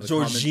listen to the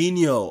comments.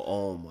 Jorginho,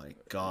 oh my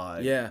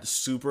god. Yeah.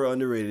 Super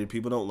underrated.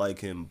 People don't like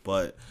him,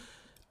 but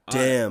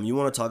damn, you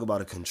want to talk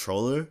about a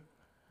controller?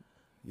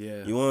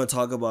 Yeah. You want to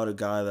talk about a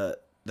guy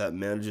that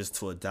manages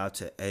to adapt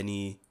to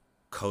any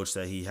coach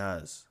that he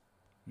has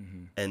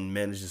and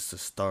manages to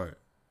start.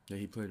 Yeah,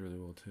 he played really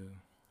well too.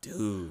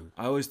 Dude.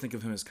 I always think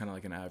of him as kind of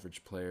like an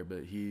average player,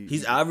 but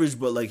He's average,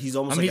 but like he's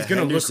almost I mean, like he's a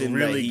gonna look Henderson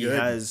really that he good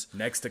has.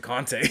 next to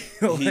Conte.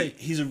 Like,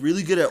 He's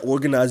really good at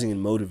organizing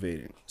and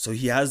motivating. So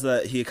he has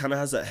that. He kind of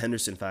has that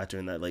Henderson factor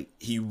in that, like,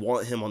 you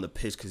want him on the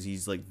pitch because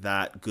he's like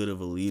that good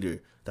of a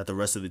leader that the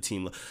rest of the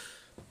team.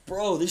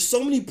 Bro, there's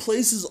so many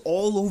places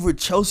all over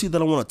Chelsea that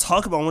I want to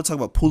talk about. I want to talk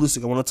about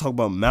Pulisic. I want to talk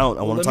about Mount.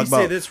 I want to let talk me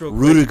say about this real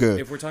Rudiger. quick.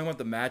 If we're talking about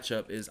the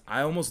matchup, is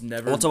I almost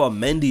never. I want to talk about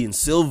Mendy and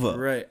Silva.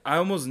 Right. I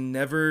almost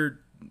never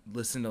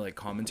listen to like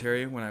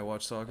commentary when I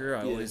watch soccer.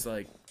 I always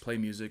like play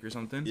music or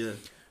something. Yeah.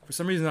 For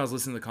some reason, I was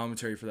listening to the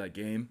commentary for that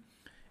game,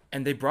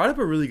 and they brought up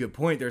a really good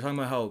point. They were talking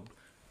about how,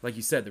 like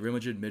you said, the Real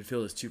Madrid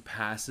midfield is too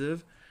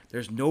passive.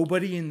 There's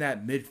nobody in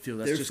that midfield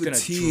that's They're just gonna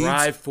fatigued.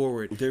 drive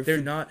forward. They're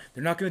They're not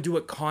gonna do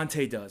what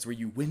Conte does, where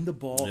you win the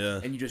ball Yeah.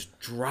 and you just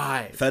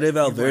drive. Fede You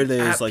Valverde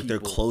run is at like their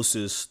people.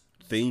 closest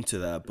thing to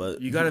that,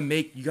 but you gotta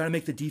make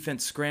the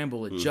defense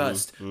scramble,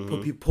 adjust,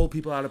 pull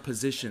people out of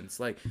positions.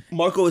 Like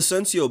Marco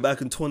Asensio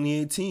back in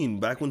 2018,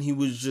 back when he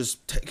was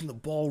just taking the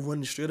ball,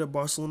 running straight at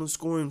Barcelona,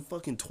 scoring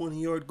fucking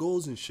 20-yard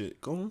goals and shit.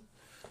 Go on.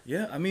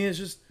 Yeah, I mean, it's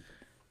just,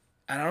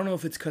 and I don't know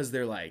if it's because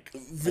they're like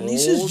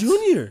Vinicius old,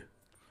 Jr.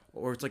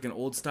 or it's like an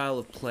old style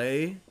of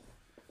play.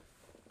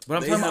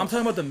 But I'm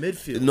talking about the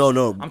midfield.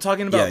 No. I'm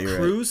talking about Yeah,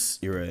 Kroos,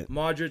 You're right.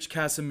 Modric,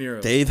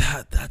 Casemiro. They've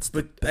had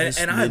the best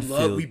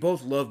midfield. We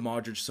both love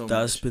Modric so much.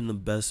 That's been the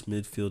best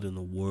midfield in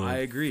the world. I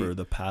agree. For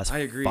the past I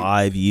agree.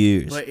 5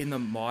 years. But in the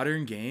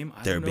modern game,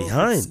 They're don't know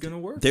behind. if it's gonna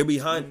work. They're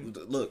behind.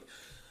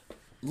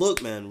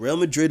 Look, man. Real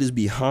Madrid is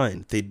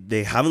behind. They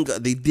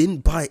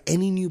didn't buy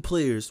any new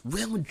players.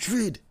 Real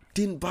Madrid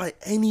didn't buy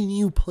any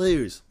new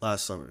players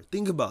last summer.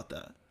 Think about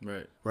that.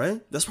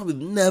 Right? That's probably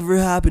never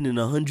happened in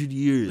 100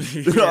 years.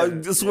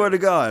 I swear to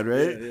God,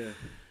 right? Yeah.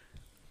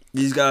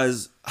 These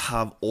guys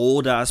have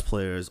old ass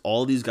players.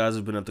 All these guys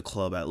have been at the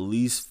club at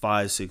least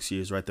 5-6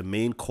 years, right? The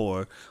main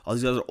core. All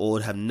these guys are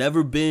old, have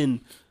never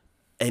been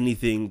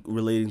anything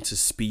relating to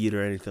speed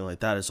or anything like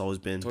that. It's always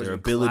been their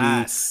ability,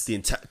 class.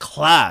 the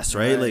class,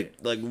 right?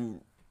 Like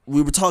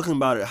we were talking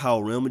about it,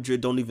 how Real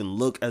Madrid don't even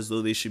look as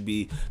though they should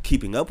be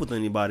keeping up with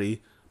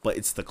anybody. But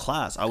it's the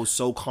class. I was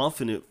so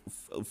confident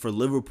for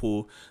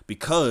Liverpool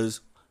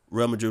because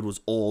Real Madrid was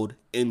old,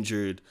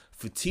 injured,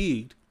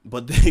 fatigued,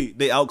 but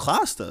they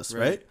outclassed us,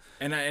 right?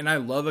 And I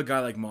love a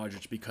guy like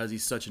Modric because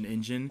he's such an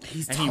engine.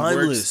 He's and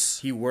timeless.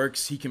 He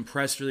works. He can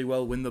press really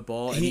well, win the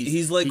ball.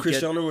 He's like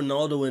Cristiano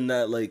Ronaldo in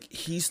that, like,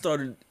 he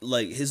started,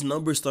 like, his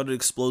numbers started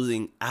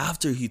exploding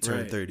after he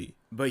turned 30.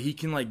 But he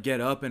can, like,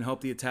 get up and help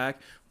the attack.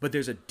 But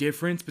there's a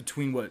difference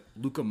between what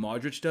Luka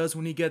Modric does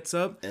when he gets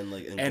up and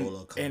like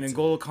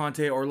N'Golo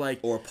Kante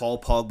or Paul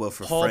Pogba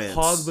for France.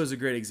 Paul Pogba's a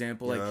great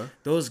example. Like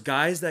those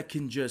guys that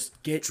can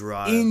just get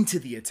into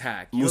the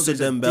attack. Moussa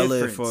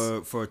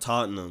Dembele for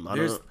Tottenham.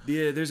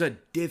 There's a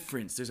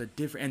difference.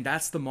 And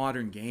that's the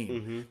modern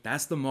game.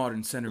 That's the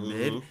modern center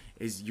mid.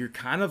 Is you're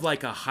kind of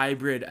like a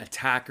hybrid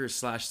attacker /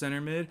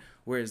 center mid,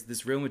 whereas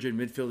this Real Madrid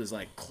midfield is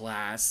like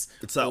class.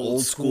 It's that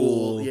old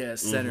school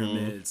center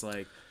mid. It's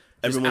like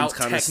everyone's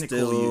kind of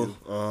still.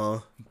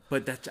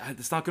 But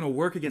that's not going to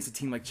work against a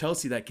team like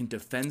Chelsea that can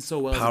defend so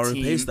well. Power as a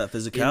team and pace, that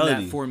physicality,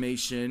 in that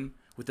formation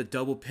with the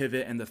double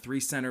pivot and the 3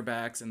 center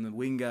backs and the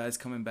wing guys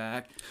coming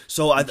back.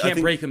 So I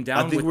think break them down.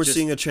 I think with we're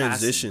seeing a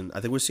transition.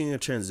 I think we're seeing a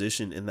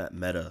transition in that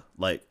meta.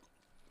 Like,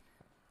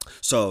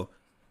 so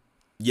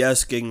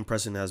yes,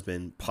 gegenpressing has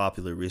been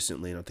popular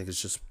recently, and I think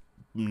it's just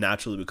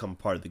naturally become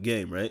part of the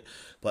game, right?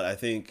 But I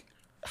think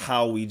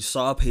how we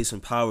saw pace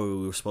and power,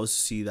 we were supposed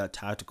to see that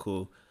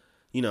tactical.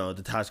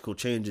 The tactical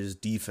changes,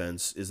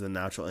 defense is the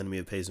natural enemy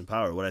of pace and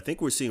power. What I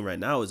think we're seeing right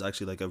now is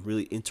actually like a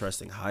really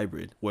interesting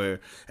hybrid where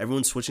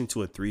everyone's switching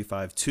to a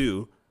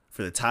 3-5-2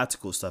 for the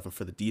tactical stuff and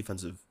for the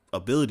defensive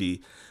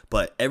ability.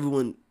 But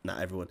not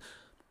everyone,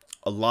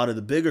 a lot of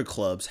the bigger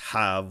clubs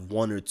have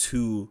 1 or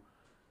 2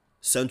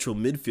 central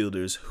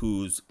midfielders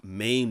whose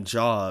main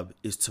job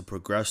is to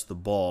progress the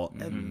ball,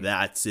 and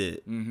that's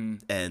it.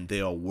 And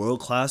they are world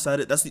class at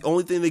it. That's the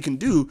only thing they can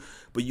do,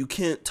 but you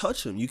can't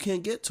touch them. You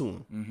can't get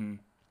to them.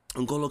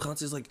 N'Golo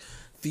Kante is like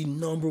the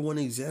number one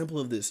example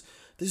of this.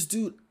 This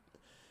dude,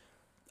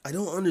 I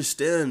don't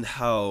understand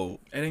how.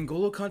 And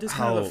N'Golo Kante's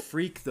kind of a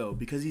freak though,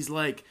 because he's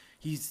like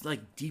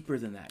deeper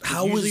than that.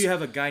 Usually you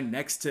have a guy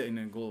next to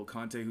N'Golo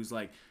Kante who's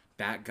like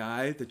that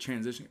guy, the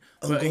transition.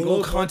 But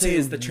N'Golo Kante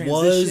is the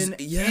transition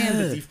and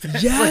the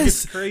defense. Yes, like,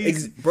 it's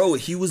crazy. Bro,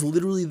 he was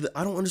literally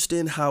I don't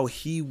understand how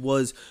he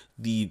was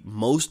the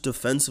most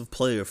defensive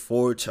player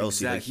for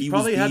Chelsea. Exactly.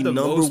 Like he was the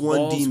number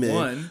one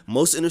D-man,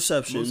 most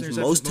interceptions,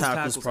 most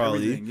tackles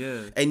probably.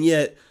 And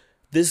yet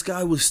this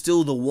guy was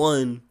still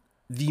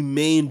the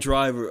main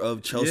driver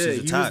of Chelsea's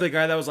attack. He was the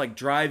guy that was like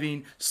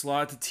driving,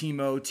 slot to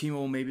Timo.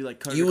 Timo maybe like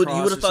cut it across.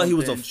 You would have thought he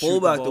was a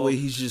fullback the way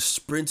he's just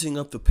sprinting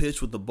up the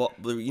pitch with the ball.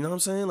 You know what I'm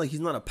saying? Like he's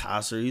not a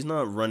passer. He's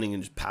not running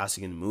and just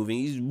passing and moving.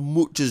 He's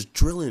just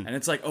drilling. And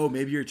it's like, oh,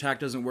 maybe your attack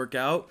doesn't work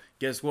out.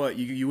 Guess what?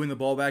 You win the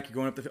ball back. You're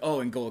going up the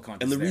N'Golo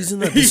Kante. And the reason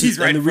that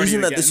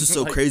this is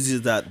so crazy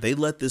is that they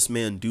let this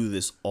man do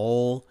this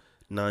all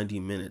 90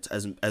 minutes.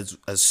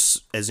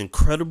 As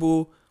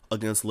incredible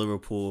against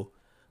Liverpool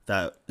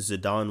that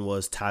Zidane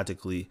was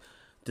tactically,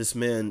 this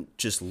man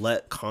just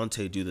let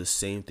Conte do the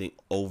same thing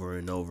over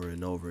and over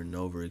and over and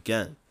over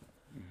again.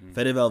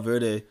 Fede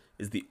Valverde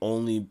is the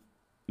only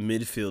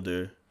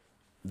midfielder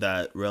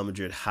that Real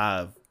Madrid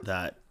has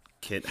that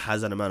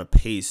amount of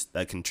pace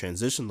that can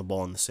transition the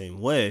ball in the same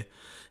way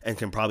and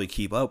can probably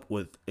keep up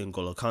with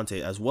N'Golo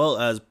Kante, as well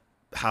as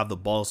have the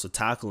balls to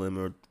tackle him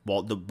or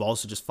the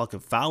balls to just fucking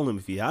foul him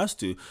if he has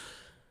to.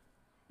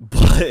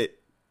 But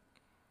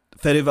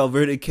Fede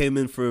Valverde came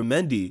in for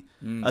Mendy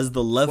as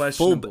the left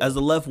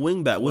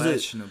wing back. Was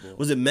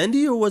it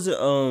Mendy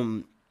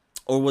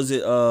or was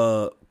it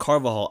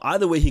Carvajal?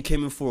 Either way, he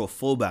came in for a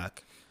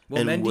fullback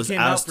and Mendy was came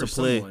asked out for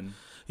to play. Someone.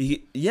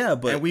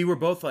 But and we were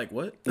both like,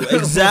 "What?"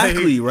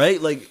 Exactly,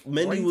 right? Like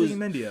Mendy why are you taking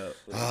Mendy out?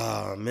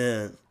 Ah,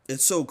 man,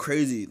 it's so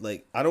crazy.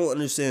 Like I don't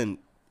understand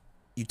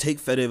you take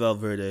Fede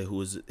Valverde, who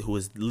is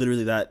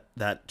literally that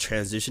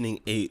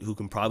transitioning 8 who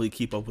can probably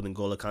keep up with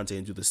N'Golo Kante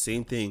and do the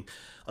same thing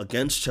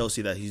against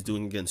Chelsea that he's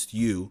doing against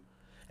you,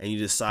 and you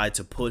decide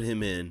to put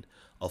him in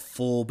a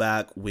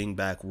fullback,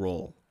 wing-back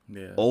role.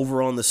 Yeah.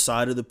 Over on the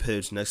side of the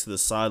pitch next to the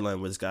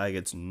sideline where this guy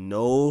doesn't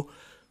know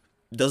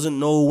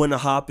when to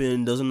hop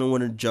in, doesn't know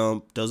when to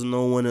jump, doesn't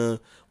know when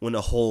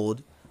to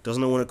hold,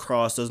 doesn't know when to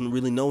cross, doesn't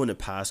really know when to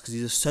pass because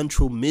he's a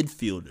central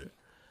midfielder.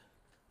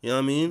 You know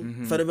what I mean?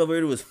 Mm-hmm. Fede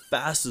Valverde was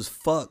fast as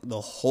fuck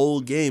the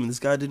whole game. This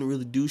guy didn't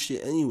really do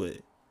shit anyway.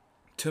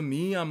 To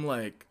me, I'm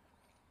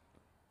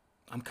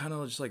kind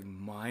of just like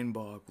mind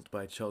boggled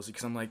by Chelsea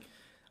because I'm like,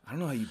 I don't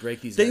know how you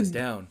break these guys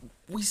down.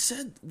 We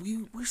said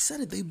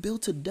it. They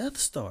built a Death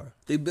Star.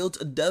 They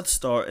built a Death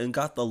Star and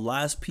got the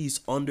last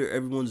piece under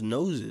everyone's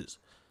noses.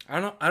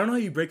 I don't know how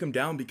you break them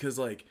down because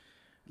like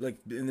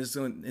in this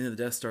into the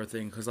Death Star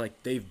thing because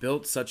like they've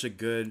built such a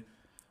good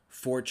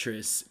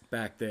fortress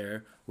back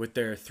there with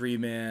their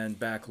 3-man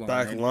back line.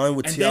 Back line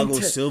with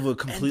Thiago Silva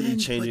completely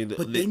changing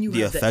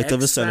the effect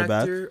of a center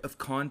back. Of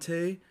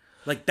Conte,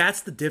 like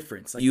that's the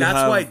difference. Like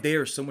that's why they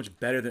are so much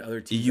better than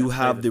other teams. You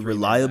have the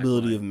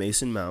reliability of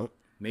Mason Mount.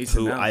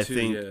 Mason Mount, I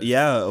think,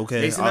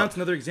 okay. Mason Mount's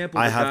another example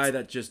of a guy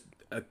that just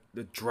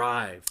the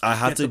drive. I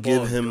have to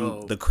give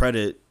him the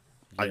credit.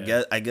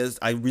 Yeah. I guess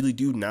I really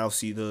do now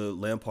see the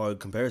Lampard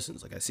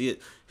comparisons. Like I see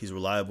it. He's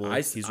reliable.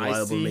 He's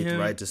reliable, make the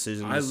right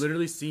decisions. I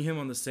literally see him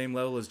on the same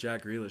level as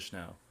Jack Grealish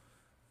now.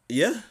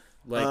 Yeah.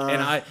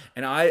 Like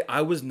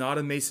I was not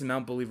a Mason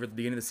Mount believer at the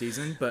beginning of the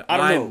season, but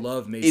I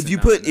love Mason. If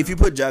you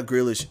put Jack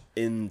Grealish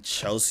in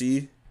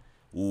Chelsea,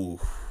 ooh.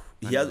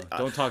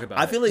 Don't talk about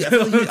it. I feel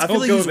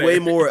like he's way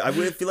more. I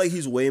feel like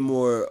he's way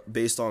more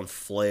based on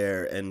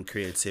flair and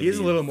creativity. He's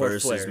a little more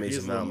versus flair.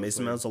 Mason Mount.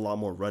 Mason Mount's a lot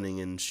more running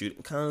and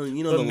shooting. Kind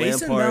of, but the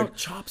Mason Lampard. Mount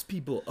chops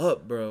people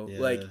up, bro. Yeah.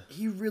 Like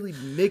he really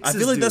mixes. I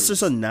feel like that's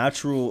just a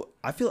natural.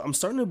 I'm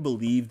starting to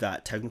believe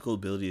that technical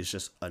ability is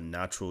just a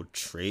natural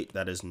trait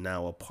that is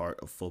now a part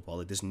of football.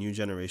 Like this new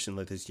generation,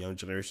 like this young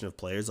generation of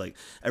players, like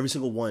every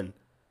single one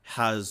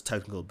has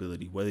technical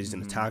ability. Whether he's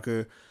an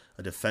attacker,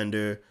 a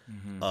defender,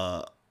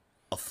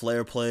 a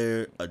flair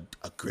player, a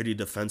gritty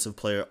defensive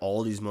player,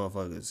 all these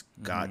motherfuckers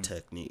got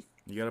technique.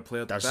 You got to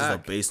play out the back. That's just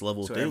a base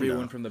level thing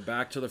everyone now. From the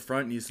back to the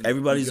front needs to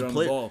Everybody's get a on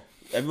player. The ball.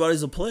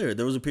 Everybody's a player.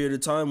 There was a period of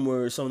time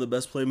where some of the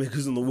best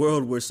playmakers in the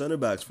world were center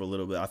backs for a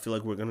little bit. I feel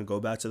like we're going to go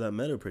back to that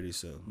meta pretty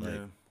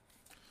soon.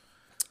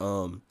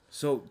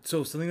 So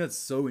something that's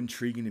so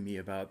intriguing to me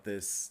about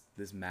this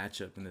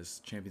matchup in this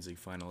Champions League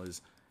final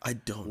is I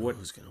don't know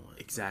who's going to win.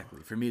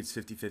 Exactly. For me, it's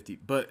 50-50.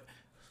 But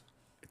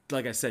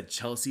like I said,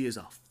 Chelsea is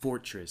a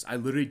fortress. I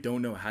literally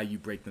don't know how you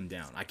break them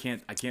down. I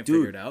can't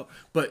figure it out.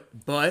 But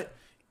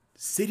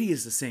City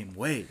is the same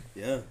way.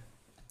 Yeah.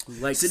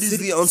 Like City's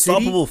the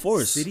unstoppable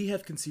force. City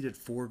have conceded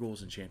 4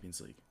 goals in Champions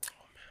League.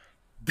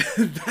 Oh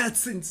man.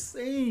 That's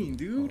insane,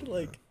 dude.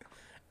 Like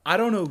I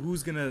don't know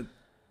who's gonna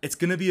it's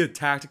gonna be a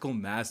tactical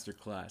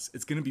masterclass.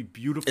 It's gonna be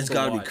beautiful. It's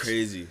gotta be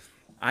crazy.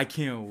 I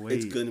can't wait.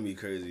 It's gonna be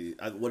crazy.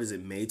 What is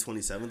it, May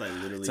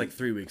 27th? It's like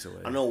 3 weeks away.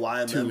 I don't know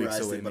why I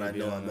memorized it, but I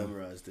know I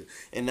memorized it.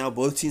 And now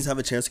both teams have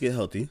a chance to get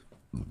healthy.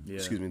 Yeah.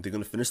 Excuse me. They're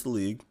gonna finish the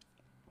league.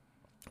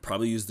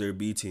 Probably use their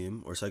B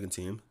team or second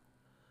team.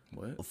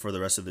 What? For the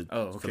rest of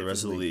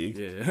the league.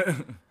 Yeah.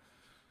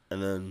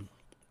 And then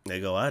they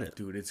go at it.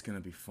 Dude, it's gonna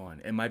be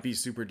fun. It might be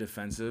super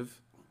defensive,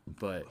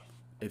 but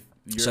if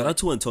you're shout out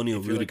to Antonio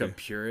Rudiger. If you're like a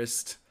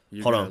purist,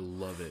 you're gonna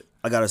love it.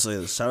 I gotta say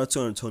this. Shout out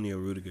to Antonio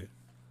Rudiger.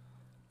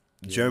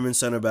 Yeah. German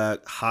center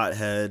back,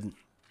 hothead,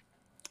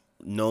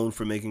 known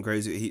for making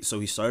crazy. So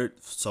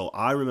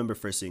I remember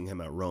first seeing him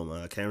at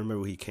Roma. I can't remember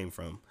where he came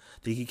from. I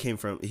think he came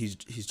from. He's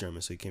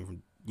German, so he came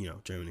from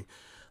Germany.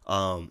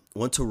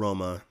 Went to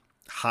Roma,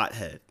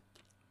 hothead,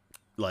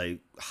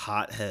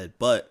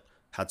 but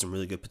had some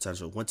really good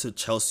potential. Went to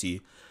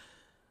Chelsea,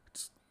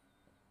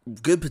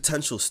 good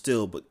potential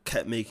still, but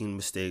kept making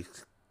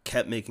mistakes,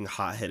 kept making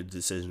hot-headed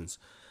decisions.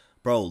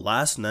 Bro,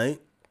 last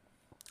night,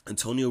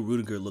 Antonio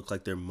Rudiger looked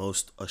like their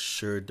most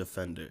assured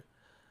defender.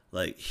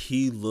 Like,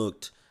 he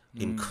looked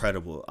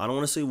incredible. I don't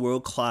want to say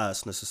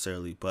world-class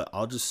necessarily, but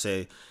I'll just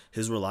say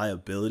his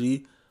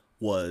reliability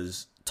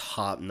was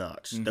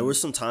top-notch. There were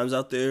some times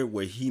out there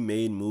where he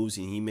made moves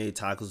and he made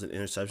tackles and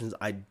interceptions.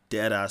 I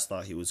dead-ass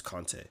thought he was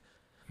Conte.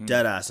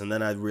 Dead-ass. And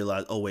then I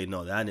realized, oh, wait,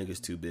 no, that nigga's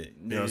too big.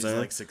 You know what I'm saying?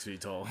 He's like 6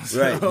 feet tall.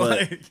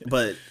 Right,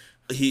 but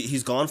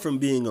he's gone from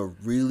being a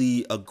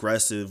really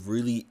aggressive,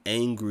 really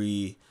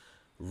angry,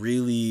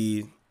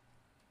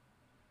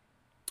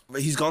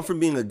 he's gone from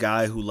being a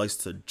guy who likes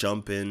to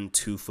jump in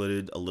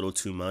two-footed a little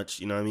too much,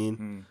 you know what I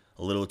mean?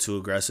 A little too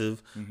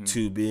aggressive,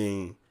 to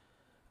being,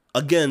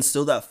 again,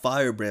 still that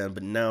firebrand,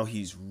 but now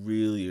he's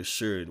really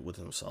assured with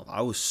himself.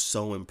 I was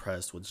so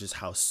impressed with just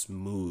how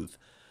smooth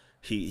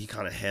he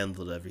kind of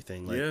handled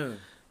everything. Like,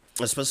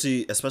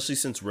 Especially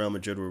since Real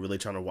Madrid were really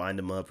trying to wind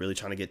him up, really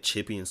trying to get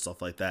chippy and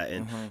stuff like that.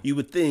 And you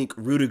would think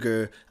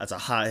Rudiger, as a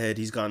hothead,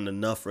 he's gotten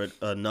enough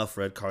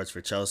red cards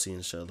for Chelsea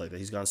and shit like that.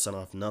 He's gotten sent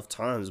off enough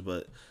times,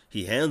 but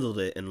he handled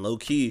it. And low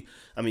key,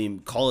 I mean,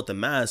 call it the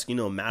mask,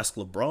 mask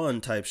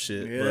LeBron type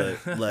shit. Yeah.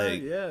 But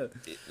like, Yeah.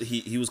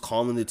 he was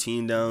calming the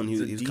team down. He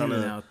was kind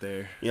of out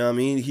there. You know what I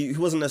mean? He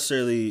wasn't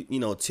necessarily,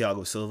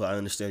 Thiago Silva. I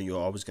understand you're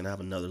always gonna have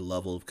another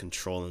level of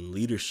control and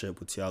leadership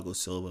with Thiago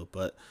Silva,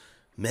 but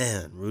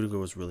man, Rudiger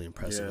was really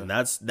impressive, and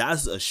that's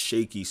a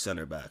shaky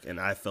center back, and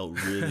I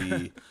felt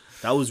really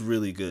that was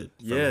really good.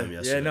 From him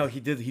yesterday. Yeah, no, he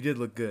did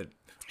look good.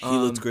 He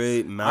looked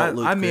great. Mount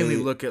looked I mainly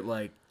great. look at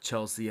like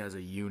Chelsea as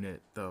a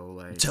unit, though.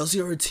 Like Chelsea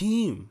are a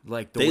team.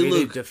 Like the way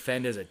they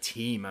defend as a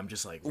team, I'm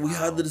just like, wow. We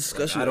had the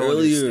discussion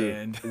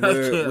earlier.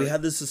 We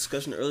had this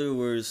discussion earlier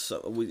where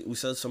we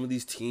said some of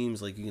these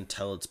teams, like, you can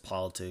tell it's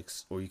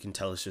politics or you can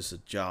tell it's just a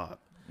job.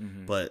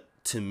 Mm-hmm. But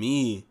to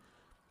me,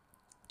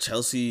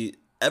 Chelsea,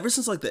 ever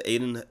since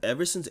Eden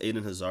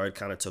Hazard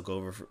kind of took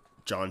over for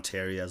John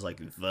Terry as like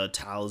the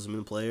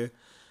talisman player,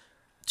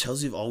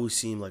 Chelsea have always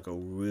seemed like a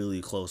really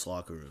close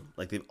locker room.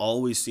 Like, they've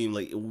always seemed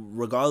like,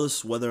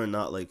 regardless whether or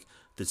not like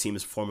the team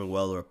is performing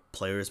well or a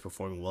player is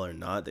performing well or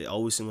not, they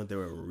always seem like they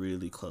were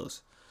really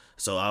close.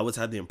 So I always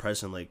had the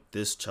impression like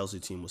this Chelsea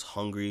team was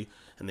hungry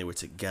and they were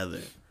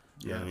together.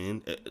 You know what I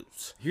mean?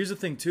 Here's the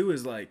thing too,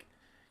 is like,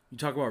 you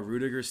talk about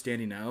Rudiger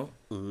standing out.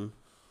 Mm-hmm.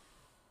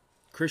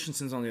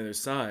 Christensen's on the other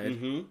side.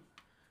 Mm-hmm.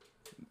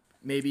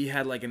 Maybe he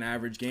had like an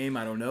average game,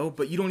 I don't know,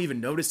 but you don't even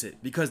notice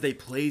it because they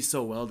play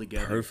so well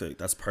together. Perfect.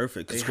 That's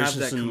perfect. Because They have that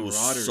Christensen was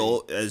camaraderie.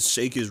 so, as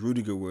shaky as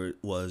Rudiger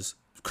was,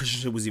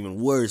 Christensen was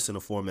even worse than a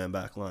 4-man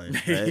back line.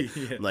 Right?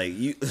 Yeah. Like,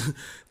 the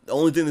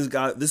only thing this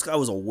guy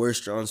was a worse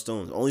John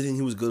Stones. The only thing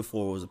he was good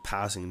for was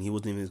passing, and he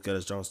wasn't even as good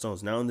as John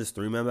Stones. Now in this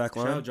 3-man back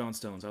line, Shout out John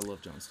Stones. I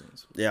love John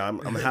Stones. yeah,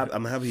 I'm happy.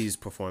 I'm happy he's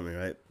performing.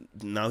 Right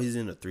now, he's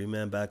in a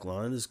 3-man back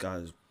line. This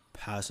guy's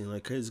passing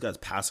like crazy. This guy's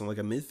passing like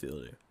a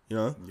midfielder.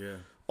 Yeah.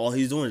 All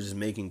he's doing is just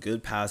making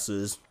good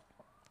passes.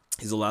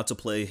 He's allowed to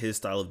play his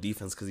style of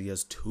defense because he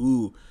has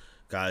 2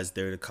 guys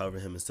there to cover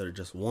him instead of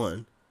just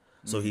one.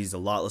 So he's a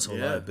lot less of a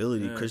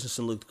liability. Yeah.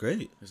 Christensen looked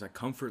great. There's that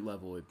comfort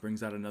level. It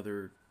brings out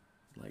another.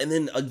 Like, And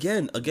then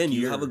again,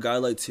 you gear. have a guy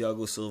like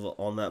Thiago Silva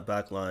on that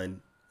back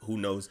line who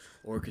knows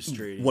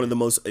orchestrating. one of the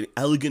most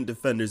elegant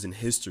defenders in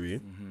history.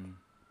 Mm-hmm.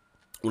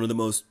 One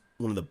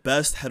of the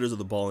best headers of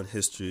the ball in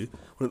history.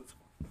 One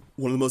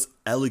of the most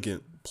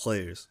elegant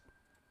players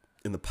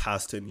in the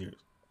past 10 years.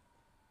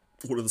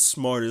 One of the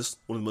smartest,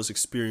 one of the most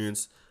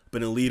experienced,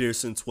 been a leader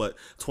since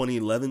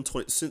 2011.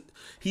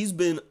 He's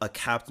been a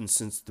captain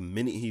since the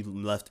minute he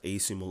left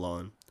AC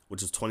Milan,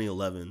 which is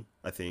 2011,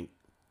 I think.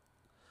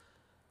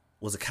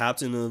 Was a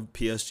captain of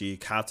PSG,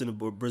 captain of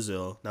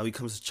Brazil. Now he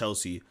comes to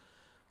Chelsea,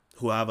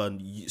 who have a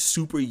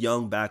super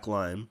young back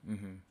line.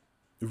 Mm-hmm.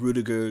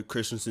 Rudiger,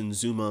 Christensen,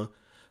 Zuma,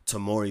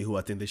 Tomori, who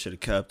I think they should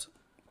have kept.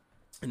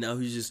 And now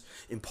he's just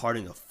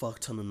imparting a fuck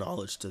ton of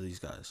knowledge to these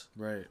guys.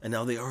 Right. And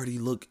now they already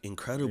look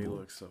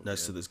incredible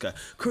next to good. this guy.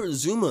 Kurt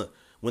Zuma,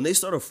 when they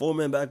start a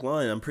 4-man back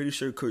line, I'm pretty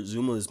sure Kurt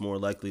Zuma is more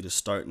likely to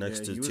start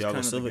next to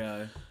Thiago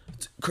Silva.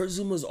 Kurt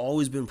Zuma's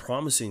always been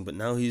promising, but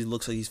now he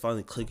looks like he's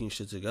finally clicking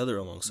shit together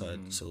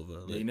alongside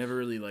Silva. He never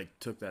really like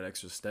took that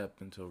extra step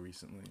until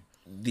recently.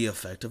 The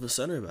effect of a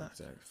center back.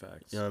 Exact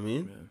facts. You know what I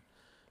mean?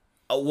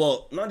 Yeah.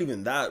 Well, not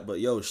even that, but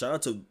yo, shout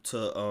out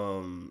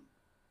to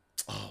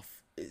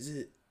is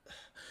it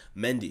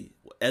Mendy?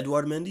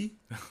 Edouard Mendy?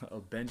 Oh,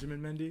 Benjamin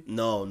Mendy?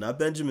 No, not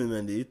Benjamin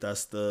Mendy.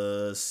 That's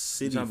the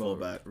City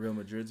fullback. Real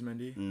Madrid's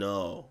Mendy?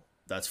 No,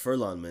 that's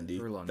Furlan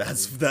Mendy.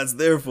 That's Mendy.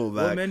 their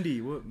fullback. What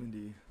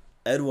Mendy?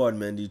 Edouard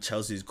Mendy,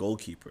 Chelsea's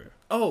goalkeeper.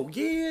 Oh,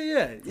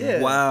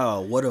 yeah.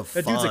 Wow, what a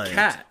find. That dude's a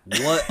cat.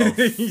 What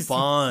a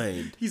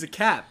find. He's a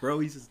cat, bro.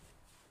 He just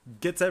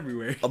gets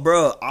everywhere.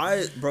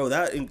 That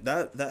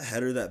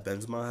header that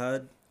Benzema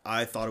had,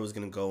 I thought it was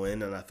going to go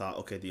in, and I thought,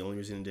 okay, the only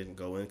reason it didn't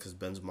go in because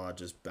Benzema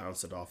just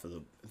bounced it off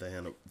of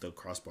the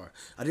crossbar.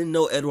 I didn't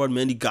know Edouard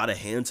Mendy got a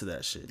hand to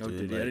that shit, dude. Oh,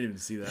 did he? I didn't even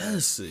see that.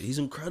 Yes, he's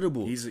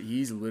incredible. He's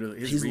literally,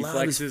 his He's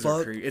reflexes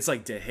are crazy. It's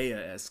like De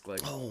Gea-esque.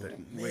 Like, oh,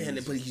 man,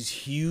 but he's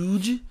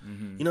huge.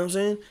 Mm-hmm. You know what I'm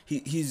saying?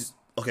 He's,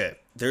 okay,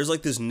 there's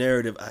like this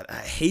narrative. I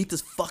hate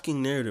this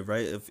fucking narrative,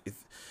 right? If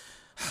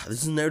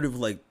this is a narrative of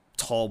like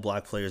tall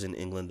black players in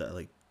England that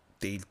like,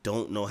 they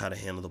don't know how to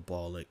handle the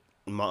ball. Like,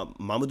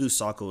 Mamadou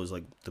Sakho is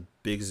like the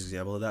biggest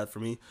example of that for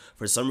me.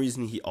 For some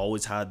reason, he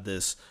always had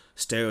this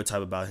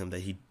stereotype about him that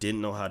he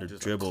didn't know how to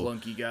just dribble. A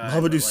clunky guy,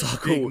 Mamadou Sakho,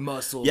 Sakho, big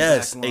muscle,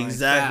 yes, back line,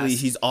 exactly.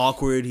 fast. He's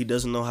awkward. He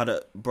doesn't know how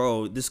to.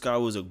 Bro, this guy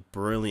was a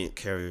brilliant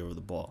carrier of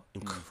the ball.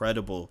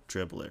 Incredible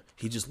dribbler.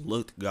 He just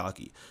looked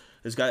gawky.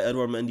 This guy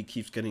Edouard Mendy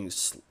keeps getting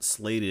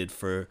slated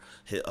for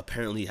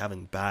apparently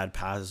having bad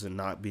passes and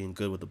not being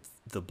good with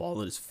the ball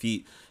at his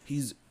feet.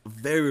 He's a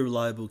very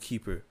reliable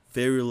keeper.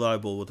 Very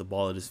reliable with the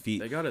ball at his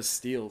feet. They got a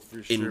steal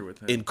for sure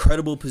with him.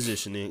 Incredible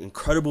positioning,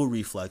 incredible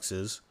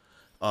reflexes.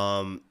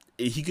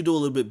 He could do a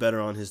little bit better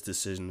on his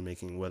decision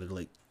making, whether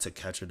like to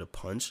catch or to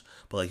punch.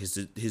 But like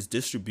his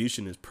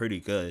distribution is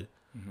pretty good.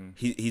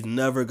 He's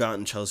never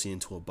gotten Chelsea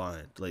into a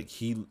bind. Like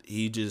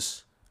he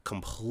just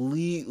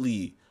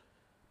completely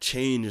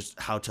changed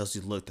how Chelsea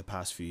looked the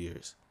past few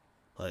years.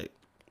 Like,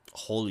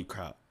 holy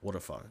crap, what a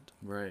find.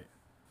 Right.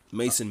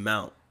 Mason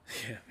Mount.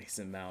 Yeah,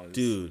 Mason Mount.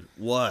 Dude,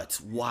 what?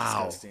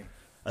 Wow. Disgusting.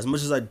 As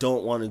much as I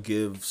don't want to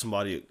give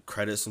somebody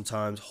credit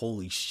sometimes,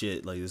 holy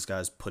shit, like this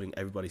guy's putting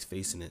everybody's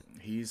face in it.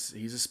 He's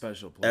a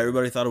special player.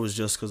 Everybody thought it was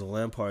just because of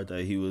Lampard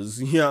that he was,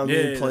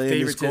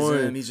 playing and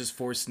scoring. He's just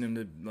forcing him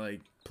to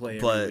like play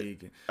But every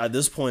week. at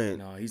this point,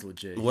 No, he's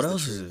legit. what He's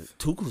else the is truth. it?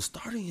 Tuchel's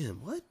starting him.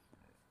 What?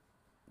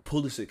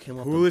 Pulisic came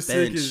off the Pulisic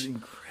bench. is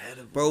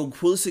incredible. Bro,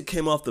 Pulisic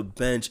came off the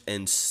bench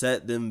and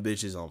set them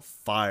bitches on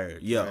fire.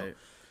 Yo, Right.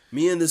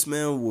 me and this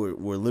man were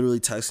literally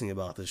texting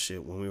about this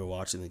shit when we were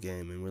watching the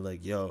game. And we're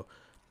like, yo.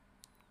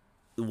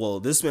 Well,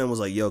 this man was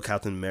like, yo,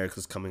 Captain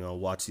America's coming on.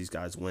 Watch these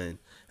guys win.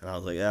 And I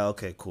was like, yeah,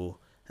 okay, cool.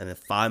 And then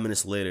 5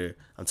 minutes later,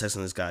 I'm texting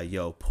this guy,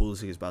 yo,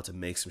 Pulisic is about to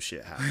make some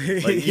shit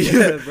happen. Like,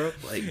 yeah, bro.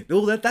 Like,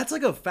 No, that's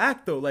like a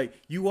fact though. Like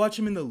you watch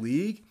him in the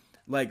league,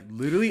 like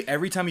literally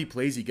every time he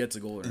plays, he gets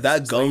a goal.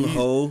 that gung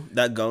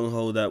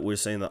ho that we're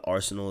saying that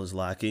Arsenal is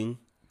lacking.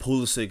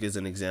 Pulisic is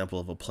an example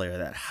of a player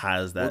that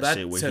has that,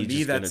 shit where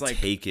he's just gonna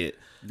take it.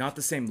 Not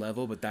the same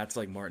level, but that's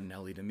like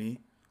Martinelli to me.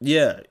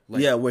 Yeah,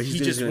 Like, yeah, where he's he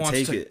just gonna wants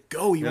take to it.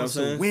 go. He You know wants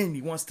what I'm to saying? win.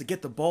 He wants to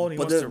get the ball. And he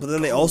But wants then, to but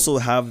then they go. also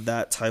have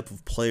that type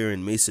of player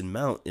in Mason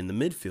Mount in the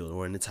midfield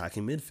or in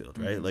attacking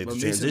midfield, right? Like But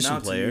the Mason transition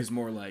Mount to me player, is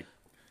more like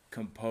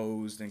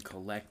composed and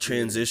collected.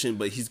 transition.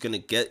 But he's gonna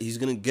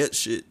get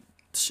shit.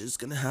 Shit's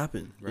gonna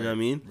happen. Right, You know what I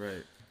mean?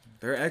 Right.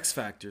 They're X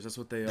factors. That's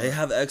what they are. They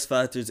have X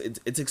factors.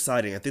 It's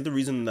exciting. I think the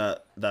reason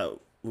that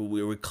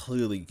we were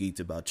clearly geeked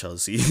about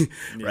Chelsea,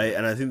 right? Yeah.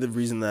 And I think the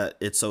reason that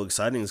it's so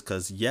exciting is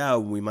because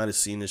we might have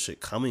seen this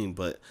shit coming,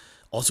 but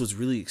also it's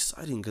really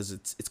exciting because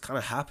it's kind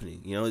of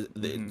happening. You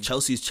know,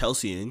 Chelsea's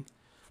Chelseaing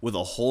with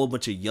a whole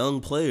bunch of young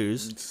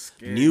players,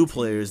 Scary new team,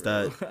 players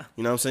bro. that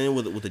you know what I'm saying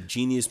with a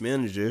genius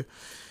manager.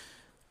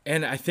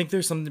 And I think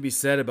there's something to be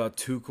said about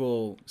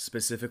Tuchel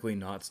specifically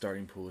not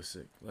starting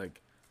Pulisic.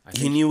 Like I He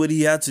think knew what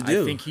he had to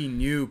do. I think he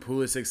knew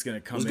Pulisic's gonna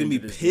come. He was gonna into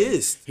be this game.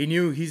 pissed.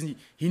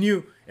 He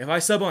knew if I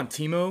sub on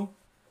Timo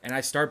and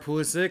I start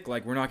Pulisic,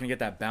 like we're not gonna get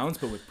that bounce.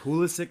 But with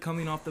Pulisic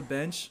coming off the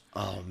bench,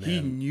 Oh man, he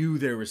knew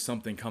there was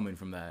something coming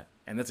from that,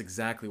 and that's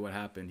exactly what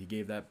happened. He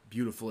gave that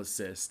beautiful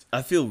assist.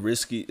 I feel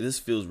risky. This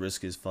feels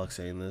risky as fuck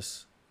saying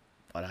this,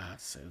 but I have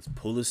to say this.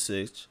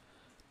 Pulisic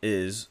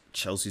is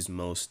Chelsea's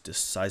most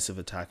decisive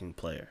attacking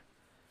player.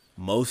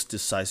 Most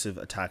decisive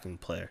attacking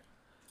player.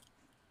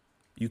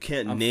 You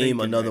can't I'm name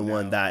thinking another right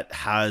one now. that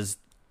has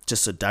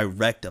just a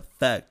direct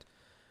effect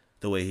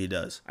the way he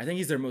does. I think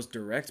he's their most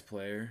direct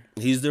player.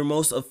 He's their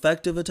most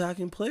effective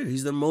attacking player.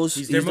 He's their most.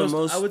 He's their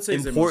most- I would say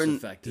he's their most important.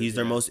 effective, He's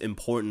their yeah. most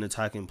important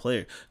attacking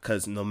player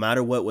because no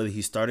matter what, whether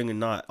he's starting or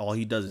not, all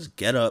he does is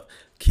get up,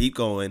 keep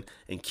going,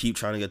 and keep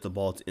trying to get the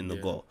ball in the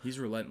Yeah, goal. He's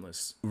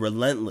relentless.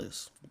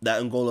 Relentless.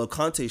 That N'Golo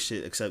Kante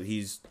shit, except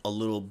he's a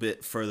little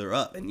bit further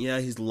up, and yeah,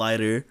 he's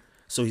lighter,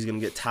 so he's gonna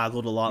get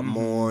tackled a lot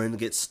more and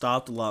get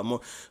stopped a lot more.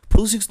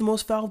 Pulisic's the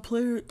most foul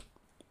player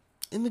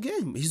in the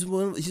game. He's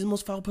the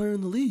most foul player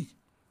in the league.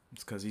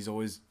 It's because he's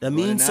always That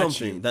running means at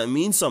something. you. That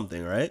means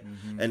something, right?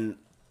 And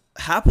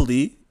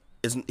happily,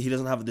 he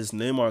doesn't have this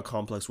Neymar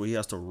complex where he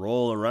has to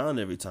roll around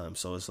every time.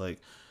 So it's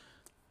like,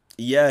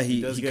 yeah, he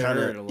does get kind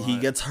hurt a of lot. he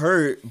gets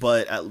hurt,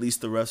 but at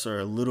least the refs are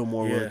a little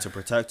more willing Yeah. to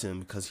protect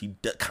him because he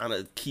kind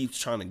of keeps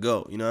trying to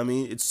go. You know what I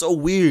mean? It's so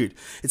weird.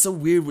 It's so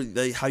weird with,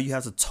 like, how you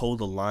have to toe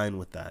the line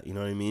with that. You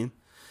know what I mean?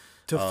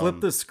 To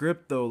flip the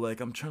script though, like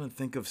I'm trying to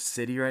think of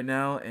City right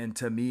now, and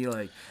to me,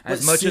 like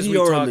as But much as City we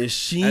are a talk,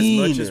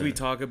 machine.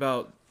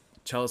 about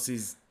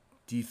Chelsea's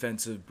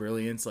defensive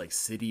brilliance, like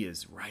City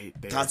is right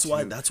there. That's too.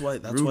 why.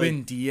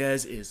 Ruben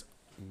Diaz is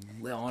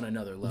on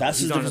another level. That's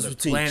He's the on difference another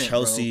between planet,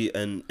 Chelsea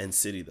and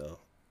City, though.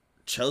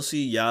 Chelsea,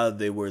 yeah,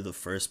 they were the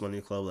first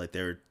money club, like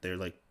they're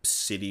like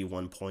City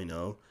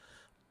 1.0,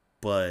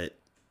 but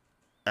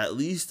at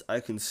least I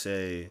can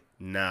say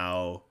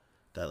now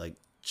that like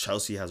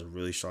Chelsea has a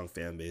really strong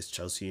fan base.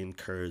 Chelsea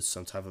incurs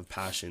some type of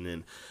passion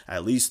in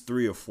at least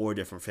 3 or 4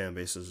 different fan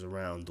bases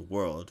around the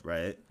world,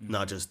 right?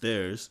 Not just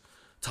theirs.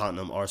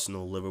 Tottenham,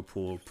 Arsenal,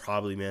 Liverpool,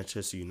 probably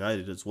Manchester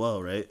United as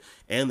well, right?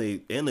 And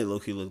they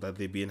low-key look like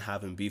they've been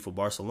having beef with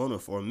Barcelona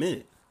for a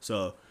minute.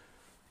 So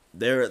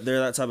they're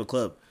that type of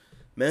club.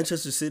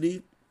 Manchester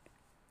City,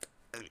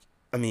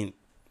 I mean,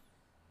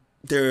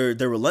 they're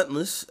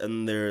relentless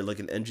and they're like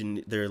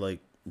they're like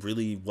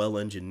really well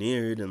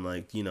engineered and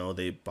like, you know,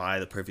 they buy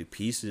the perfect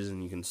pieces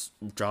and you can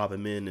drop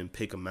them in and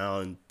pick them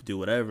out and do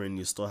whatever and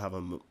you still have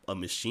a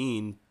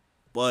machine.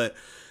 But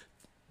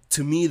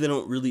to me, they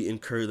don't really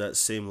incur that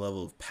same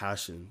level of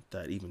passion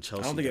that even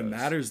Chelsea I don't think it does.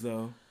 matters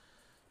though.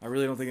 I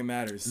really don't think it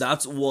matters.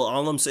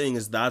 All I'm saying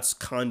is that's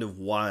kind of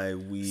why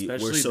we're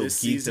Especially so this geeked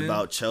season.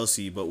 about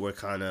Chelsea, but we're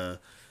kind of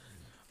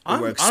I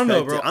don't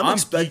know, bro. I'm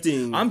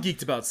expecting. I'm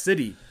geeked about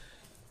City.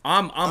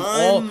 I'm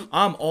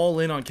all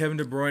in on Kevin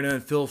De Bruyne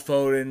and Phil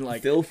Foden.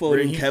 Like Phil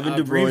Foden, Kevin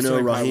De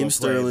Bruyne, Raheem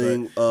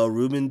Sterling,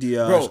 Ruben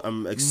Diaz. Bro,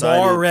 I'm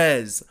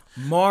excited.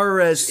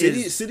 Mahrez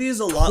City is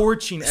a lot.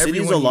 Torching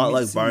City's a lot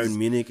like Bayern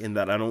Munich in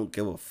that I don't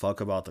give a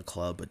fuck about the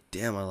club, but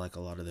damn, I like a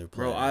lot of their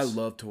players. Bro, I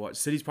love to watch.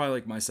 City's probably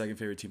like my second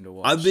favorite team to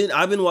watch. I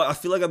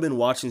feel like I've been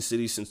watching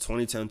City since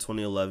 2010,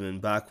 2011.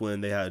 Back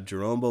when they had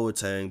Jerome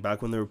Boateng.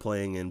 Back when they were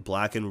playing in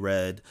black and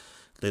red,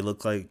 they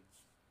looked like.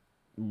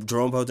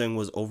 Jerome Boateng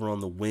was over on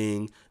the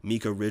wing.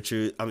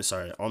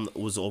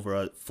 Was over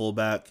at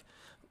fullback.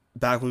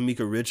 Back when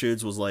Mika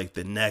Richards was like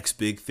the next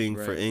big thing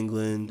for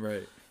England.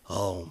 Right.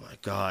 Oh my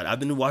God, I've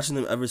been watching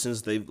them ever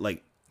since they've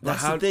like.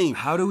 That's the thing.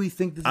 How do we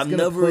think this is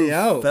gonna play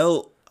out?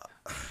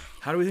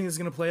 How do we think this is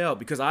gonna play out?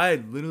 Because I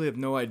literally have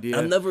no idea.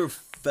 I've never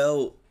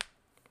felt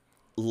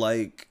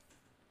like.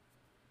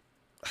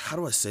 How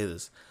do I say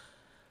this?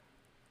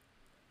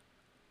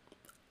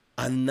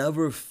 I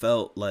never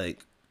felt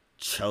like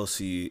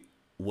Chelsea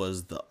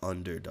was the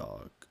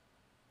underdog.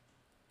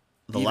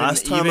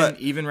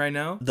 Even right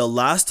now? The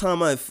last time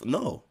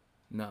no.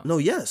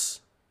 Yes.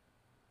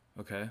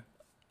 Okay.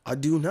 I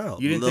do now.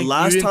 You didn't the think,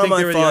 last you didn't time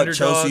think I thought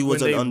Chelsea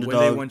was an underdog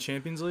when they won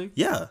Champions League?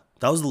 Yeah,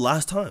 that was the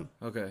last time.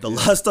 Okay. The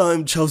last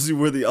time Chelsea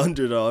were the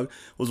underdog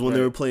was when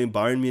they were playing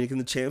Bayern Munich in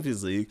the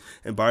Champions League,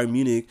 and Bayern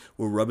Munich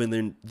were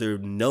rubbing their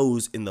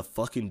nose in the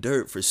fucking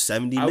dirt for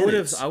 70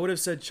 minutes. I would have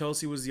said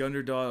Chelsea was the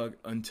underdog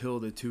until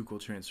the Tuchel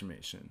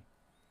transformation.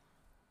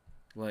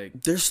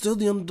 Like they're still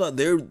the underdog.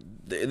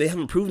 They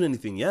haven't proven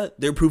anything yet.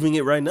 They're proving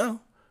it right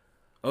now.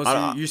 Oh,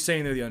 so you're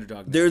saying they're the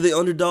underdog now. They're the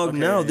underdog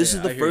now. This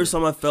is the first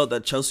time I felt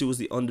that Chelsea was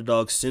the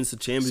underdog since the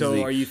Champions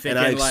League. Are you thinking,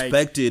 and I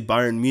expected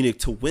Bayern Munich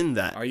to win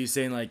that. Are you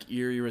saying like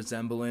eerie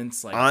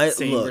resemblance, like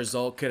same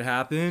result could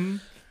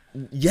happen?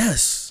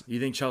 Yes. You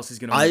think Chelsea's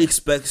gonna win? I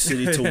expect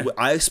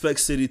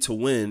City to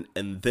win,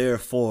 and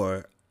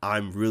therefore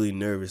I'm really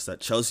nervous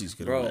that Chelsea's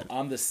gonna win. Bro,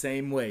 I'm the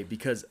same way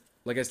because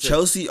like I said,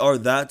 Chelsea are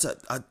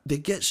they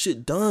get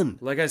shit done.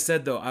 Like I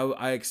said though,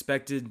 I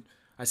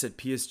said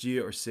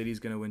PSG or City's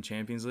gonna win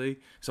Champions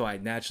League, so I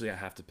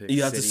have to pick.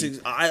 You have City. to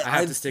stick.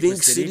 I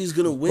think City's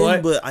gonna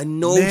win, but I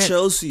know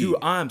Chelsea. Dude,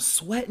 I'm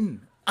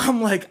sweating.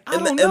 I'm like, I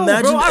don't know,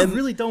 bro. I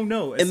really don't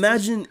know.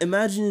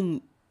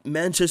 Imagine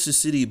Manchester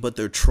City, but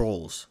they're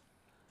trolls.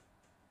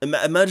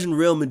 Imagine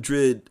Real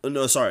Madrid.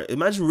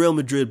 Imagine Real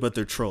Madrid, but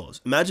they're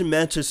trolls. Imagine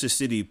Manchester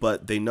City,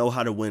 but they know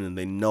how to win and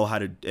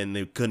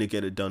they're gonna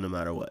get it done no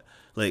matter what.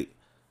 Like.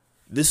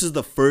 This is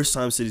the first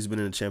time City's been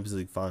in a Champions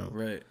League final.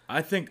 Right.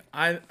 I think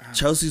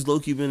Chelsea's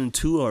low-key been in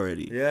 2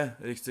 already. Yeah,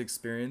 it's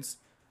experience.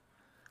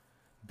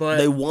 But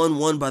they won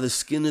 1 by the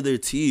skin of their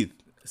teeth.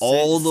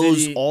 All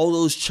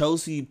those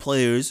Chelsea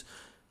players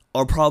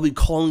are probably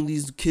calling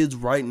these kids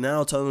right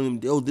now, telling them,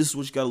 "Yo, this is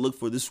what you got to look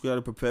for. This is what you got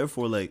to prepare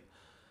for." Like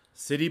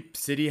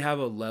City have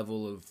a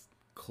level of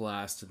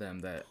class to them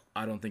that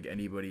I don't think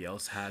anybody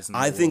else has. In the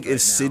I think if right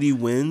City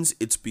wins,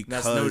 it's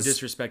because that's no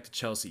disrespect to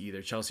Chelsea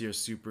either. Chelsea are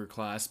super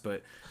class,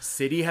 but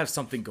City have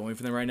something going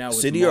for them right now. With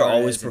City Mahrez are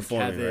always and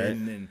performing,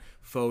 Kevin right? And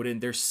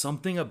Foden. There's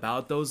something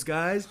about those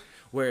guys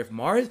where if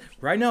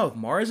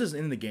Mahrez is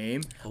in the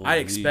game, I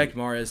expect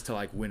Mahrez to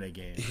like win a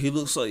game. He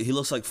looks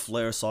like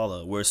Flair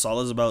Salah, where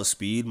Salah's about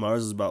speed, Mahrez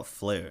is about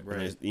flair.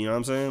 Right. You know what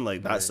I'm saying?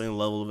 Like that same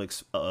level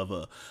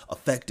of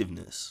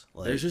effectiveness.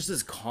 Like, there's just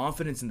this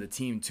confidence in the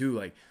team too.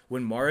 Like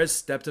when Mahrez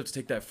stepped up to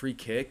take that free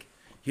kick,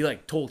 he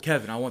like told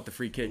Kevin, "I want the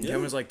free kick." And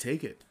Kevin was like,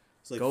 "Take it.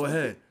 Like, go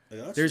ahead."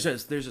 There's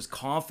just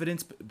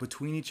confidence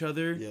between each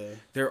other. Yeah.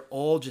 They're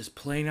all just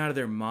playing out of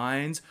their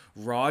minds.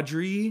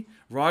 Rodri's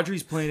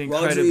playing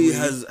incredibly.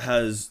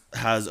 Rodri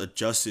has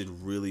adjusted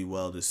really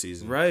well this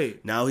season.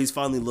 Right. Now he's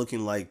finally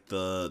looking like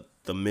the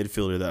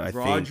midfielder that I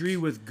think. Rodri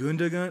with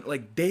Gundogan,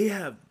 like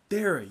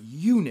they're a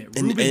unit.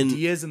 Ruben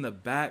Diaz in the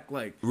back,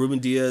 like Ruben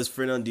Diaz,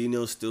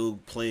 Fernandinho still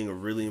playing a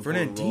really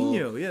important role.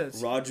 Fernandinho,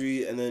 yes.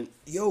 Rodri, and then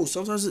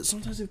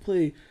sometimes they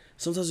play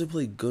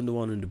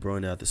Gundogan and De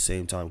Bruyne at the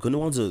same time.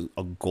 Gundogan's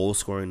a goal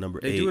scoring number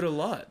 8. They do it a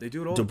lot. They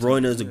do it all. De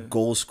Bruyne is a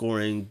goal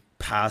scoring,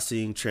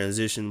 passing,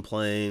 transition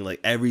playing, like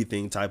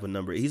everything type of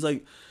number. He's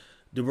like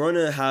De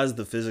Bruyne has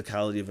the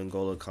physicality of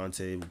N'Golo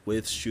Kante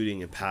with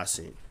shooting and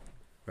passing,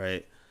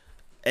 right?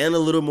 And a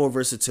little more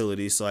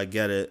versatility, so I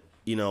get it.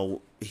 You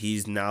know,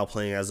 he's now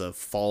playing as a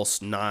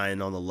false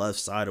 9 on the left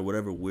side or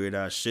whatever weird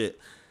ass shit.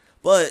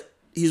 But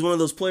he's one of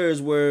those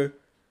players where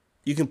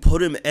you can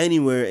put him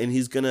anywhere and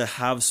he's going to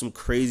have some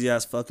crazy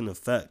ass fucking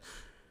effect.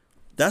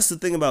 That's the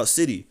thing about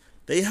City.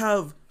 They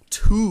have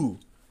 2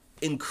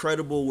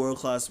 incredible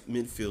world-class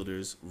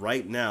midfielders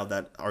right now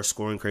that are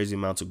scoring crazy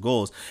amounts of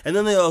goals. And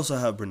then they also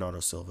have Bernardo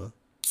Silva.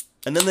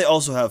 And then they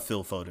also have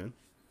Phil Foden.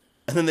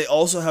 And then they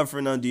also have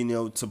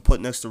Fernandinho to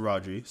put next to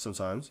Rodri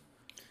sometimes.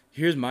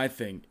 Here's my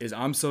thing, is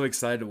I'm so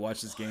excited to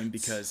watch this game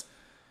because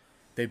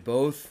they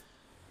both...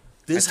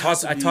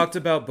 I talked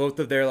about both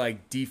of their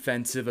like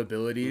defensive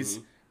abilities.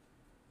 Mm-hmm.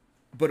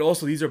 But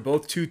also, these are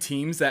both 2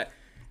 teams that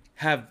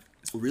have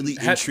really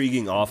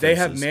intriguing offenses. They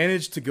have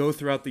managed to go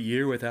throughout the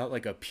year without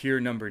like a pure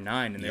number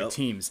 9 in their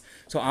teams.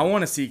 So I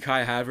want to see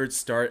Kai Havertz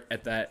start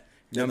at that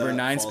number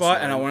 9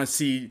 spot, and I want to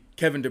see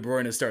Kevin De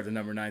Bruyne start the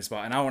number 9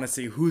 spot, and I want to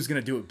see who's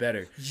gonna do it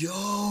better.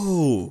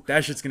 Yo,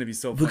 that shit's gonna be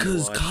so fun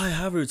because to watch. Kai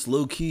Havertz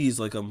low key is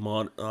like a I don't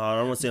want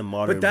to say a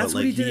modern, but that's but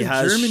what like he did in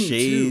has Germany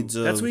shades too.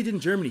 of, That's what he did in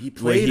Germany. He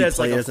played he as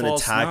played like a as an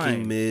false attacking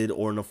 9. mid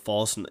or in a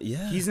false.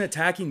 Yeah, He's an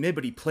attacking mid,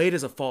 but he played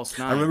as a false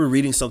 9. I remember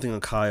reading something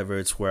on Kai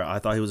Havertz where I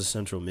thought he was a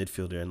central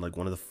midfielder, and like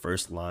one of the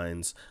first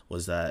lines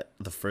was that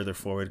the further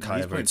forward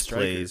Kai Havertz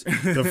plays,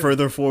 the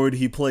further forward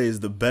he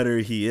plays, the better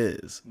he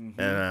is.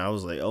 And I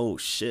was like, oh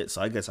shit!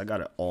 So I guess I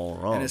got it all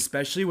wrong. And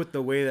especially with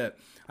the way that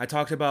I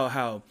talked about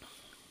how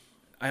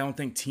I don't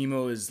think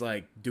Timo is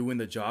like doing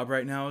the job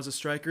right now as a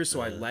striker, so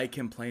I like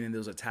him playing in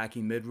those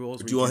attacking mid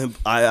roles. Do you want him?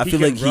 I feel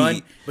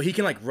like but he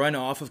can like run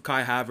off of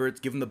Kai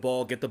Havertz, give him the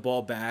ball, get the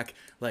ball back,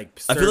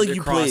 like I feel like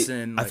you cross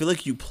play. in, I feel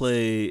like you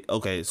play.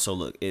 Okay, so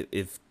look,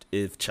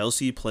 if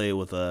Chelsea play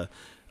with a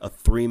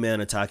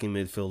 3-man attacking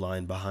midfield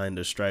line behind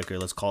a striker,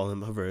 let's call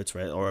him Havertz,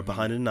 right, or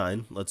behind a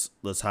 9.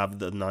 Let's have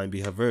the 9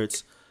 be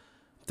Havertz.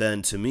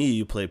 Then to me,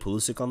 you play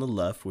Pulisic on the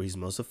left where he's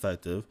most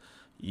effective.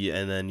 Yeah,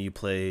 and then you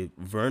play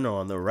Werner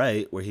on the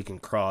right where he can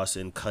cross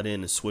and cut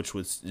in and switch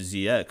with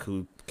Ziyech,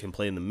 who can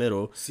play in the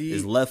middle,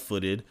 is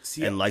left-footed,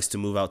 and likes to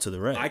move out to the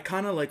right. I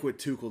kind of like what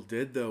Tuchel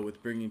did, though,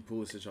 with bringing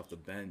Pulisic off the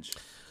bench.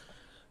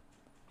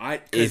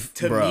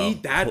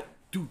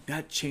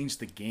 That changed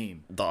the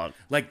game. Dog.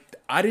 Like,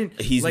 I didn't...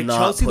 He's like, not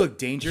Chelsea looked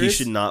dangerous. He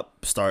should not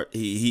start...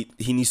 He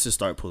needs to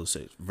start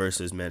Pulisic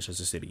versus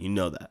Manchester City. You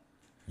know that.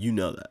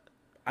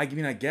 I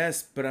mean, I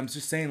guess, but I'm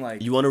just saying,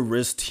 like... You want to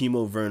risk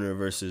Timo Werner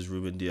versus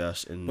Ruben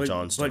Dias and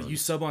John Stones. But you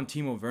sub on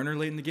Timo Werner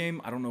late in the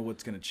game, I don't know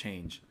what's going to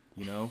change,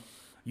 you know?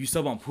 You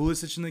sub on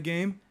Pulisic in the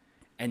game,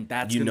 and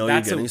that's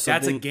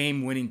a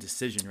game-winning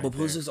decision right there. But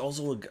Pulisic's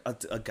also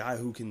a guy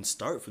who can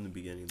start from the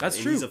beginning. That's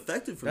true. He's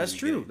effective from the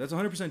beginning. That's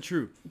true. That's 100%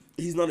 true.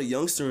 He's not a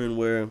youngster in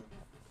where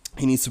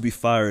he needs to be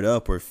fired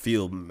up or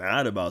feel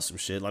mad about some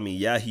shit. I mean,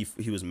 yeah,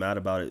 he was mad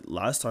about it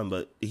last time,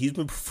 but he's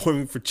been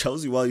performing for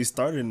Chelsea while he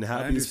started and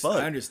happy as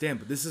fuck. I understand,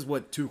 but this is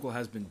what Tuchel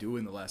has been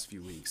doing the last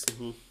few weeks.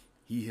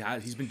 Mm-hmm.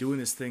 He's been doing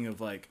this thing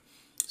of like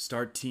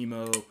start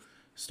Timo,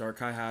 start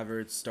Kai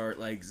Havertz, start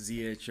like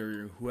Ziyech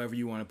or whoever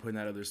you want to put in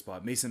that other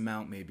spot. Mason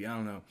Mount maybe, I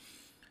don't know.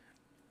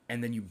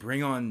 And then you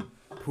bring on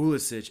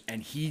Pulisic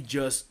and he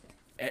just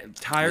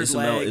tired Mason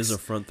legs. Mount is a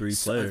front 3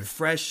 player.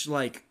 Fresh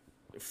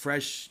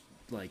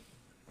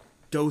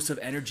dose of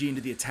energy into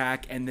the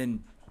attack, and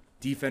then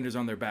defenders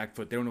on their back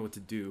foot. They don't know what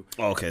to do.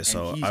 Okay,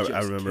 so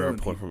I remember a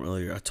point from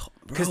earlier.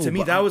 Because to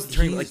me, that was the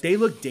turning. Like, they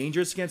looked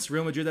dangerous against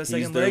Real Madrid that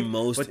second leg,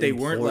 but they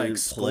weren't like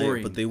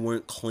scoring. But they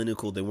weren't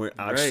clinical. They weren't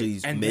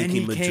actually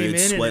making Madrid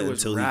sweat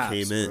until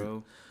he came in.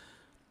 Bro.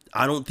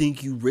 I don't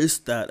think you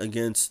risk that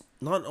against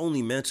not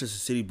only Manchester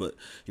City, but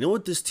you know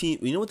what this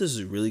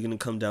is really going to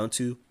come down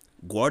to?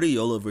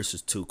 Guardiola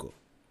versus Tuchel.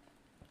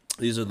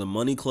 These are the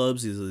money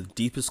clubs. These are the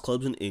deepest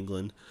clubs in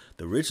England,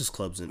 the richest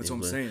clubs in England. That's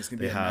what I'm saying. It's going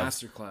to be a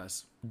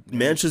masterclass.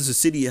 Manchester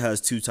City has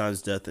 2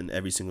 times depth in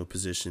every single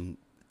position.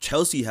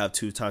 Chelsea have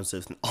 2 times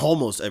depth in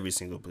almost every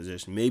single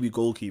position. Maybe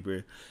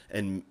goalkeeper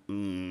and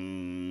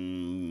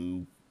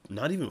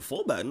not even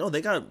fullback. No,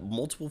 they got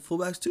multiple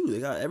fullbacks too. They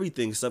got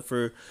everything except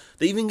for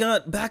they even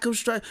got backup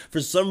strike.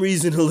 For some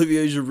reason,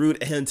 Olivier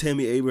Giroud and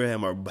Tammy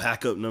Abraham are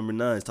backup number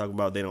 9s. Talking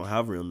about they don't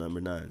have real number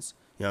 9s.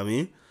 You know what I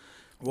mean?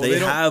 Well, they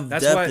have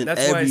depth in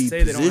every position.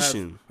 They don't have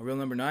a real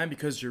number 9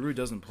 because Giroud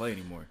doesn't play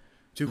anymore.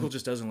 Tuchel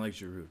just doesn't like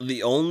Giroud.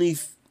 The only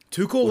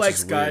Tuchel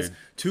likes guys.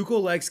 Weird.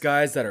 Tuchel likes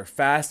guys that are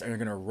fast and are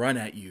gonna run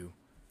at you.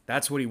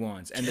 That's what he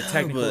wants, and the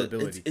technical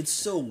ability. It's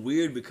so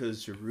weird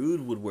because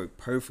Giroud would work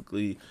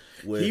perfectly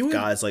with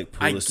guys like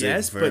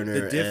Pulisic,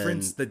 Werner, but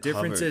the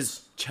difference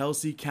is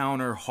Chelsea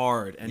counter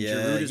hard, and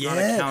Giroud is not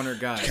a counter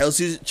guy.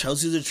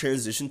 Chelsea's a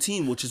transition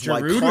team, which is why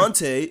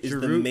Conte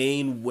is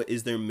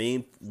their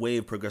main way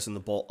of progressing the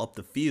ball up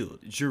the field.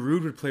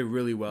 Giroud would play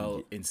really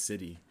well in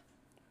City.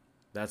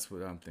 That's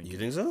what I'm thinking. You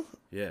think so?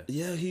 Yeah.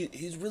 Yeah,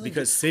 he's really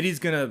because City's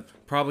gonna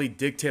probably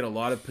dictate a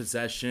lot of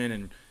possession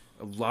and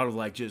a lot of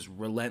like just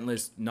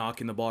relentless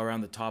knocking the ball around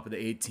the top of the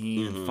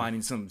 18 and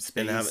finding some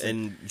space.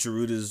 And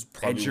Giroud is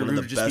probably one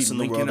of the best in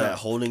the world at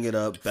holding it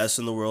up, best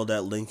in the world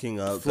at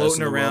linking up, best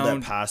in the world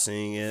at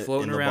passing it,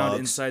 floating around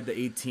inside the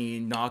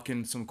 18,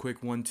 knocking some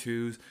quick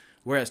 1-2s.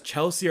 Whereas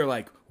Chelsea are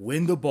like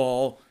win the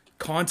ball.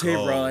 Conte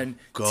run,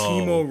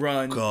 Timo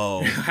run,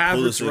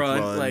 Havertz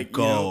run, like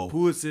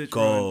Pulisic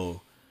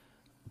run.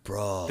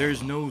 Bro,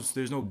 there's no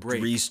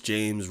break. Reece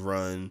James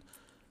run,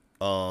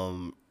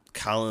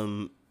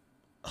 Callum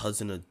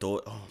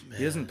Hudson-Odoi. Oh man,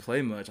 he doesn't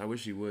play much. I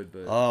wish he would,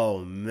 but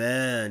oh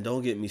man,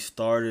 don't get me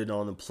started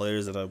on the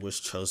players that I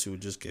wish Chelsea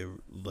would just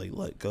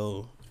let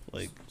go.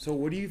 So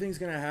what do you think is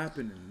gonna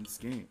happen in this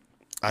game?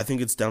 I think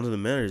it's down to the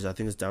managers. I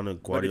think it's down to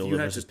Guardiola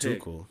versus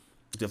Tuchel.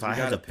 If I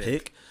had to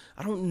pick,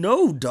 I don't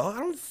know, dog. I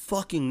don't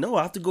fucking know.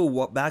 I have to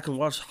go back and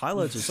watch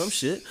highlights or some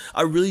shit.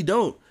 I really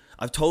don't.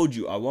 I've told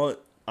you,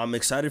 I'm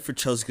excited for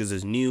Chelsea because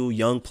there's new,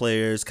 young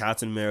players,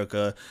 Captain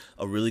America,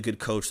 a really good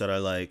coach that I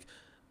like.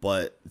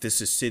 But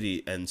this is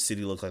City, and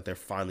City look like they're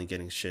finally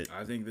getting shit.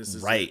 I think this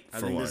is right. I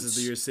think this is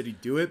the year City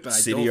do it, but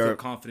City I don't feel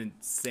confident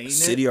saying it.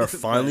 City are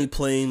finally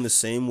playing the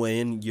same way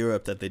in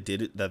Europe that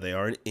they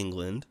are in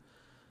England.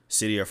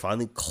 City are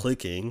finally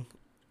clicking.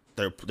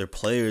 Their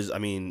players. I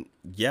mean,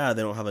 yeah,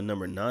 they don't have a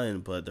number 9,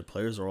 but their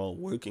players are all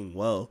working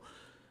well.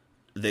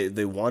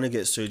 They want to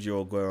get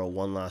Sergio Aguero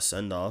one last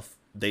send off.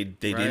 They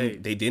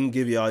didn't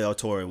give Yaya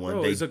Toure one.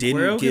 Bro, they is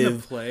didn't Aguero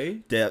give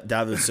play?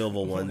 David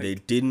Silva one. Like, they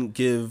didn't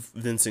give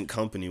Vincent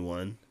Kompany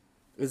one.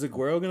 Is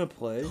Aguero gonna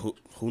play?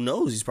 Who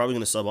knows? He's probably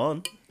gonna sub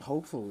on.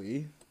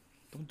 Hopefully.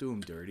 Don't do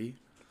him dirty.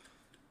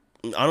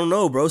 I don't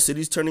know, bro.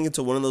 City's turning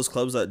into one of those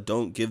clubs that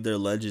don't give their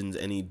legends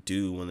any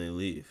due when they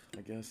leave.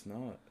 I guess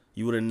not.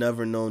 You would have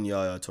never known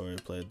Yaya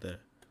Toure played there.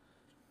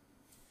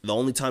 The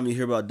only time you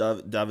hear about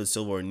David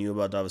Silva or knew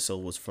about David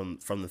Silva was from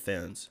the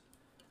fans.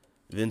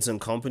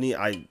 Vincent Kompany,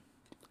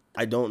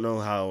 I don't know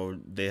how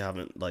they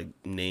haven't like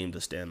named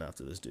a stand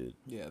after this dude.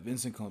 Yeah,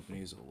 Vincent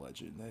Kompany is a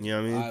legend. You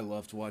know what I mean? I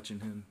loved watching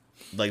him.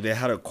 Like they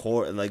had a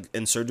core, like,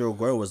 and Sergio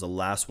Aguero was the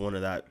last one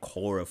of that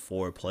core of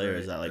 4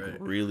 players that like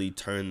really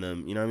turned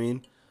them. You know what I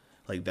mean?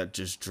 Like that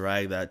just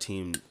dragged that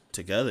team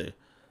together.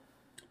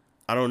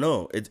 I don't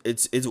know.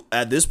 It's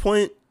at this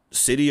point,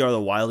 City are the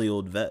wily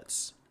old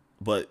vets,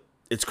 but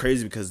it's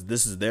crazy because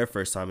this is their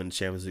first time in the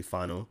Champions League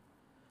final.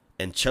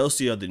 And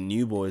Chelsea are the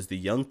new boys, the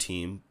young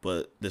team,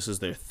 but this is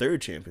their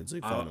 3rd Champions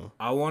League final.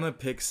 I want to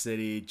pick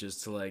City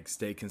just to like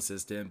stay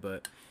consistent,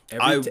 but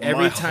my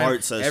every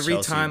heart says every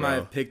Chelsea, time bro.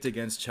 I've picked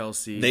against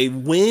Chelsea, they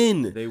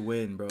win. They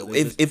win, bro.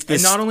 If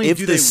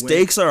the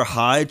stakes are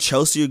high,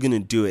 Chelsea are gonna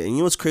do it. And you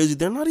know what's crazy?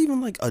 They're not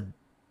even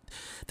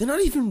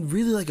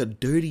really like a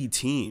dirty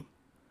team.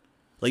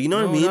 Like, you know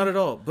what I mean? Not at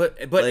all. But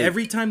like,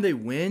 every time they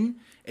win,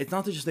 it's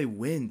not that just they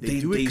win.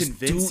 They do it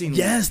convincingly.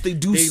 Yes, they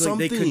do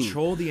something. They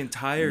control the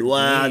entire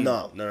game.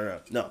 No.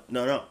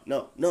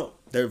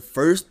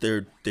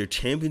 Their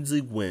Champions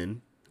League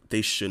win,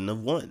 they shouldn't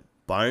have won.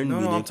 Bayern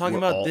Munich. I'm talking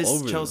about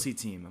this Chelsea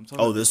team. I'm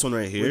talking about this one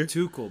right here? With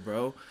Tuchel,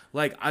 bro.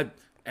 Like the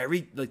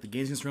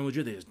games against Real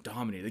Madrid, they just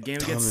dominate. The game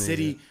against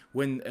City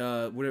when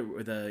the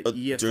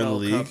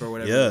EFL Cup or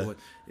whatever,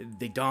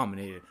 they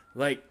dominated.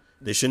 Like,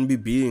 they shouldn't be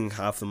beating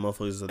half the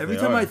motherfuckers that every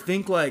they time are. I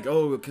think like,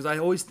 because I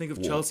always think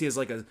of Chelsea as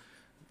like a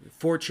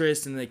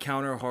fortress and they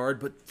counter hard,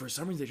 but for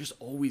some reason they're just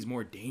always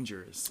more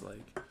dangerous.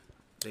 Like,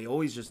 they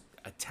always just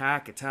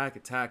attack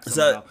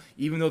somehow,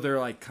 even though they're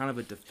like kind of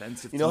a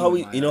defensive team.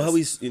 You know how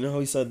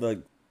we said like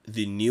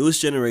the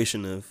newest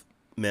generation of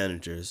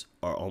managers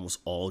are almost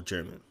all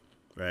German,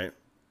 right?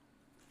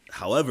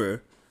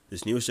 However,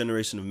 this newest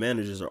generation of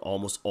managers are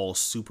almost all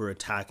super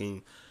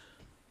attacking,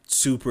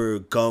 super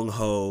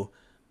gung-ho.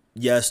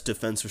 Yes,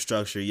 defensive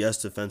structure.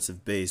 Yes,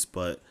 defensive base.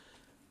 But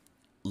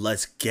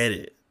let's get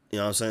it. You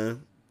know what I'm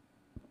saying?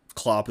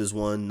 Klopp is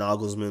one.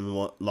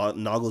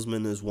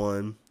 Nagelsmann is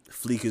one.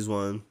 Flick is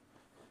one.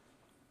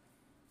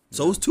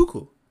 So is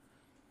Tuchel.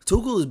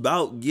 Tuchel is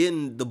about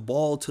getting the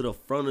ball to the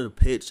front of the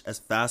pitch as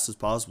fast as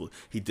possible.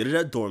 He did it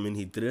at Dortmund.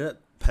 He did it at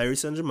Paris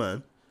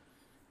Saint-Germain.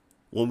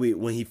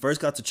 When he first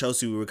got to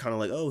Chelsea, we were kind of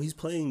like, oh, he's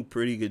playing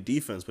pretty good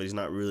defense, but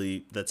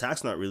the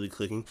attack's not really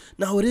clicking.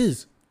 Now it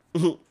is.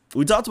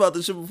 We talked about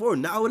this shit before.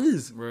 Now it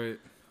is. Right.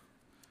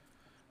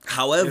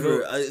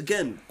 However,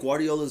 again,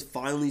 Guardiola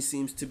finally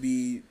seems to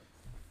be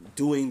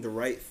doing the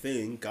right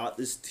thing. Got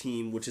this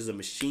team, which is a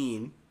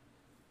machine,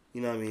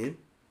 you know what I mean,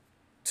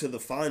 to the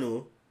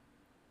final.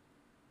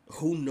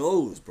 Who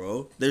knows,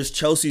 bro? There's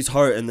Chelsea's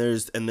heart and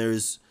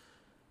there's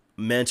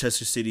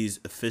Manchester City's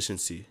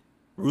efficiency.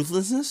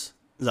 Ruthlessness?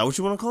 Is that what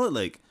you want to call it?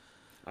 Like,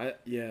 I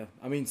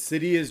mean,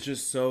 City is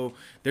just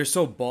they're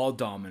so ball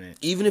dominant.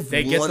 Even if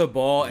they get the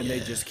ball and they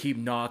just keep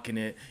knocking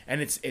it,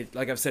 and it's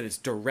like I've said, it's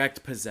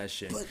direct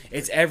possession.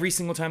 It's every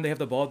single time they have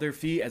the ball at their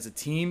feet as a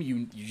team,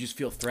 you just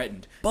feel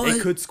threatened. They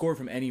could score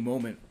from any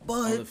moment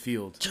on the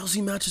field.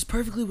 Chelsea matches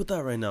perfectly with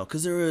that right now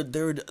because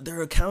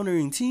they're a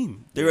countering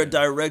team. They're a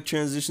direct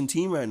transition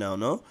team right now.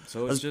 No,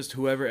 so it's just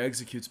whoever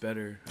executes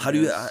better. How do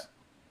you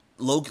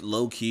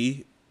low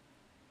key?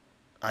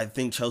 I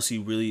think Chelsea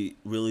really,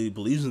 really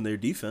believes in their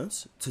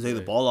defense to take the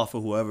ball off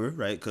of whoever,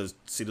 right? Because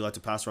City like to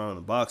pass around in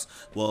the box.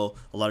 Well,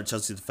 a lot of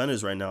Chelsea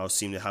defenders right now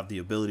seem to have the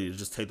ability to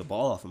just take the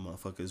ball off of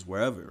motherfuckers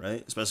wherever,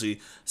 right? Especially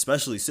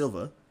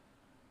Silva.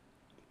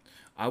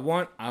 I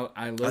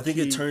think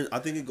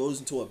it goes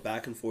into a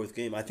back and forth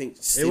game. I think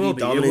City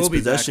dominates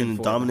possession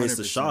and dominates 100%.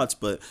 The shots,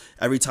 but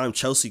every time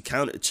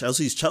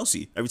Chelsea's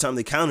Chelsea. Every time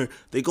they counter,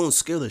 they go and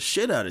scare the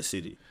shit out of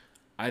City.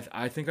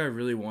 I think I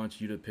really want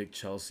you to pick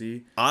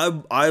Chelsea.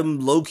 I'm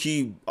low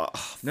key. I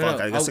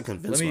guess I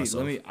convinced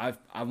myself.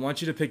 I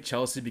want you to pick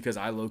Chelsea because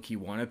I low key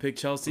want to pick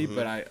Chelsea,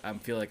 but I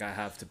feel like I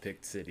have to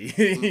pick City.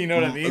 You know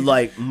what I mean?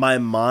 Like my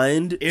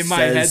mind in my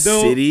head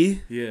though,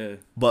 City, yeah,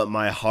 but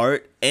my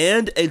heart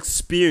and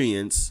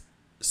experience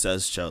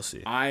says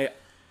Chelsea. I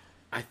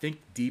think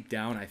deep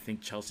down, I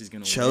think Chelsea's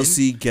gonna win.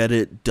 Chelsea get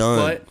it done.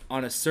 But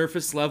on a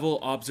surface level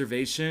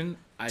observation,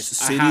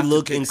 City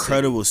look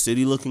incredible.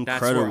 City look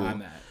incredible. That's where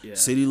I'm at. Yeah.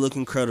 City look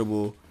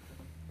incredible.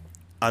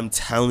 I'm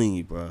telling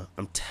you, bro.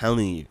 I'm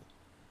telling you.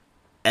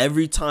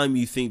 Every time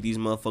you think these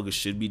motherfuckers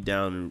should be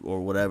down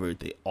or whatever,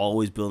 they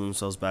always build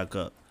themselves back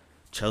up.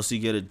 Chelsea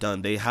get it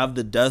done. They have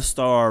the Death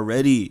Star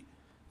already,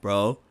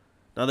 bro.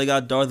 Now they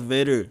got Darth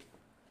Vader.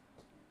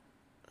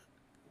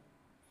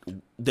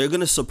 They're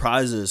going to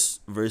surprise us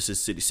versus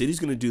City. City's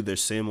going to do their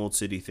same old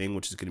City thing,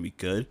 which is going to be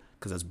good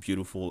because that's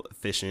beautiful,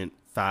 efficient,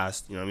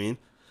 fast. You know what I mean?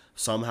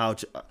 Somehow,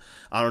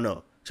 I don't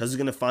know. Chelsea's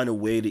going to find a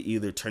way to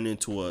either turn it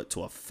into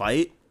a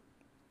fight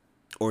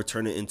or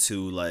turn it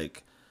into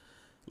like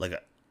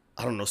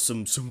I don't know,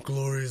 some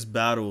glorious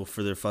battle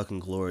for their fucking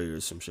glory or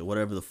some shit.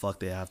 Whatever the fuck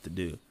they have to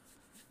do.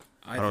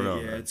 I don't know.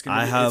 Yeah,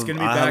 I have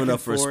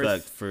enough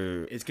respect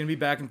for. It's gonna be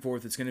back and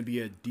forth. It's gonna be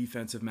a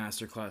defensive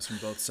masterclass from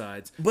both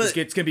sides. But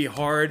it's gonna be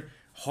hard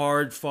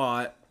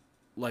fought,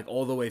 like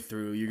all the way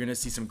through. You're gonna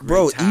see some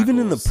great tackles. Even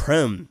in the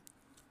Prem,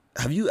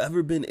 have you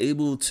ever been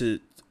able to?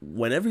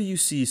 Whenever you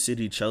see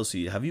City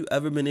Chelsea, have you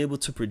ever been able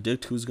to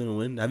predict who's gonna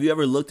win? Have you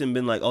ever looked and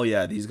been like, oh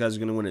yeah, these guys are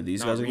gonna win it.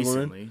 These guys are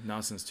gonna win.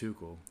 Not since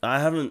Tuchel. I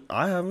haven't.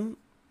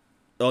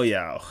 Oh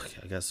yeah,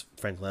 I guess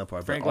Frank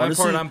Lampard.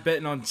 Lampard, I'm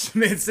betting on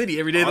Man City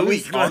every day of the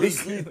week.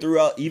 Honestly,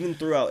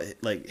 throughout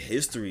like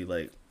history,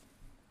 like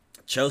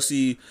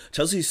Chelsea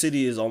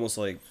City is almost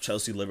like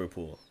Chelsea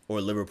Liverpool or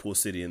Liverpool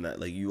City in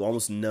that like you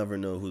almost never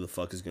know who the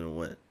fuck is gonna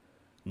win.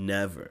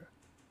 Never.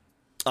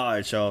 All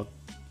right, y'all.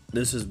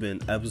 This has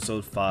been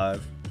episode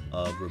 5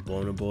 of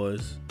Rabona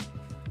Boys.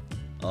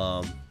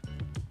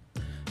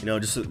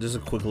 Just a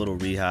quick little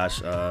rehash.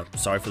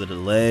 Sorry for the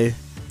delay.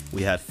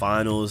 We had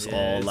finals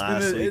all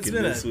last week and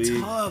this week. It's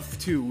been a tough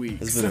 2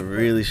 weeks. It's been a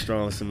really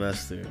strong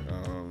semester.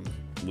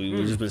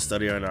 We've just been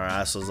studying our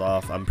asses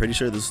off. I'm pretty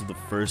sure this is the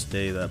first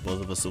day that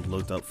both of us have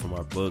looked up from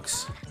our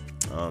books.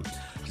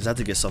 Just had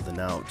to get something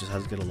out. Just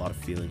had to get a lot of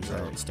feelings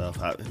out and stuff.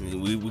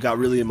 We got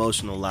really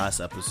emotional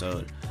last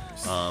episode.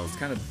 It's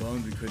kind of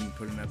bummed we couldn't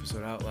put an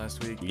episode out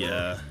last week.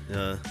 Yeah.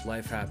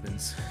 Life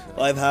happens.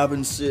 Life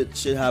happens.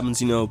 Shit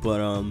happens,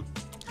 But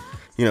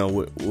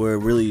we're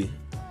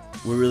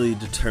really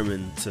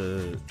determined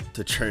to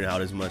churn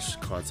out as much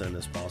content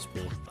as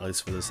possible, at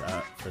least for this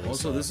app.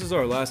 This is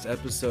our last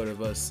episode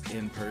of us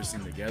in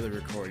person together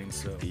recording.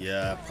 So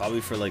yeah,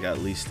 probably for like at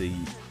least a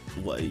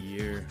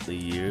year,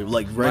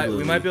 like regularly.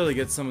 We might be able to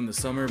get some in the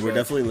summer. We're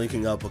definitely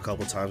linking up a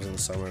couple times in the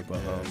summer, but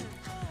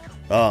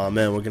oh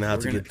man, we're gonna have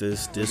to get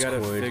this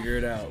Discord. We gotta figure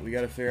it out. We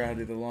gotta figure out how to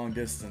do the long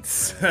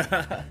distance.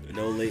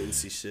 No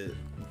latency shit.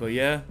 But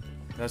yeah,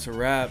 that's a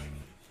wrap.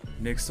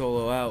 Nick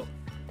Solo out.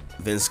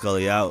 Vince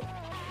Scully out.